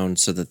it down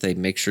so that they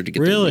make sure to get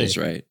the Really? rules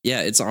right.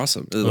 Yeah, it's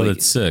awesome. Oh, Like,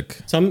 that's sick.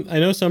 I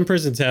know some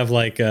prisons have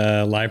like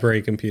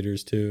library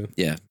computers too.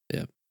 yeah.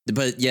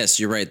 But yes,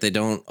 you're right. They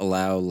don't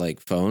allow like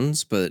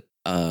phones, but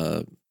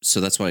so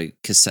that's why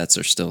cassettes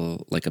are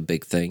still like a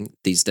big thing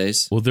these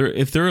days. Well,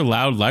 if they're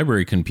allowed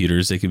library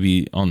computers, they could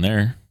be on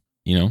there,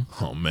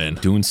 Oh man.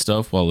 doing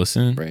stuff while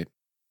listening. Right.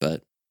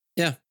 But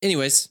yeah,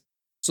 anyways,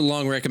 it's a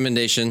long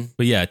recommendation.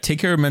 But yeah, take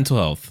care of mental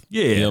health.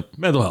 Yeah. Yep.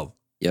 Mental health.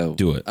 Yo,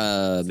 Do it. Stay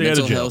out of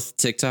mental jail. health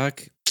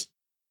TikTok,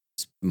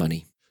 it's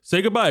money.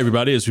 Say goodbye,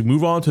 everybody, as we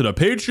move on to the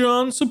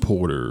Patreon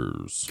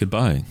supporters.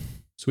 Goodbye.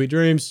 Sweet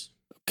dreams.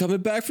 Coming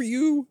back for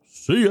you.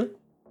 See ya.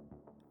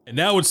 And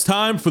now it's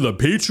time for the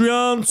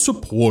Patreon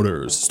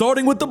supporters,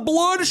 starting with the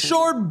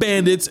Bloodshard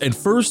Bandits. And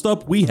first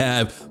up, we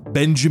have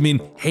Benjamin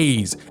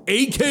Hayes,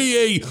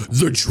 aka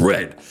The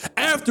Dread.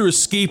 After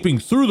escaping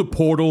through the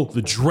portal,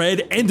 the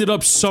Dread ended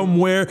up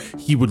somewhere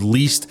he would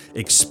least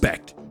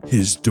expect.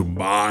 His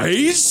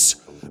demise?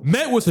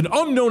 Met with an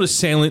unknown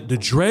assailant, the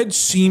Dread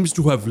seems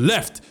to have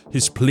left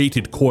his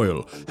plated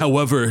coil.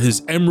 However,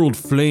 his emerald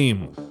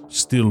flame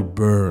still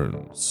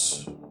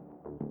burns.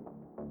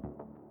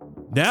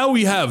 Now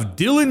we have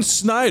Dylan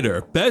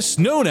Snyder, best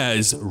known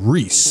as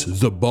Reese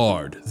the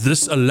Bard.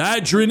 This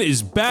Eladrin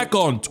is back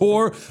on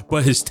tour,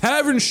 but his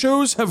tavern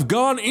shows have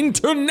gone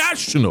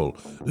international.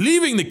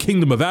 Leaving the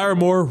Kingdom of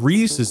Aramor,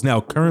 Reese is now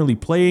currently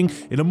playing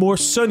in a more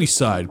sunny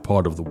side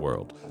part of the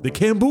world, the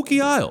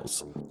Kambuki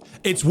Isles.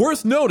 It's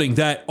worth noting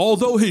that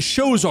although his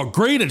shows are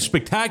great and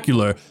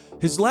spectacular,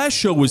 his last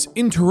show was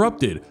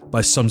interrupted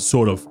by some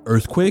sort of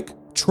earthquake,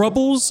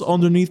 troubles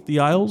underneath the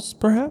Isles,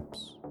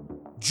 perhaps?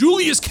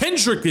 Julius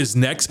Kendrick is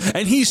next,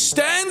 and he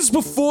stands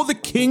before the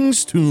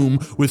king's tomb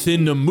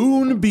within the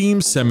Moonbeam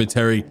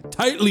Cemetery,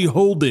 tightly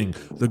holding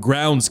the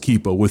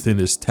groundskeeper within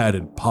his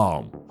tattered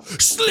palm.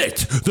 Slit!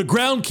 The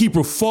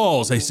groundkeeper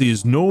falls as he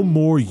is no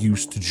more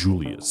use to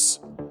Julius.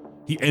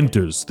 He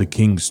enters the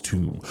king's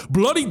tomb,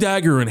 bloody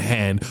dagger in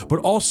hand, but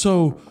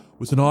also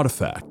with an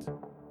artifact,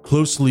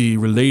 closely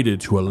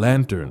related to a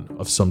lantern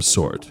of some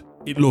sort.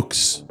 It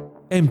looks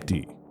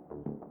empty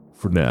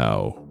for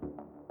now.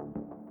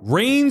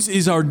 Reigns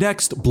is our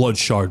next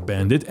Bloodshard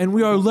Bandit, and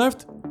we are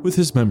left with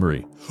his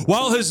memory,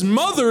 while his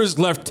mother is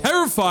left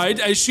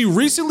terrified as she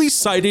recently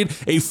sighted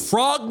a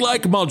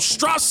frog-like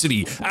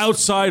monstrosity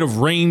outside of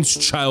Reigns'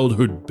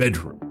 childhood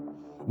bedroom.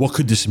 What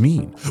could this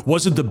mean?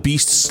 Wasn't the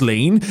beast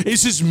slain?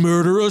 Is his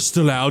murderer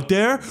still out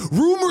there?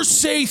 Rumors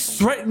say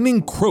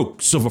threatening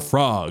croaks of a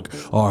frog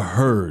are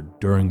heard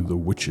during the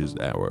witch's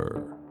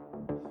hour.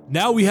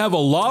 Now we have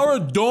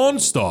Alara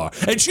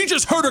Dawnstar, and she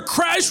just heard a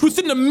crash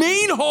within the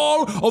main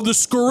hall of the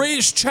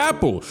Scoraeus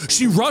Chapel.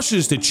 She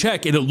rushes to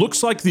check, and it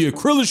looks like the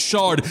Acrylis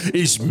Shard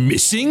is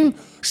missing.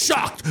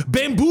 Shocked,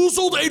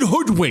 bamboozled, and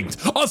hoodwinked,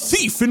 a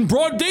thief in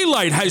broad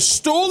daylight has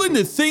stolen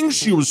the things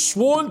she was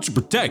sworn to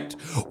protect.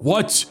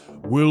 What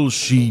will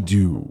she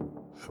do?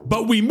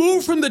 But we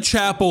move from the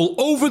chapel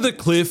over the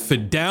cliff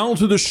and down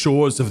to the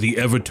shores of the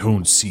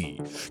Evertone Sea.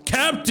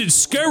 Captain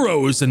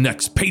Scarrow is the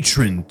next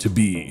patron to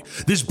be.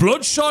 This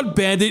Bloodshot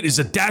Bandit is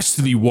a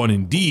dastardly one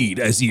indeed,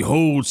 as he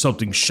holds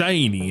something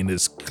shiny in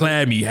his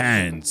clammy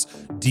hands,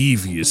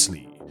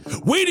 deviously.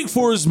 Waiting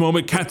for his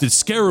moment, Captain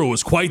Scarrow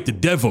is quite the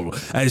devil,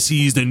 as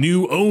he's the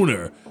new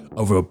owner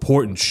of an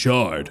important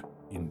shard,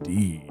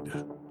 indeed.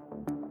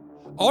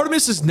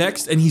 Artemis is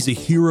next, and he's a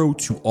hero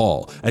to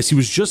all, as he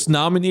was just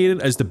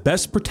nominated as the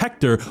best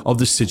protector of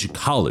the Sigil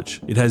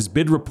College. It has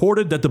been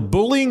reported that the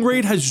bullying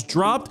rate has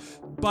dropped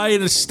by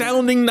an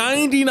astounding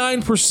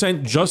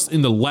 99% just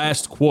in the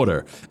last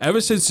quarter. Ever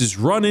since his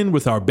run-in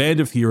with our band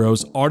of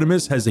heroes,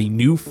 Artemis has a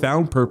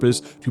newfound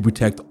purpose to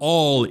protect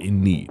all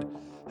in need.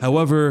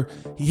 However,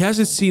 he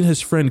hasn't seen his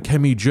friend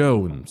Kemi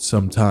Joe in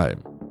some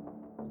time.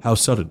 How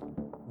sudden.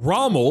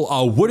 Rommel,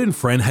 our wooden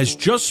friend, has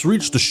just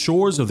reached the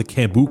shores of the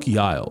Kambuki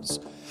Isles.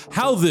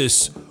 How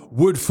this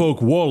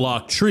woodfolk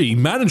warlock tree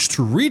managed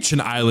to reach an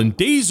island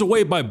days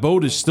away by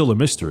boat is still a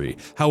mystery.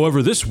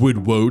 However, this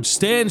woodwode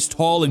stands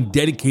tall and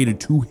dedicated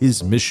to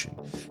his mission.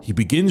 He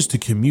begins to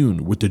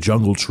commune with the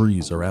jungle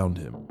trees around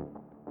him.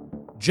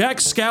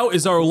 Jack Scout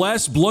is our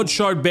last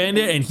Bloodshard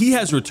Bandit, and he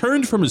has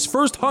returned from his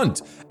first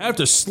hunt.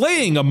 After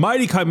slaying a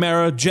mighty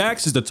chimera,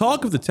 Jax is the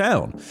talk of the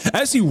town.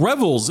 As he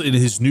revels in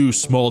his new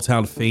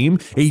small-town fame,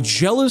 a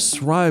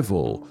jealous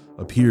rival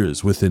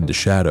appears within the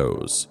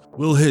shadows.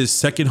 Will his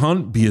second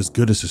hunt be as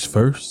good as his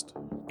first?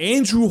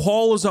 Andrew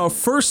Hall is our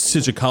first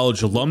Sigil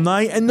College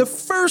alumni and the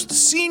first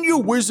senior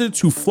wizard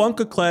to flunk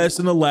a class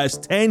in the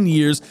last 10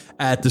 years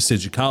at the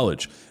Sigil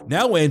College.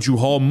 Now Andrew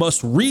Hall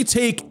must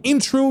retake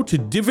Intro to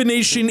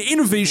Divination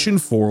Innovation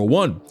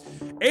 401.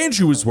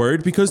 Andrew is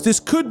worried because this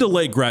could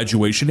delay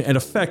graduation and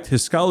affect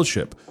his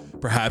scholarship.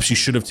 Perhaps he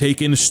should have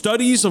taken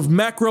studies of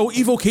macro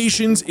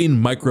evocations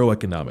in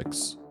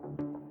microeconomics.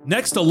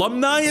 Next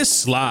alumni is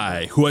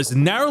Sly, who has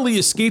narrowly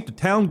escaped the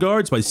town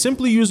guards by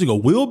simply using a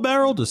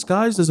wheelbarrow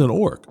disguised as an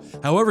orc.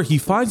 However, he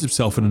finds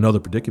himself in another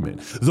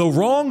predicament. The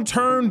wrong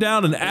turn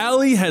down an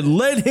alley had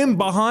led him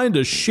behind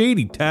a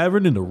shady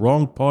tavern in the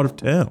wrong part of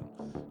town.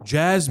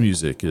 jazz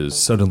music is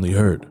suddenly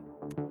heard.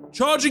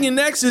 Charging in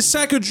next is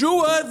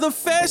Sacagawea, the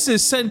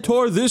fastest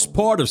centaur this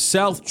part of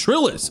South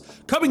Trillis.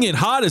 Coming in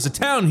hot as a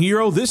town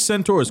hero, this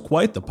centaur is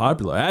quite the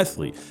popular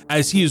athlete,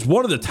 as he is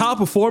one of the top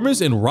performers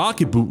in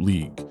Rocket Boot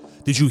League.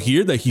 Did you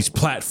hear that he's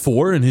Plat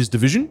 4 in his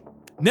division?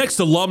 Next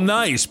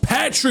alumni is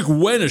Patrick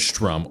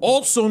Wennerstrom,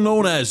 also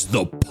known as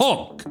the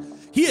Punk.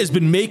 He has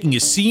been making a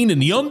scene in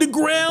the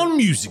underground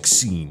music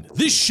scene.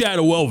 This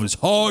shadow elf is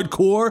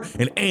hardcore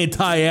and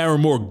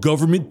anti-Aramore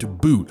government to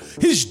boot.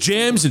 His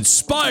jams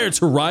inspire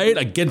to riot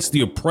against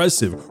the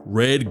oppressive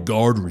Red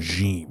Guard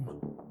regime.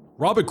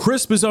 Robert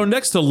Crisp is our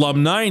next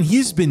alumni, and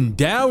he's been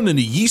down in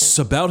the yeasts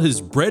about his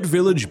bread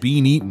village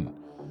being eaten.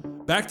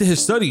 Back to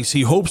his studies,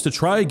 he hopes to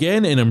try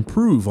again and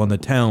improve on the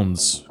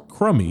town's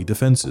crummy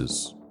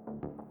defenses.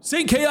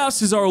 St.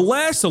 Chaos is our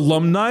last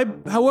alumni,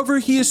 however,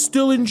 he is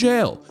still in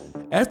jail.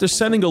 After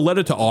sending a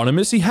letter to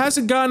Artemis, he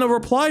hasn't gotten a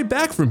reply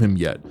back from him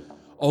yet.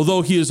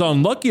 Although he is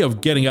unlucky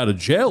of getting out of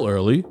jail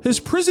early, his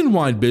prison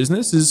wine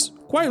business is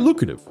quite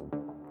lucrative.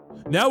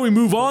 Now we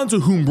move on to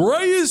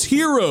Humbrea's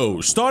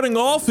hero. Starting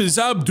off is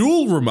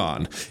Abdul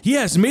Rahman. He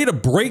has made a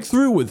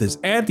breakthrough with his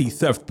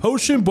anti-theft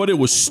potion, but it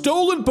was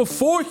stolen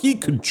before he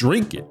could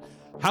drink it.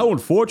 How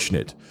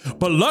unfortunate.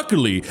 But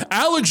luckily,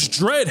 Alex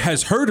Dredd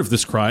has heard of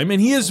this crime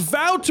and he has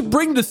vowed to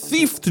bring the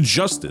thief to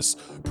justice,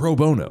 pro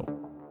bono.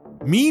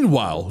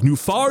 Meanwhile,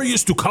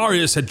 Nefarious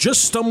Ducarius had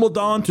just stumbled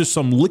onto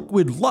some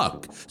liquid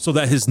luck so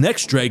that his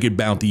next dragon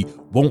bounty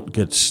won't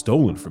get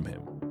stolen from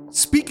him.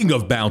 Speaking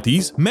of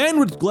bounties, Man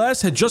with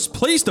Glass had just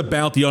placed a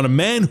bounty on a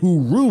man who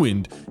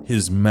ruined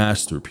his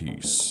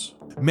masterpiece.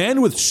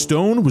 Man with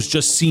Stone was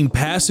just seen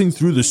passing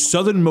through the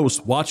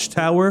southernmost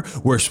watchtower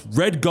where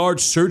Red Guard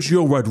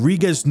Sergio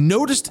Rodriguez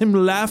noticed him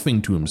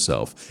laughing to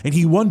himself, and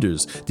he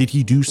wonders, did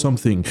he do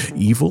something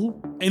evil?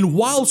 And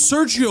while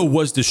Sergio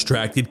was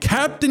distracted,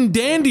 Captain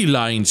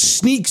Dandelion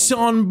sneaks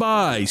on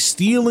by,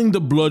 stealing the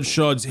blood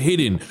shards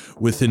hidden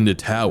within the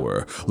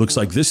tower. Looks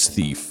like this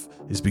thief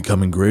is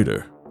becoming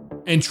greater.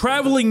 And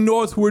traveling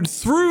northward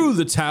through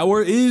the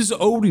tower is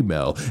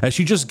Odimel, as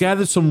she just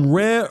gathered some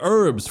rare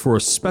herbs for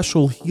a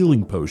special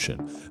healing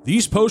potion.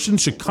 These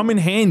potions should come in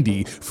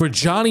handy for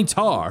Johnny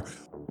Tar.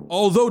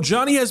 Although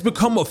Johnny has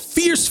become a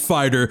fierce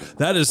fighter,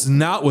 that is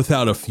not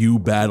without a few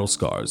battle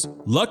scars.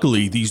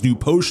 Luckily, these new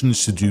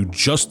potions should do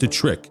just the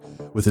trick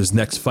with his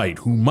next fight,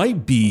 who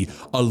might be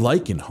a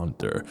lichen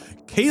hunter.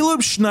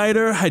 Caleb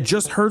Schneider had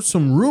just heard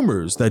some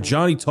rumors that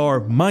Johnny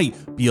Tar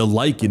might be a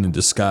lichen in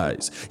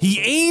disguise. He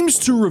aims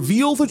to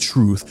reveal the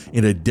truth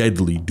in a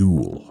deadly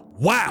duel.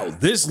 Wow,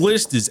 this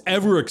list is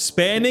ever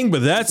expanding,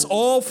 but that's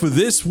all for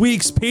this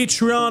week's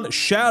Patreon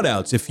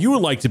shoutouts. If you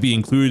would like to be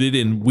included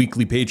in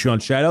weekly Patreon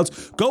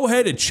shoutouts, go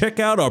ahead and check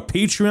out our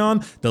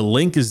Patreon. The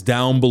link is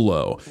down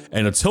below.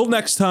 And until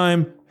next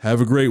time,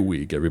 have a great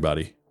week,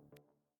 everybody.